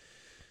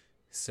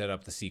set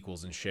up the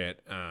sequels and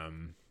shit.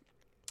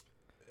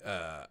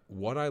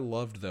 What I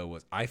loved though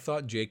was I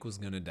thought Jake was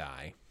gonna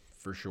die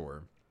for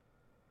sure.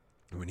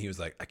 When he was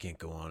like, I can't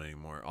go on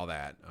anymore, all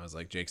that, I was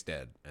like, Jake's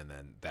dead, and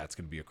then that's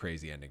going to be a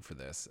crazy ending for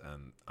this,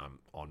 and I'm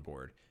on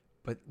board.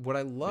 But what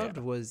I loved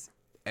was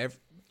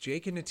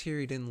Jake and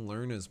Neytiri didn't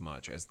learn as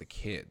much as the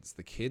kids.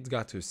 The kids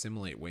got to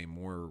assimilate way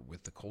more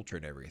with the culture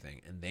and everything,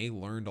 and they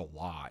learned a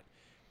lot,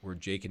 where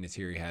Jake and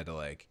Neytiri had to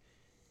like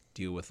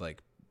deal with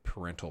like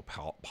parental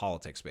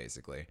politics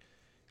basically.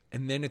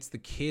 And then it's the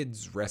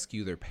kids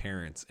rescue their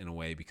parents in a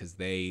way because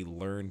they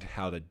learned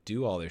how to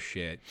do all this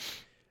shit.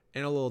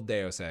 And a little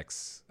Deus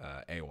Ex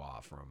AWA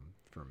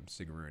from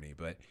Sigaruni,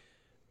 but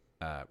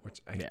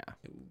which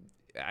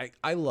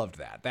I loved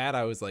that. That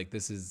I was like,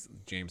 this is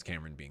James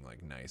Cameron being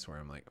like nice, where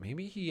I'm like,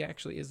 maybe he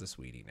actually is a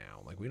sweetie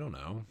now. Like, we don't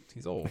know.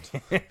 He's old.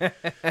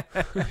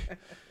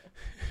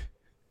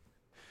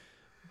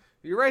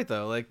 You're right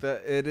though. Like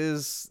that, it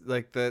is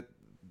like that.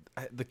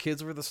 The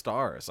kids were the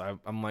stars.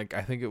 I'm like,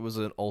 I think it was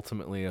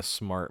ultimately a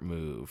smart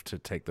move to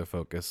take the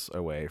focus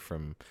away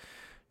from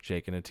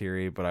Jake and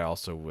Neytiri, but I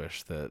also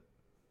wish that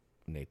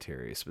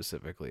Neytiri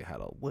specifically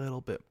had a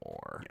little bit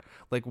more,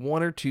 like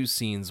 1 or 2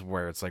 scenes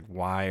where it's like,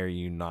 why are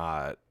you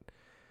not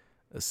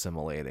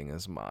assimilating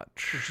as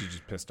much? She's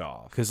just pissed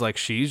off because like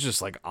she's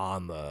just like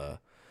on the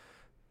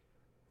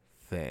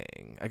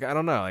thing. Like I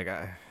don't know. Like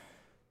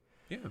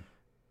Yeah.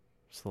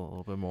 Just a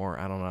little bit more.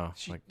 I don't know.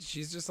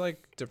 She's just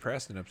like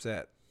depressed and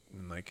upset,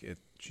 and like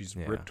she's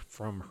ripped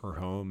from her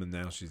home, and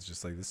now she's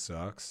just like, this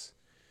sucks.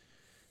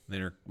 And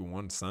then her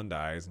one son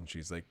dies, and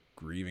she's like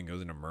grieving,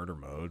 goes into murder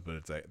mode. But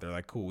it's like they're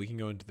like, cool, we can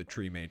go into the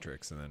tree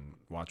matrix and then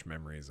watch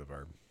memories of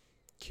our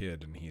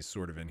kid, and he's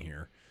sort of in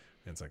here.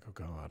 And it's like, oh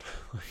god,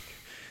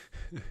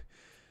 like,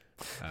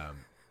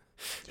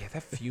 yeah,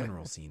 that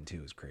funeral scene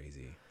too is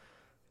crazy.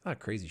 A lot of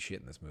crazy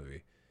shit in this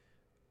movie.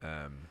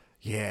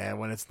 Yeah,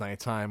 when it's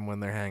nighttime,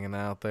 when they're hanging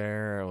out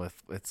there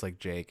with, it's like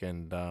Jake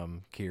and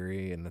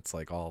Kiri, and it's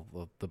like all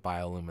the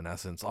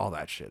bioluminescence, all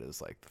that shit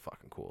is like the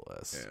fucking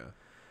coolest. Yeah.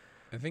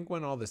 I think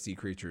when all the sea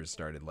creatures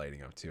started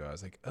lighting up too, I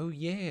was like, oh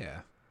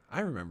yeah,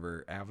 I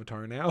remember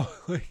Avatar now.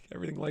 Like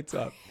everything lights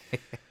up.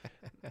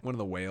 One of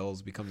the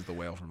whales becomes the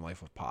whale from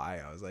Life of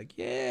Pi. I was like,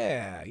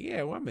 yeah,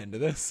 well, I'm into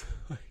this.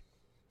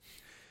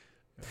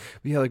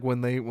 Yeah, like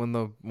when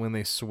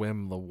they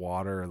swim, the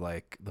water,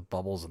 like the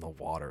bubbles in the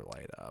water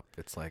light up.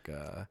 It's like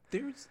I'm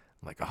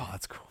like, oh,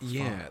 that's cool.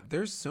 Yeah,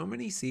 there's so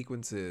many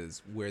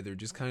sequences where they're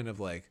just kind of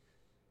like,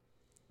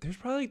 there's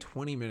probably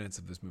 20 minutes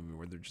of this movie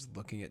where they're just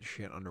looking at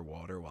shit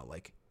underwater while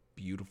like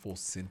beautiful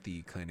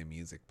synthy kind of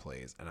music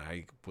plays, and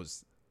I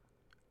was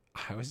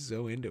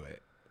so into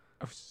it.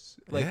 I was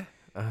like, yeah.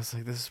 I was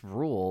like, this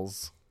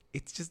rules.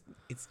 It's just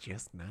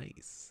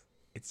nice.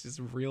 It's just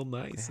real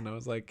nice, and I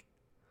was like,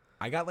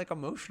 I got like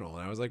emotional,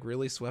 and I was like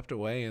really swept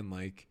away, and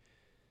like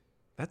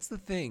that's the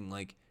thing.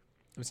 Like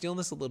I'm stealing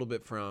this a little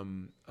bit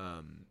from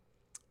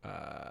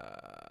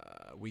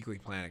Weekly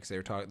Planet, because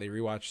they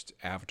rewatched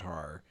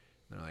Avatar,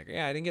 and they're like,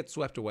 yeah, I didn't get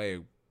swept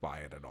away by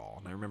it at all,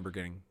 and I remember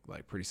getting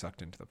like pretty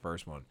sucked into the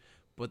first one.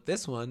 But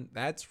this one,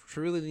 that's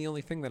truly the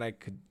only thing that I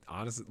could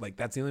honestly, like,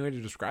 that's the only way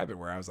to describe it,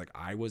 where I was like,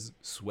 I was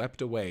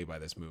swept away by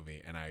this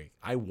movie, and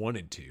I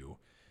wanted to.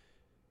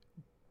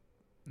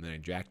 And then I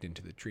jacked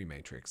into the tree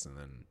matrix, and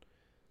then,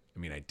 I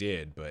mean, I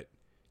did, but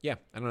yeah,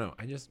 I don't know.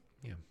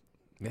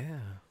 Yeah.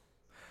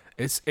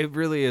 It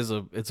really is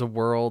it's a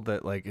world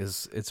that like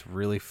it's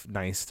really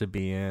nice to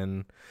be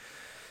in.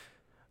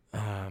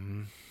 Yeah.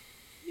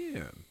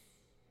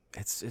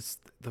 It's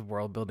the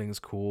world building is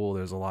cool.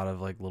 There's a lot of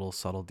like little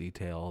subtle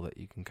detail that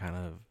you can kind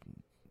of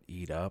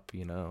eat up,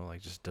 you know,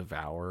 like just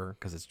devour,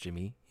 because it's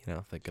Jimmy, you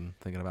know, thinking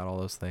about all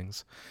those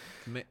things.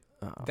 Because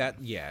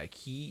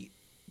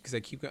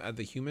I keep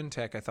the human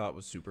tech I thought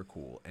was super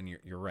cool, and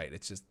you're right.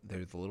 It's just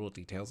there's the little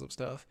details of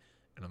stuff,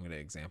 and I'm gonna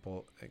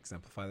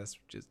exemplify this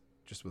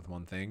just with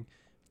one thing: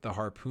 the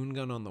harpoon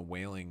gun on the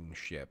whaling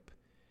ship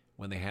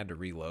when they had to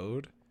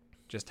reload,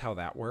 just how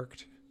that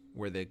worked,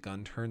 where the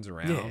gun turns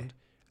around.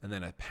 And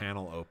then a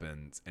panel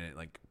opens and it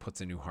like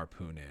puts a new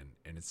harpoon in.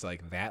 And it's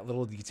like that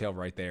little detail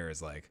right there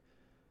is like,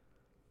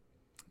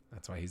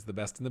 that's why he's the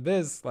best in the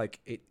biz.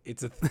 Like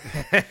it's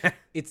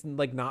it's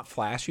like not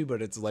flashy,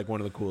 but it's like one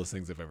of the coolest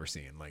things I've ever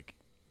seen. Like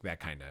that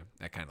kind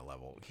of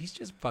level. He's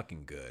just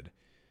fucking good.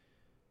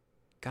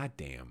 God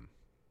damn.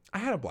 I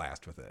had a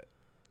blast with it.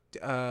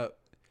 I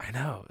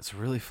know, it's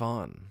really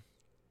fun.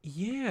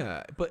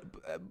 Yeah, but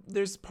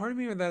there's part of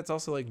me that's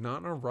also like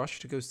not in a rush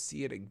to go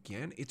see it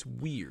again. It's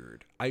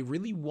weird. I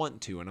really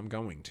want to, and I'm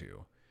going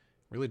to.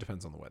 Really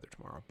depends on the weather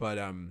tomorrow. But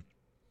I'm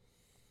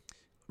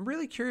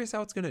really curious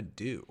how it's gonna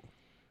do.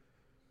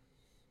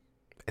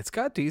 It's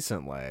got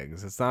decent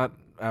legs. It's not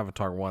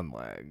Avatar 1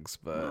 legs,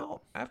 but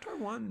well, Avatar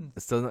 1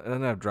 it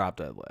doesn't have drop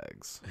dead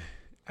legs.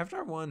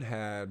 Avatar 1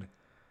 had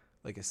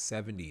like a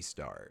 70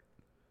 start.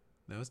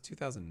 That was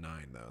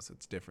 2009 though, so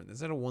it's different.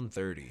 It's at a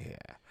 130.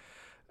 Yeah.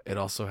 It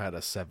also had a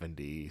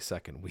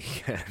 72nd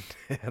weekend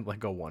and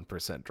like a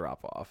 1%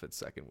 drop off its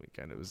second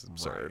weekend. It was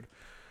absurd.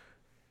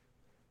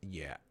 Right.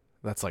 Yeah.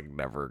 That's like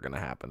never going to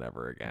happen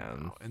ever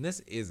again. No. And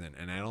this isn't.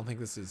 And I don't think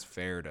this is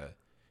fair to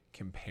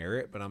compare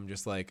it, but I'm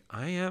just like,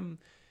 I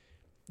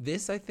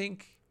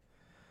think,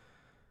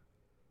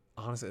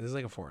 honestly, this is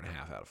like a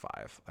 4.5 out of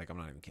 5. Like, I'm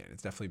not even kidding.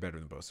 It's definitely better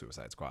than both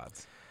Suicide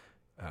Squads.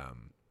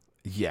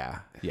 Yeah,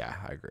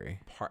 I agree.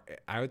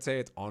 I would say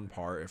it's on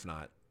par, if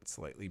not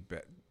slightly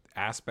better.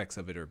 Aspects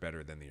of it are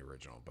better than the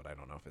original, but I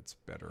don't know if it's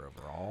better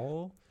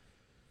overall.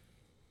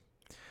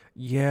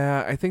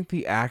 Yeah, I think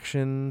the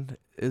action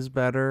is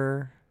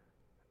better.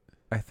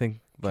 I think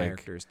like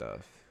character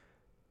stuff.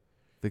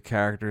 The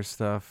character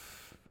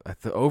stuff.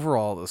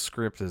 Overall, the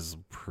script is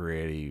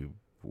pretty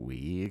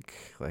weak.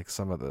 Like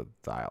some of the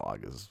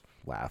dialogue is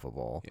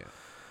laughable. Yeah.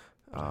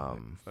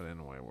 But in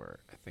a way where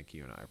I think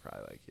you and I are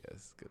probably like,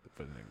 yes, good.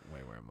 But in a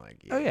way where I'm like,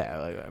 yeah. Oh yeah,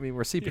 like, I mean,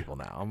 we're sea people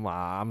now.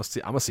 I'm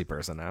a sea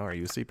person now. Are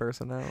you a sea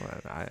person now?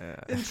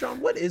 And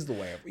Sean, what is the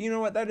way of? You know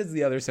what? That is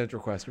the other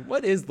central question.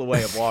 What is the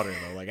way of water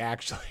though? Like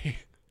actually.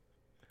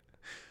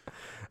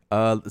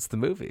 It's the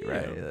movie,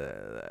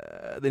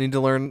 right? They need to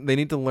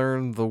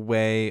learn the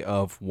way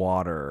of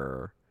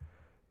water,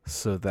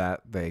 so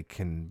that they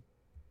can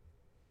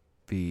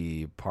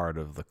be part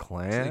of the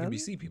clan. So they can be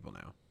sea people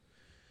now.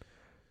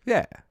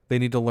 Yeah, they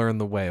need to learn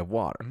the way of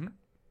water. Mm-hmm.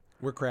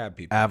 We're crab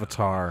people.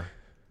 Avatar.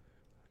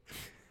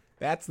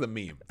 That's the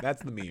meme.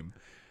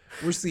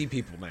 We're sea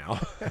people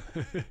now.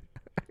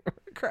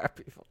 Crab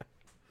people.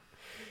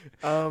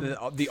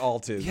 The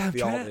alt is yeah, I'm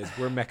the alt trying to- is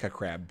we're mecha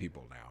crab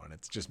people now, and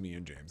it's just me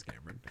and James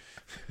Cameron.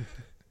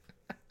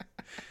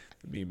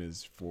 The meme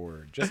is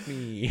for just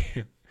me.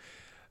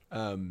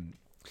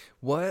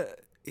 What?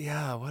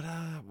 Yeah.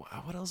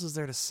 What else is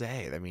there to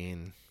say? I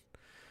mean,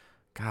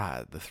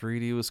 God, the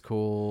 3D was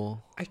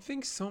cool. I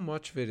think so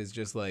much of it is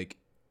just like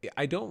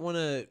I don't want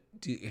to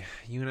do.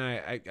 You and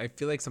I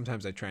feel like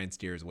sometimes I try and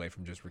steer us away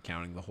from just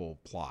recounting the whole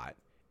plot,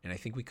 and I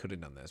think we could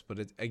have done this, but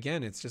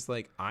it's just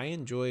like I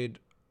enjoyed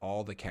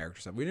all the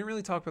character stuff. We didn't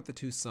really talk about the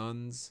two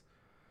sons.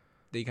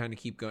 They kind of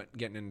keep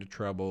getting into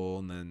trouble,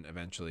 and then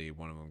eventually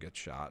one of them gets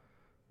shot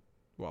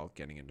while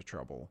getting into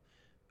trouble.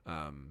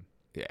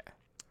 Yeah.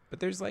 But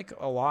there's like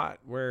a lot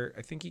where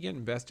I think you get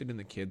invested in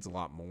the kids a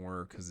lot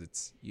more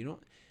because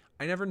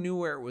I never knew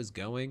where it was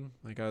going.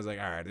 Like I was like,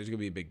 all right,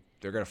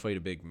 they're gonna fight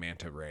a big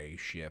manta ray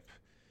ship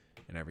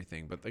and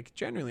everything. But like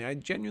I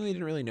genuinely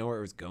didn't really know where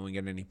it was going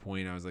at any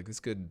point. I was like, this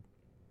could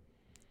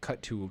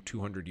cut to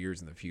 200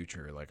 years in the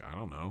future. Like I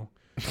don't know.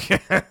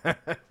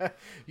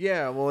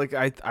 Yeah. Well, like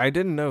I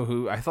didn't know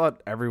who. I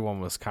thought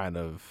everyone was kind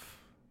of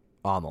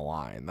on the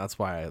line. That's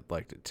why I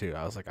liked it too.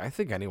 I was like, I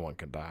think anyone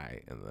can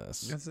die in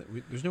this.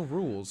 There's no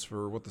rules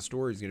for what the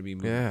story is going to be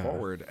moving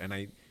forward, and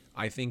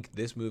I think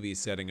this movie is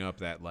setting up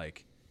that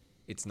like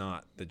it's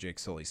not the Jake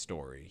Sully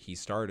story. He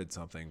started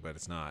something, but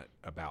it's not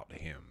about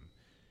him.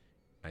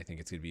 I think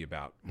it's going to be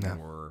about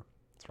more.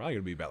 It's probably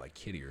going to be about like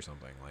Kitty or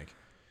something, like,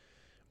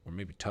 or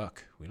maybe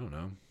Tuck. We don't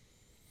know.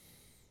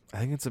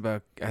 I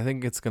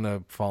think it's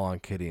gonna fall on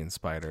Kitty and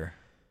Spider.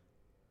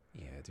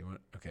 Yeah. Do you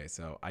want? Okay.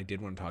 So I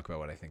did want to talk about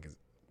what I think is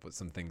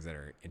some things that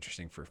are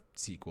interesting for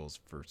sequels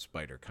for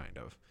Spider, kind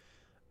of.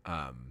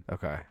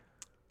 Okay.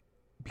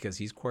 Because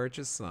he's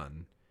Quaritch's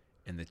son,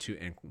 and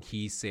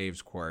he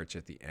saves Quaritch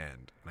at the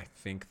end. And I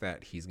think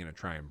that he's gonna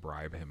try and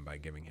bribe him by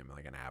giving him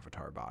like an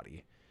avatar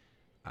body.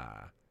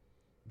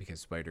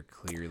 Because Spider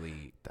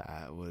clearly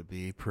That would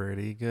be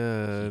pretty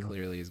good. he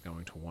clearly is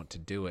going to want to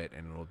do it,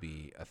 and it'll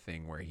be a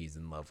thing where he's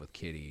in love with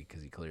Kitty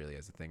because he clearly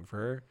has a thing for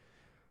her.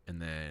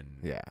 And then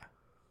Yeah.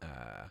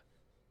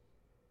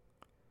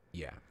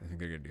 Yeah, I think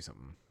they're gonna do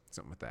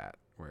something with that,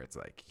 where it's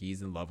like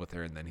he's in love with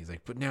her, and then he's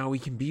like, "But now we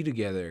can be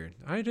together.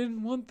 I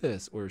didn't want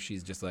this," or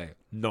she's just like,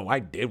 "No, I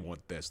did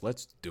want this.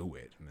 Let's do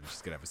it," and then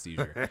she's gonna have a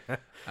seizure.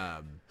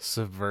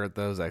 Subvert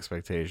those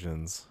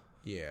expectations.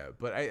 Yeah,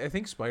 but I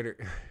think Spider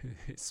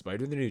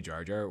the new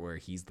Jar Jar, where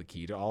he's the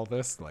key to all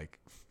this. Like,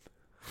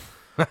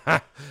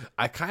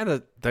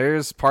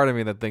 There's part of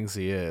me that thinks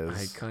he I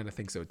is. kind of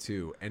think so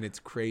too, and it's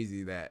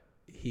crazy that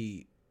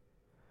he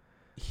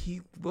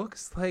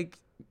looks like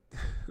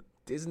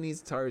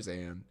Disney's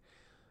Tarzan,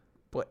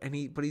 but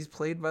he's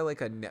played by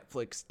like a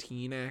Netflix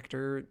teen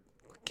actor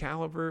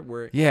caliber.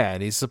 Where Yeah,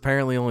 and he's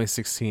apparently only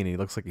 16. He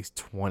looks like he's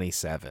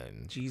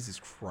 27. Jesus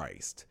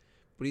Christ,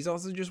 but he's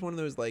also just one of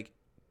those like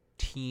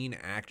teen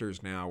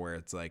actors now, where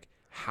it's like,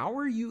 how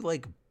are you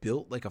like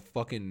built like a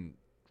fucking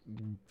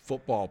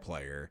football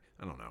player?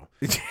 I don't know.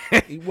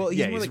 Well,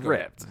 he's more he's like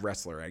ripped. a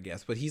wrestler, I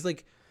guess, but he's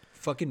like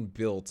fucking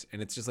built,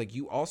 and it's just like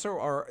you also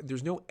are.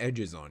 There's no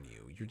edges on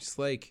you. You're just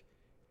like.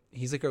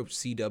 He's like a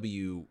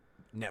CW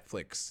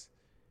Netflix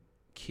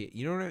kid.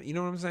 You know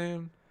what I'm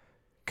saying?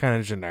 Kind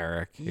of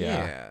generic.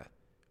 Yeah.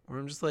 Where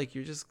I'm just like,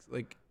 you're just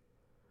like,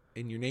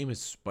 and your name is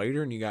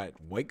Spider, and you got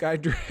white guy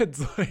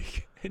dreads,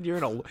 like, and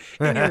you're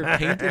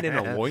painted in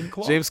a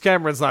loincloth. James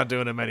Cameron's not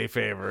doing him any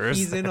favors.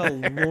 He's in a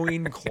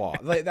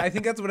loincloth. Like, I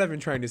think that's what I've been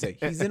trying to say.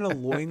 He's in a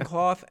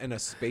loincloth and a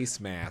space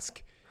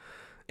mask,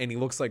 and he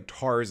looks like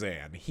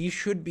Tarzan. He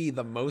should be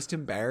the most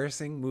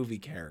embarrassing movie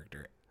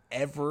character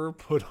ever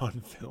put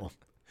on film.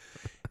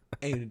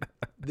 And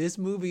this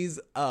movie's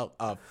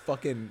a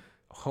fucking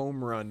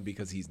home run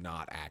because he's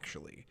not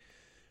actually.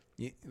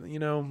 You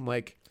know,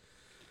 like.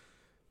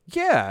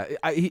 Yeah,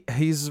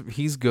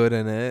 he's good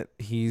in it.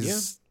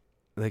 He's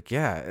like,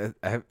 again,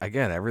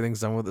 everything's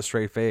done with a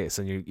straight face,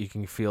 and you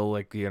can feel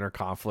like the inner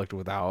conflict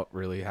without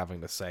really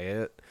having to say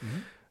it. Mm-hmm.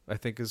 I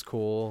think is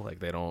cool. Like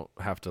they don't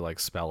have to like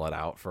spell it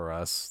out for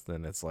us.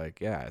 Then it's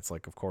like, it's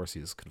like, of course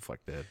he's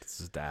conflicted. It's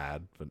his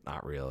dad, but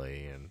not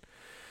really. And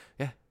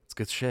it's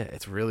good shit.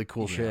 It's really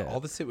cool shit. All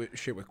the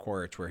shit with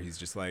Quaritch, where he's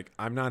just like,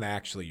 I'm not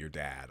actually your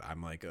dad.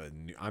 I'm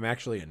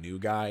actually a new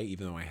guy,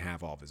 even though I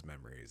have all of his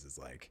memories. It's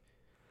like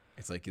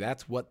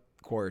that's what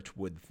Quaritch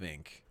would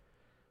think.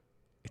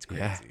 It's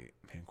crazy.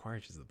 Yeah. Man,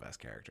 Quaritch is the best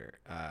character.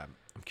 I'm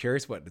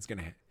curious what it's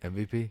gonna.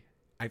 MVP.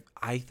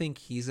 I think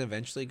he's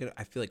eventually gonna.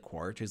 I feel like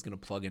Quaritch is gonna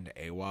plug into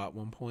AWA at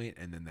one point,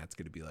 and then that's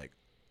gonna be like,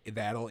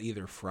 that'll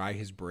either fry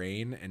his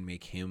brain and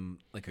make him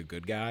like a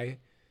good guy.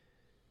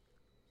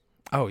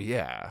 Oh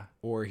yeah.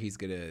 Or he's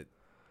gonna.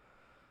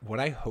 What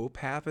I hope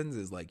happens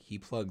is like he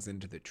plugs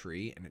into the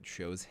tree and it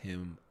shows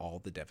him all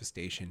the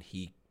devastation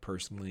he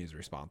personally is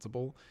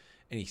responsible,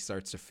 and he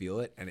starts to feel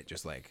it, and it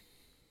just like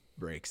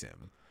breaks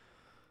him.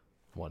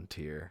 One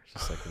tear,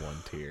 just like one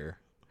tear.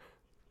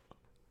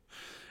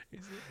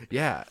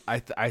 Yeah,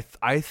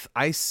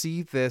 I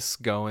see this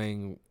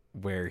going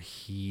where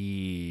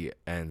he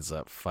ends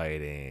up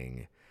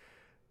fighting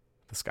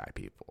the Sky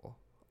People.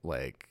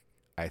 Like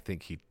I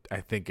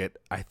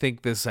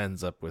think this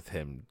ends up with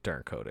him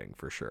turncoating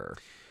for sure.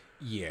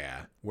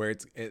 Yeah,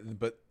 but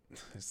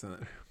it's not,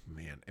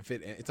 man. If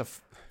it's a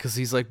Because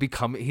he's like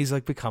becoming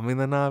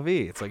the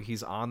Na'vi. It's like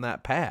he's on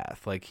that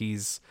path. Like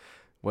he's,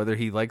 whether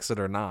he likes it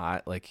or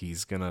not, like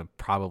he's gonna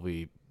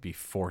probably be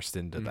forced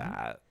into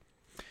that.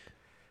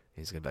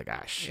 He's gonna be like,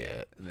 ah,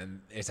 shit. And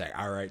then it's like,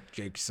 all right,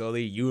 Jake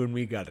Sully, you and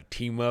me got to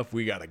team up.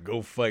 We got to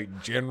go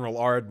fight General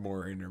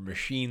Ardmore in her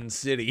Machine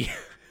City.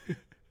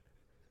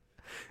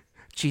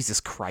 Jesus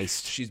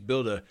Christ. She's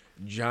built a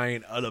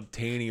giant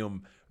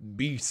unobtainium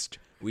beast.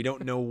 We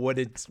don't know what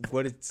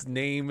its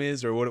name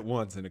is or what it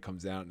wants, and it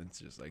comes out and it's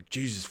just like,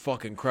 Jesus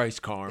fucking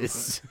Christ, Carm.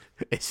 It's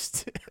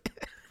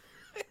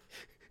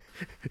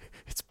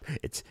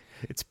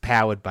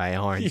powered by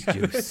orange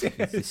juice.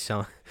 It's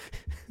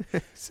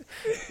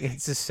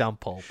a some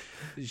pulp.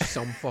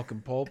 Some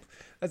fucking pulp.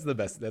 That's the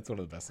best. That's one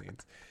of the best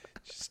scenes.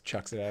 Just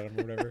chucks it at him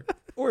or whatever.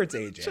 Or it's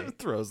AJ. She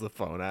throws the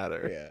phone at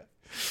her. Yeah.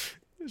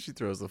 She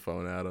throws the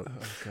phone at him. Oh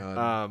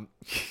god.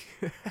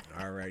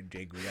 All right,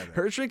 Jake. We got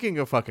her drinking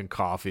a fucking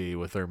coffee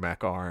with her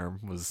mech arm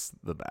was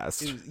the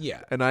best.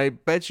 Yeah. And I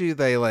bet you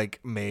they like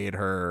made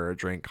her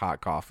drink hot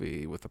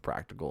coffee with a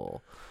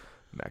practical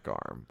mech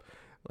arm.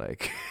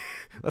 Like,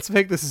 let's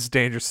make this as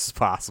dangerous as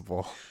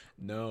possible.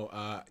 No,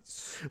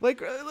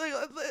 like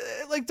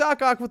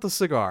Doc Ock with the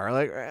cigar,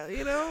 like,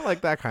 you know,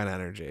 like that kind of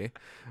energy,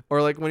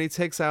 or like when he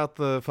takes off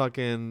his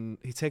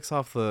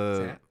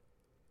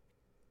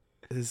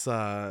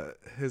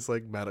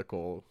like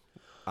medical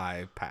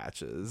eye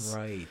patches,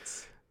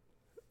 right?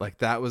 Like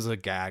that was a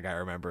gag I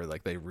remember.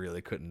 Like they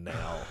really couldn't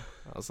nail.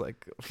 I was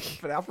like,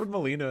 but Alfred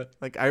Molina.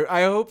 Like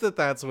I hope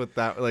that's what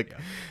that like. Yeah.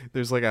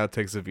 There's like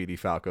outtakes of Edie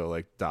Falco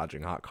like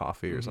dodging hot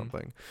coffee or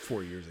something.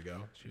 4 years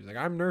ago, she was like,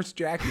 "I'm Nurse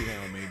Jackie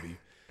now, maybe."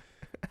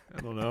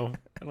 I don't know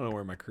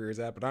where my career's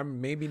at, but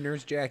I'm maybe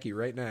Nurse Jackie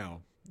right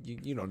now.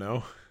 You don't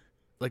know.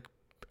 Like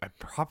I'm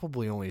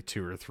probably only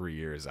 2 or 3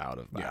 years out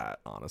of that,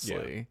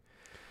 honestly. Yeah.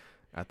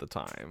 At the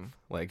time,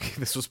 like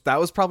that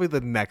was probably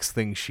the next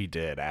thing she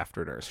did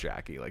after Nurse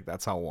Jackie. Like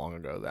that's how long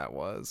ago that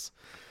was.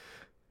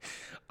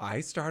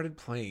 I started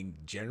playing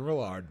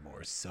General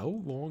Ardmore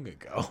so long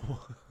ago.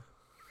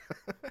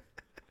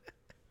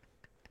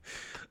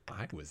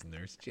 I was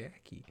Nurse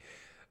Jackie.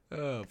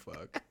 Oh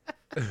fuck.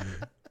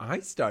 I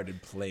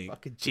started playing.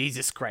 Fucking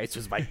Jesus Christ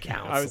was my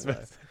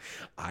counselor.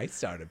 I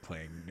started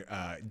playing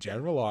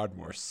General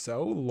Ardmore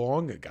so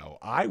long ago.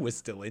 I was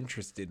still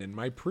interested in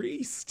my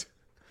priest.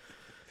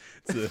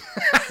 It's a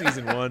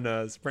season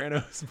 1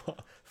 Sopranos.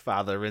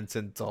 Father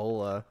Vincent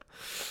Tola.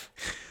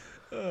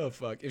 Oh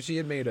fuck! If she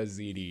had made a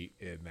ZD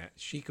in that,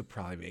 she could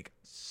probably make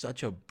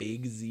such a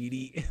big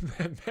ZD in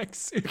that mech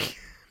suit.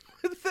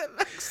 With that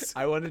mech suit.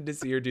 I wanted to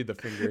see her do the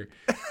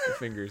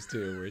fingers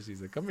too, where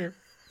she's like, "Come here."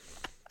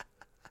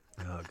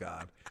 Oh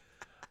god.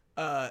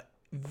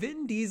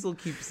 Vin Diesel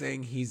keeps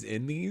saying he's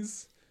in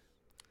these.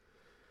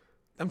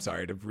 I'm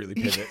sorry to really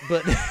pivot,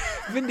 but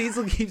Vin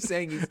Diesel keeps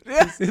saying he's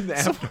in the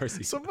Avatar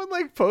season. Someone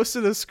like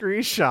posted a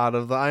screenshot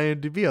of the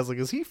IMDb. I was like,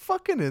 is he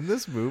fucking in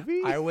this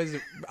movie?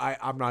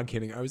 I'm not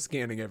kidding. I was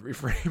scanning every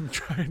frame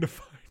trying to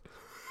find.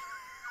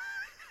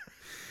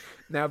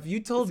 Now, if you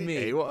told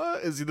me,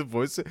 is he the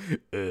voice?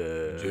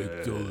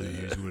 Jake Sully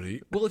is what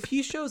he. Well, if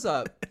he shows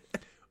up,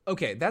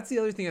 okay, that's the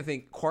other thing. I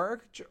think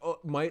Quark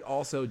might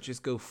also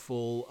just go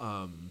full,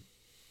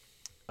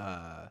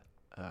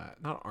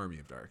 not Army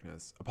of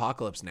Darkness,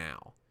 Apocalypse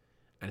Now.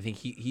 And I think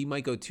he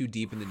might go too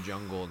deep in the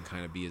jungle and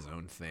kind of be his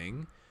own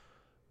thing.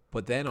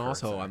 But then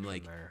also, I'm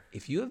like,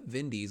 if you have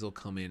Vin Diesel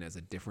come in as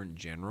a different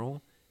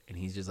general, and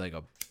he's just like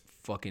a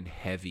fucking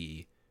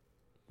heavy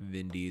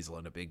Vin Diesel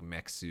in a big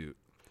mech suit,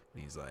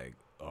 and he's like,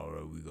 all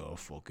right, we gotta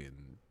fucking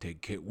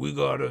take care.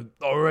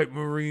 All right,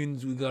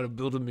 Marines, we gotta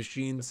build a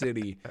machine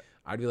city.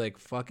 I'd be like,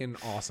 fucking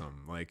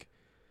awesome. Like,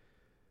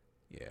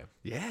 yeah.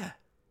 Yeah.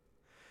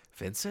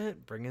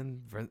 Vincent, bring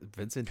in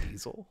Vincent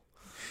Diesel.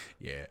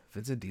 Yeah.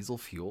 Vincent Diesel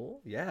fuel.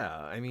 Yeah.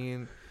 I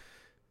mean,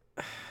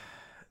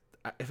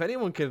 if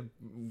anyone could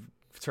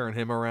turn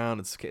him around,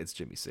 it's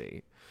Jimmy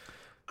C.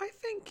 I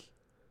think,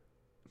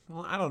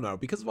 well, I don't know.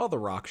 Because of all the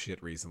Rock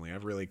shit recently,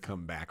 I've really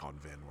come back on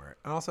Vin.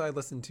 I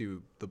listened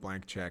to the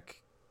Blank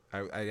Check.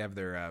 I have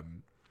their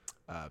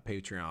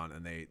Patreon,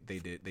 and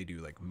they do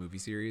like movie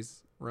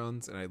series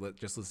runs, and I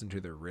just listened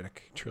to their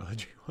Riddick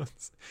trilogy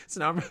ones. So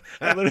now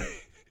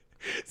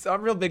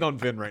I'm real big on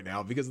Vin right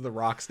now because of the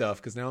Rock stuff.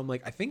 Because now I'm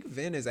like, I think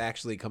Vin is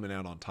actually coming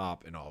out on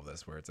top in all of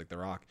this, where it's like the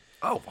Rock.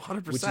 Oh,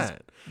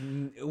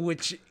 100%.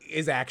 Which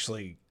is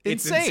actually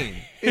insane.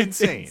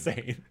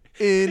 Insane.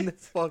 In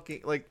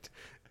fucking like.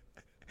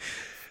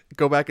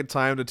 Go back in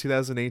time to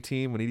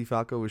 2018 when Edie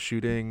Falco was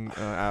shooting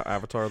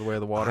Avatar: The Way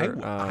of the Water,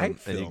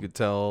 and you could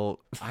tell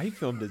I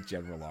filmed as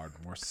General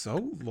Ardmore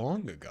so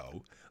long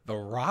ago. The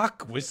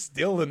Rock was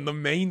still in the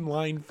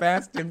mainline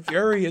Fast and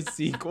Furious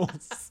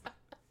sequels.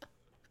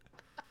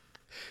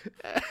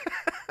 It's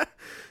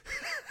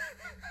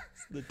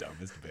the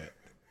dumbest bit,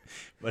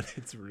 but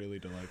it's really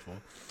delightful.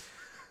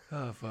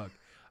 Oh fuck.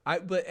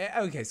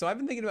 Okay, so I've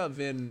been thinking about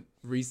Vin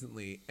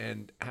recently,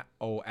 and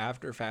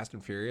after Fast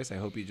and Furious, I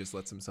hope he just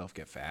lets himself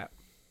get fat,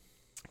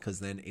 because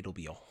then it'll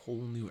be a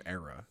whole new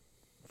era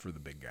for the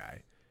big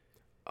guy.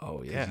 Oh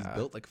 'Cause yeah. he's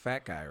built like a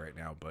fat guy right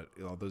now, but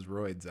all those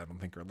roids, I don't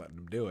think are letting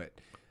him do it.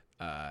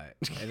 And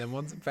then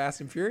once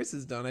Fast and Furious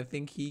is done, I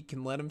think he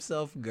can let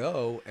himself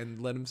go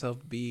and let himself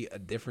be a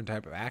different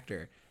type of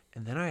actor.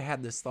 And then I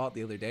had this thought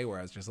the other day where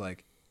I was just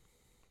like,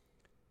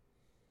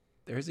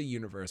 there's a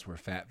universe where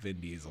Fat Vin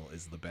Diesel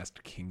is the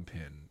best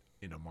Kingpin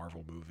in a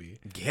Marvel movie.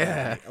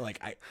 Yeah.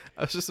 I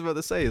was just about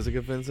to say, he's like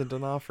a Vincent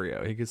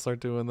D'Onofrio. He could start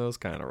doing those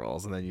kind of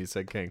roles, and then you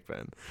said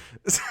Kingpin.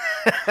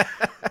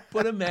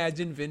 But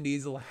imagine Vin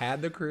Diesel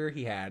had the career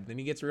he had, then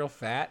he gets real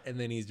fat, and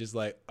then he's just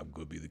like, I'm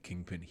gonna be the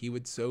Kingpin. He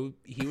would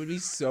be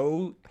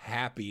so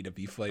happy to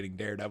be fighting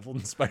Daredevil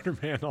and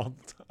Spider-Man all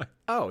the time.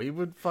 Oh, he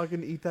would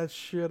fucking eat that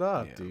shit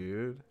up, Yeah.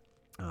 dude.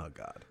 Oh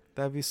God.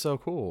 That'd be so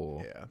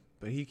cool. Yeah.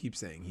 But he keeps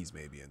saying he's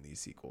maybe in these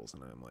sequels,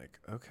 and I'm like,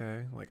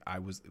 okay, like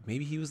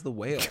maybe he was the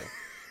whale.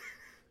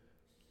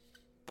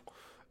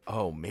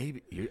 Oh,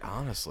 maybe.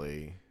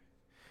 Honestly,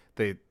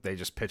 they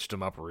just pitched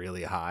him up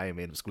really high and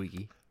made him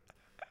squeaky.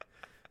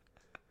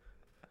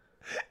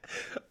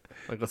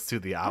 Like, let's do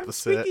the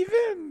opposite. Squeaky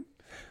Vin.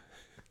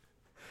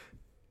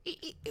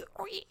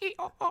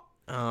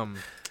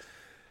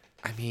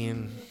 I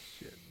mean,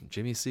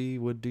 Jimmy C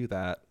would do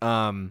that.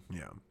 Yeah.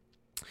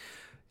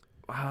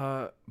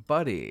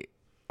 Buddy,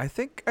 I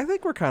think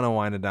we're kind of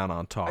winding down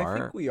on I Tar.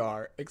 think we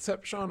are,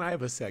 except Sean, I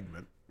have a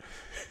segment.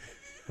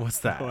 What's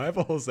that? Oh, I have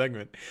a whole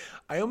segment.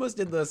 I almost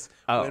did this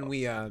Oh. when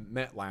we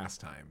met last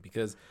time,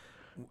 because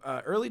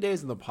early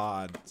days in the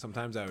pod,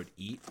 sometimes I would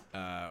eat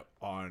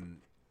on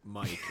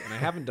mic, and I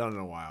haven't done it in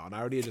a while, and I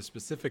already had a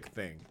specific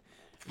thing,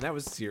 and that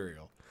was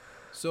cereal.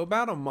 So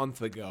about a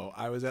month ago,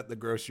 I was at the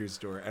grocery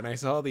store, and I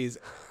saw these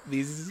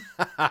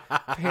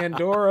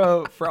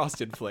Pandora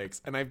Frosted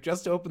Flakes, and I've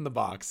just opened the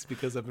box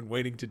because I've been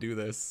waiting to do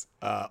this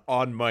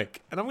on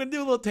mic, and I'm gonna do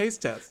a little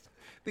taste test.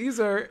 These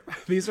are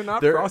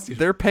not Frosted.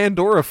 They're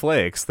Pandora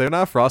Flakes. They're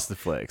not Frosted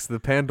Flakes. The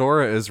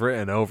Pandora is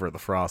written over the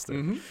Frosted.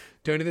 Mm-hmm.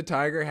 Tony the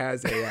Tiger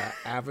has a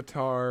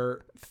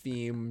Avatar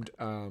themed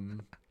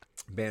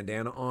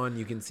bandana on.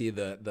 You can see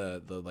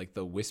the like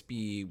the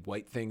wispy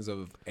white things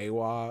of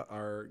Awa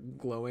are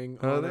glowing.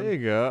 Oh, on there them. you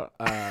go.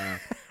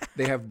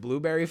 They have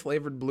blueberry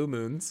flavored Blue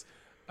Moons.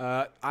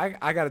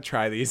 I gotta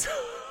try these.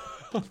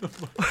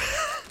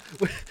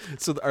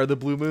 So are the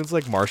Blue Moons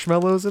like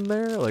marshmallows in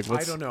there? Like,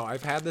 I don't know.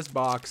 I've had this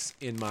box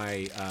in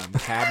my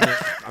cabinet.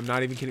 I'm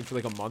not even kidding, for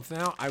like a month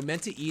now. I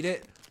meant to eat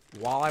it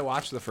while I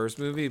watched the first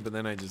movie, but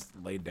then I just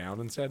laid down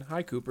and said,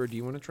 "Hi, Cooper. Do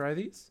you want to try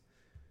these?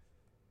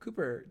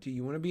 Cooper, do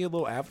you want to be a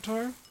little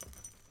Avatar?"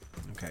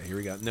 Okay, here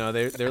we go. No,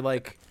 they're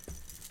like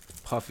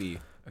puffy.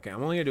 Okay,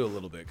 I'm only gonna do a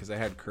little bit because I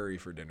had curry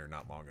for dinner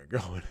not long ago,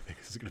 and I think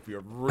this is gonna be a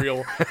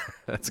real,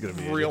 That's gonna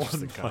be real an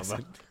interesting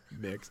unpleasant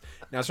mix.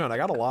 Now, Sean, I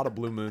got a lot of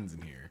Blue Moons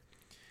in here.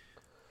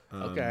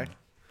 Okay.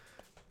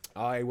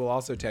 I will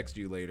also text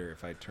you later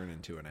if I turn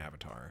into an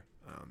avatar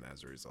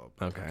as a result.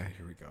 But Okay.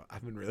 Here we go.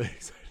 I've been really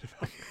excited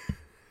about it.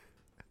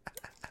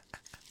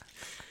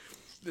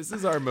 This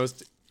is our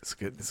most, It's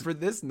good. for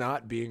this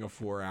not being a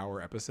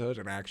 4-hour episode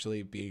and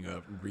actually being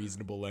a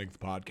reasonable length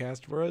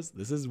podcast for us,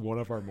 this is one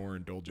of our more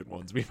indulgent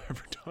ones we've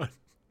ever done.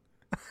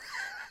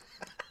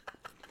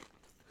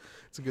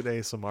 It's a good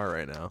ASMR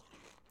right now.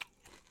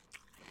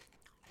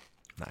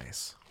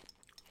 Nice.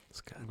 It's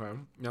good. Okay.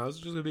 Now this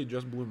is just going to be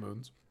just Blue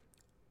Moons.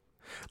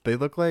 They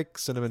look like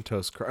cinnamon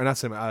toast crunch. Not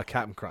cinnamon.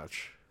 Captain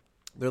Crunch.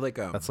 They're like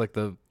That's like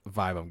the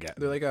vibe I'm getting.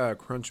 they're like a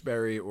crunch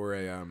berry or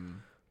a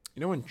you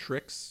know when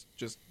Trix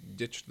just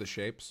ditched the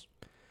shapes?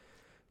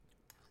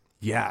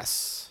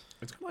 Yes.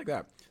 It's kind of like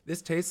that.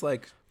 This tastes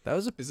like That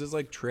was this is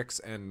like Trix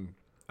and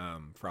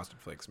Frosted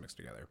Flakes mixed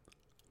together.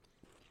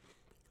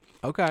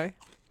 okay.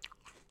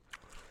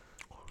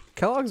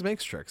 Kellogg's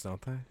makes tricks,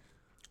 don't they?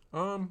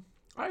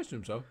 I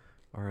assume so.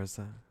 Or is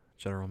that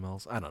General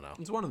Mills? I don't know.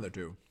 It's one of the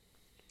two.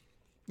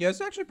 Yeah,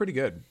 it's actually pretty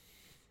good.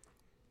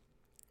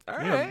 All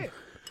Yeah.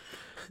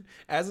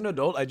 As an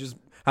adult, I just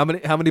How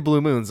many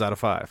Blue Moons out of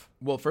 5?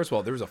 well, first of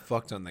all, there was a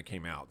fuck ton that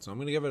came out, so I'm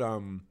gonna give it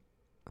a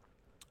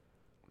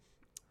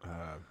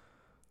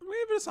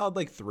solid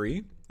like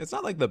 3. It's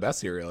not like the best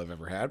cereal I've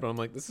ever had, but I'm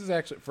like, this is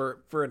actually for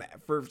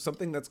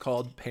something that's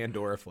called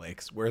Pandora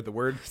Flakes, where the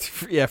word,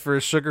 Yeah, for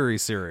a sugary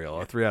cereal,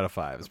 a 3 out of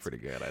 5 is pretty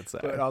good, I'd say.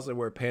 but also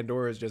where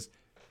Pandora is just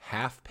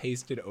half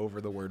pasted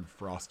over the word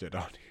frosted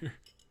on here.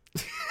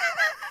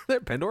 They're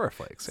Pandora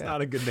Flakes. It's Yeah.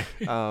 not a good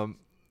name.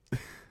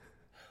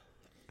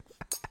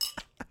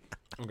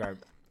 Okay.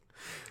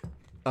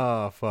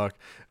 Oh fuck.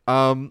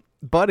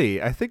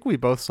 Buddy, I think we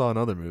both saw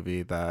another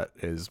movie that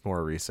is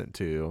more recent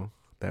too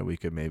that we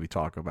could maybe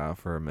talk about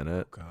for a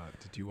minute. God,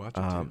 did you watch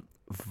it too?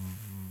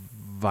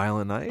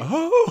 Violent Night.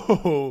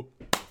 Oh,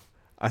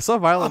 I saw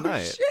Violent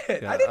Night.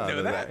 shit. I didn't know the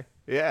other that. day.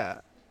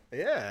 Yeah.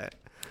 Yeah.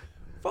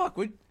 fuck.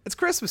 It's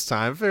Christmas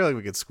time. I feel like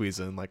we could squeeze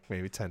in like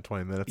maybe 10,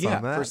 20 minutes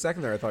on that. For a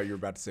second there, I thought you were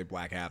about to say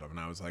Black Adam, and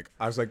I was like,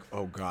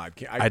 oh god,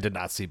 I did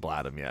not see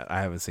Bladham yet.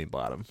 I haven't seen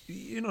Bladham.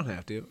 you don't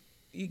have to.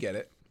 You get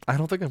it. I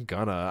don't think I'm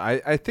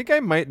gonna. I think I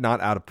might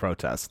not out of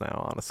protest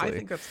now, honestly. I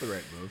think that's the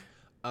right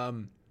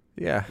move.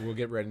 Yeah. We'll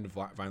get right into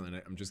Violent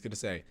Night. I'm just gonna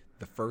say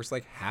the first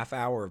like half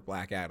hour of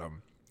Black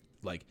Adam,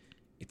 like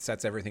it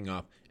sets everything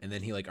up, and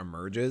then he like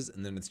emerges,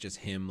 and then it's just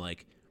him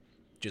like,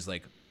 just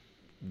like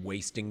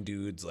wasting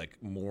dudes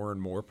like more and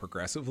more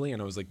progressively.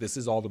 And I was like, this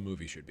is all the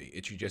movie should be.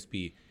 It should just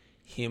be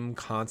him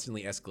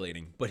constantly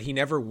escalating, but he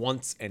never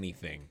wants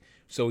anything.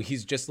 So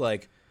he's just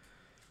like,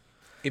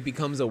 it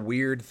becomes a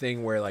weird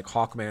thing where like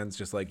Hawkman's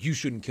just like, you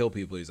shouldn't kill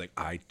people. He's like,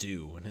 I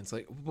do. And it's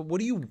like, but what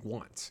do you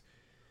want?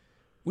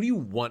 What do you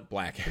want,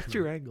 Black Adam? What's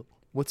your angle?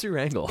 What's your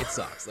angle? It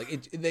sucks. Like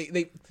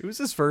It was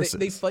his first.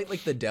 they fight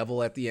like the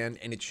devil at the end,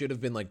 and it should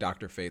have been like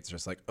Dr. Fate's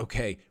just like,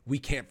 okay, we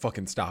can't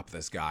fucking stop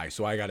this guy,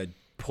 so I gotta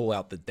pull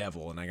out the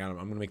devil, and I'm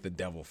gonna make the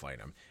devil fight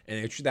him.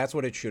 And that's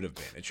what it should have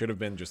been. It should have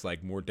been just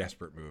like more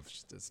desperate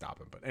moves to stop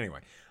him. But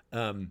anyway,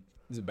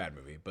 it's a bad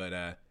movie,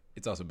 but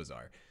it's also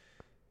bizarre.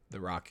 The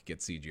Rock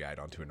gets CGI'd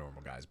onto a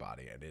normal guy's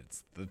body, and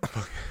it's the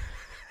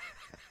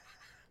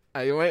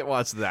I might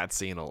watch that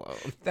scene alone.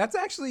 that's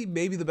actually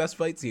maybe the best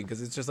fight scene,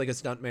 because it's just like a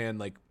stuntman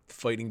like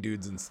fighting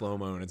dudes in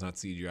slow-mo, and it's not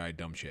CGI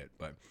dumb shit.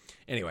 But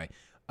anyway,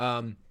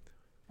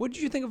 what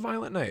did you think of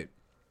Violent Night?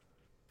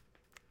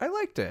 I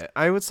liked it.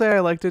 I would say I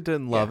liked it,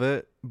 didn't love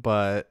it,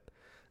 but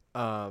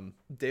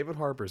David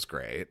Harbour's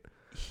great.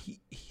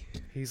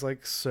 He's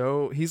like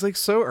so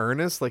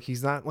earnest, like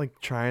he's not like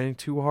trying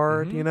too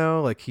hard, you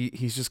know? Like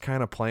he's just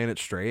kind of playing it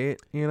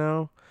straight, you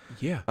know?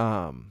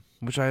 Yeah.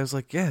 Which I was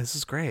like, yeah, this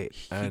is great.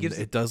 And gives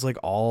it does like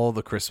all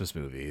the Christmas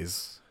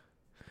movies.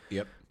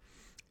 Yep.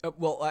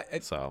 Well,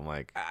 So I'm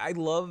like, I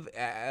love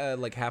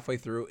like halfway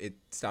through it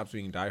stops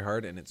being Die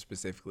Hard and it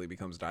specifically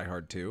becomes Die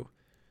Hard 2,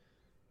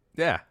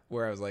 yeah,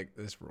 where I was like,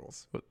 this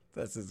rules.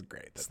 This is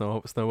great.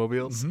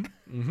 snowmobiles.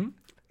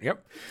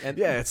 Yep. And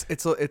Yeah,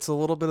 it's a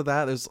little bit of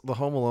that. There's the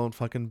Home Alone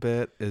fucking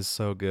bit is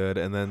so good,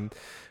 and then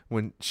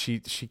when she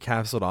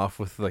caps it off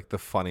with like the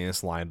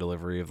funniest line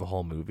delivery of the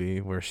whole movie,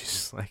 where she's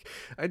just like,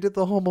 "I did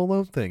the Home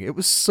Alone thing. It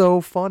was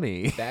so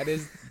funny." that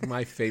is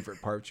my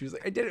favorite part. She was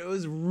like, I did it. It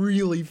was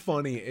really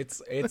funny.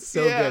 It's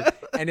so good.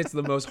 And it's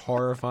the most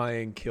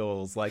horrifying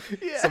kills. Like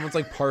someone's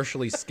like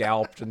partially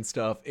scalped and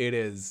stuff. It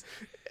is,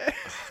 oh,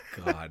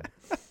 God.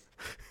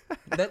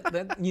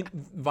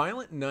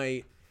 Violent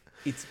Night,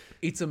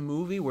 it's a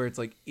movie where it's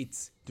like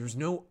there's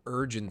no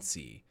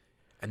urgency,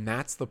 and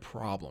that's the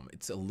problem.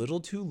 It's a little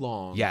too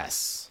long.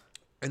 Yes.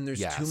 And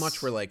there's too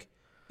much where like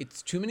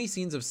it's too many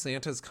scenes of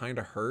Santa's kind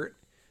of hurt,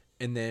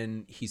 and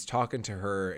then he's talking to her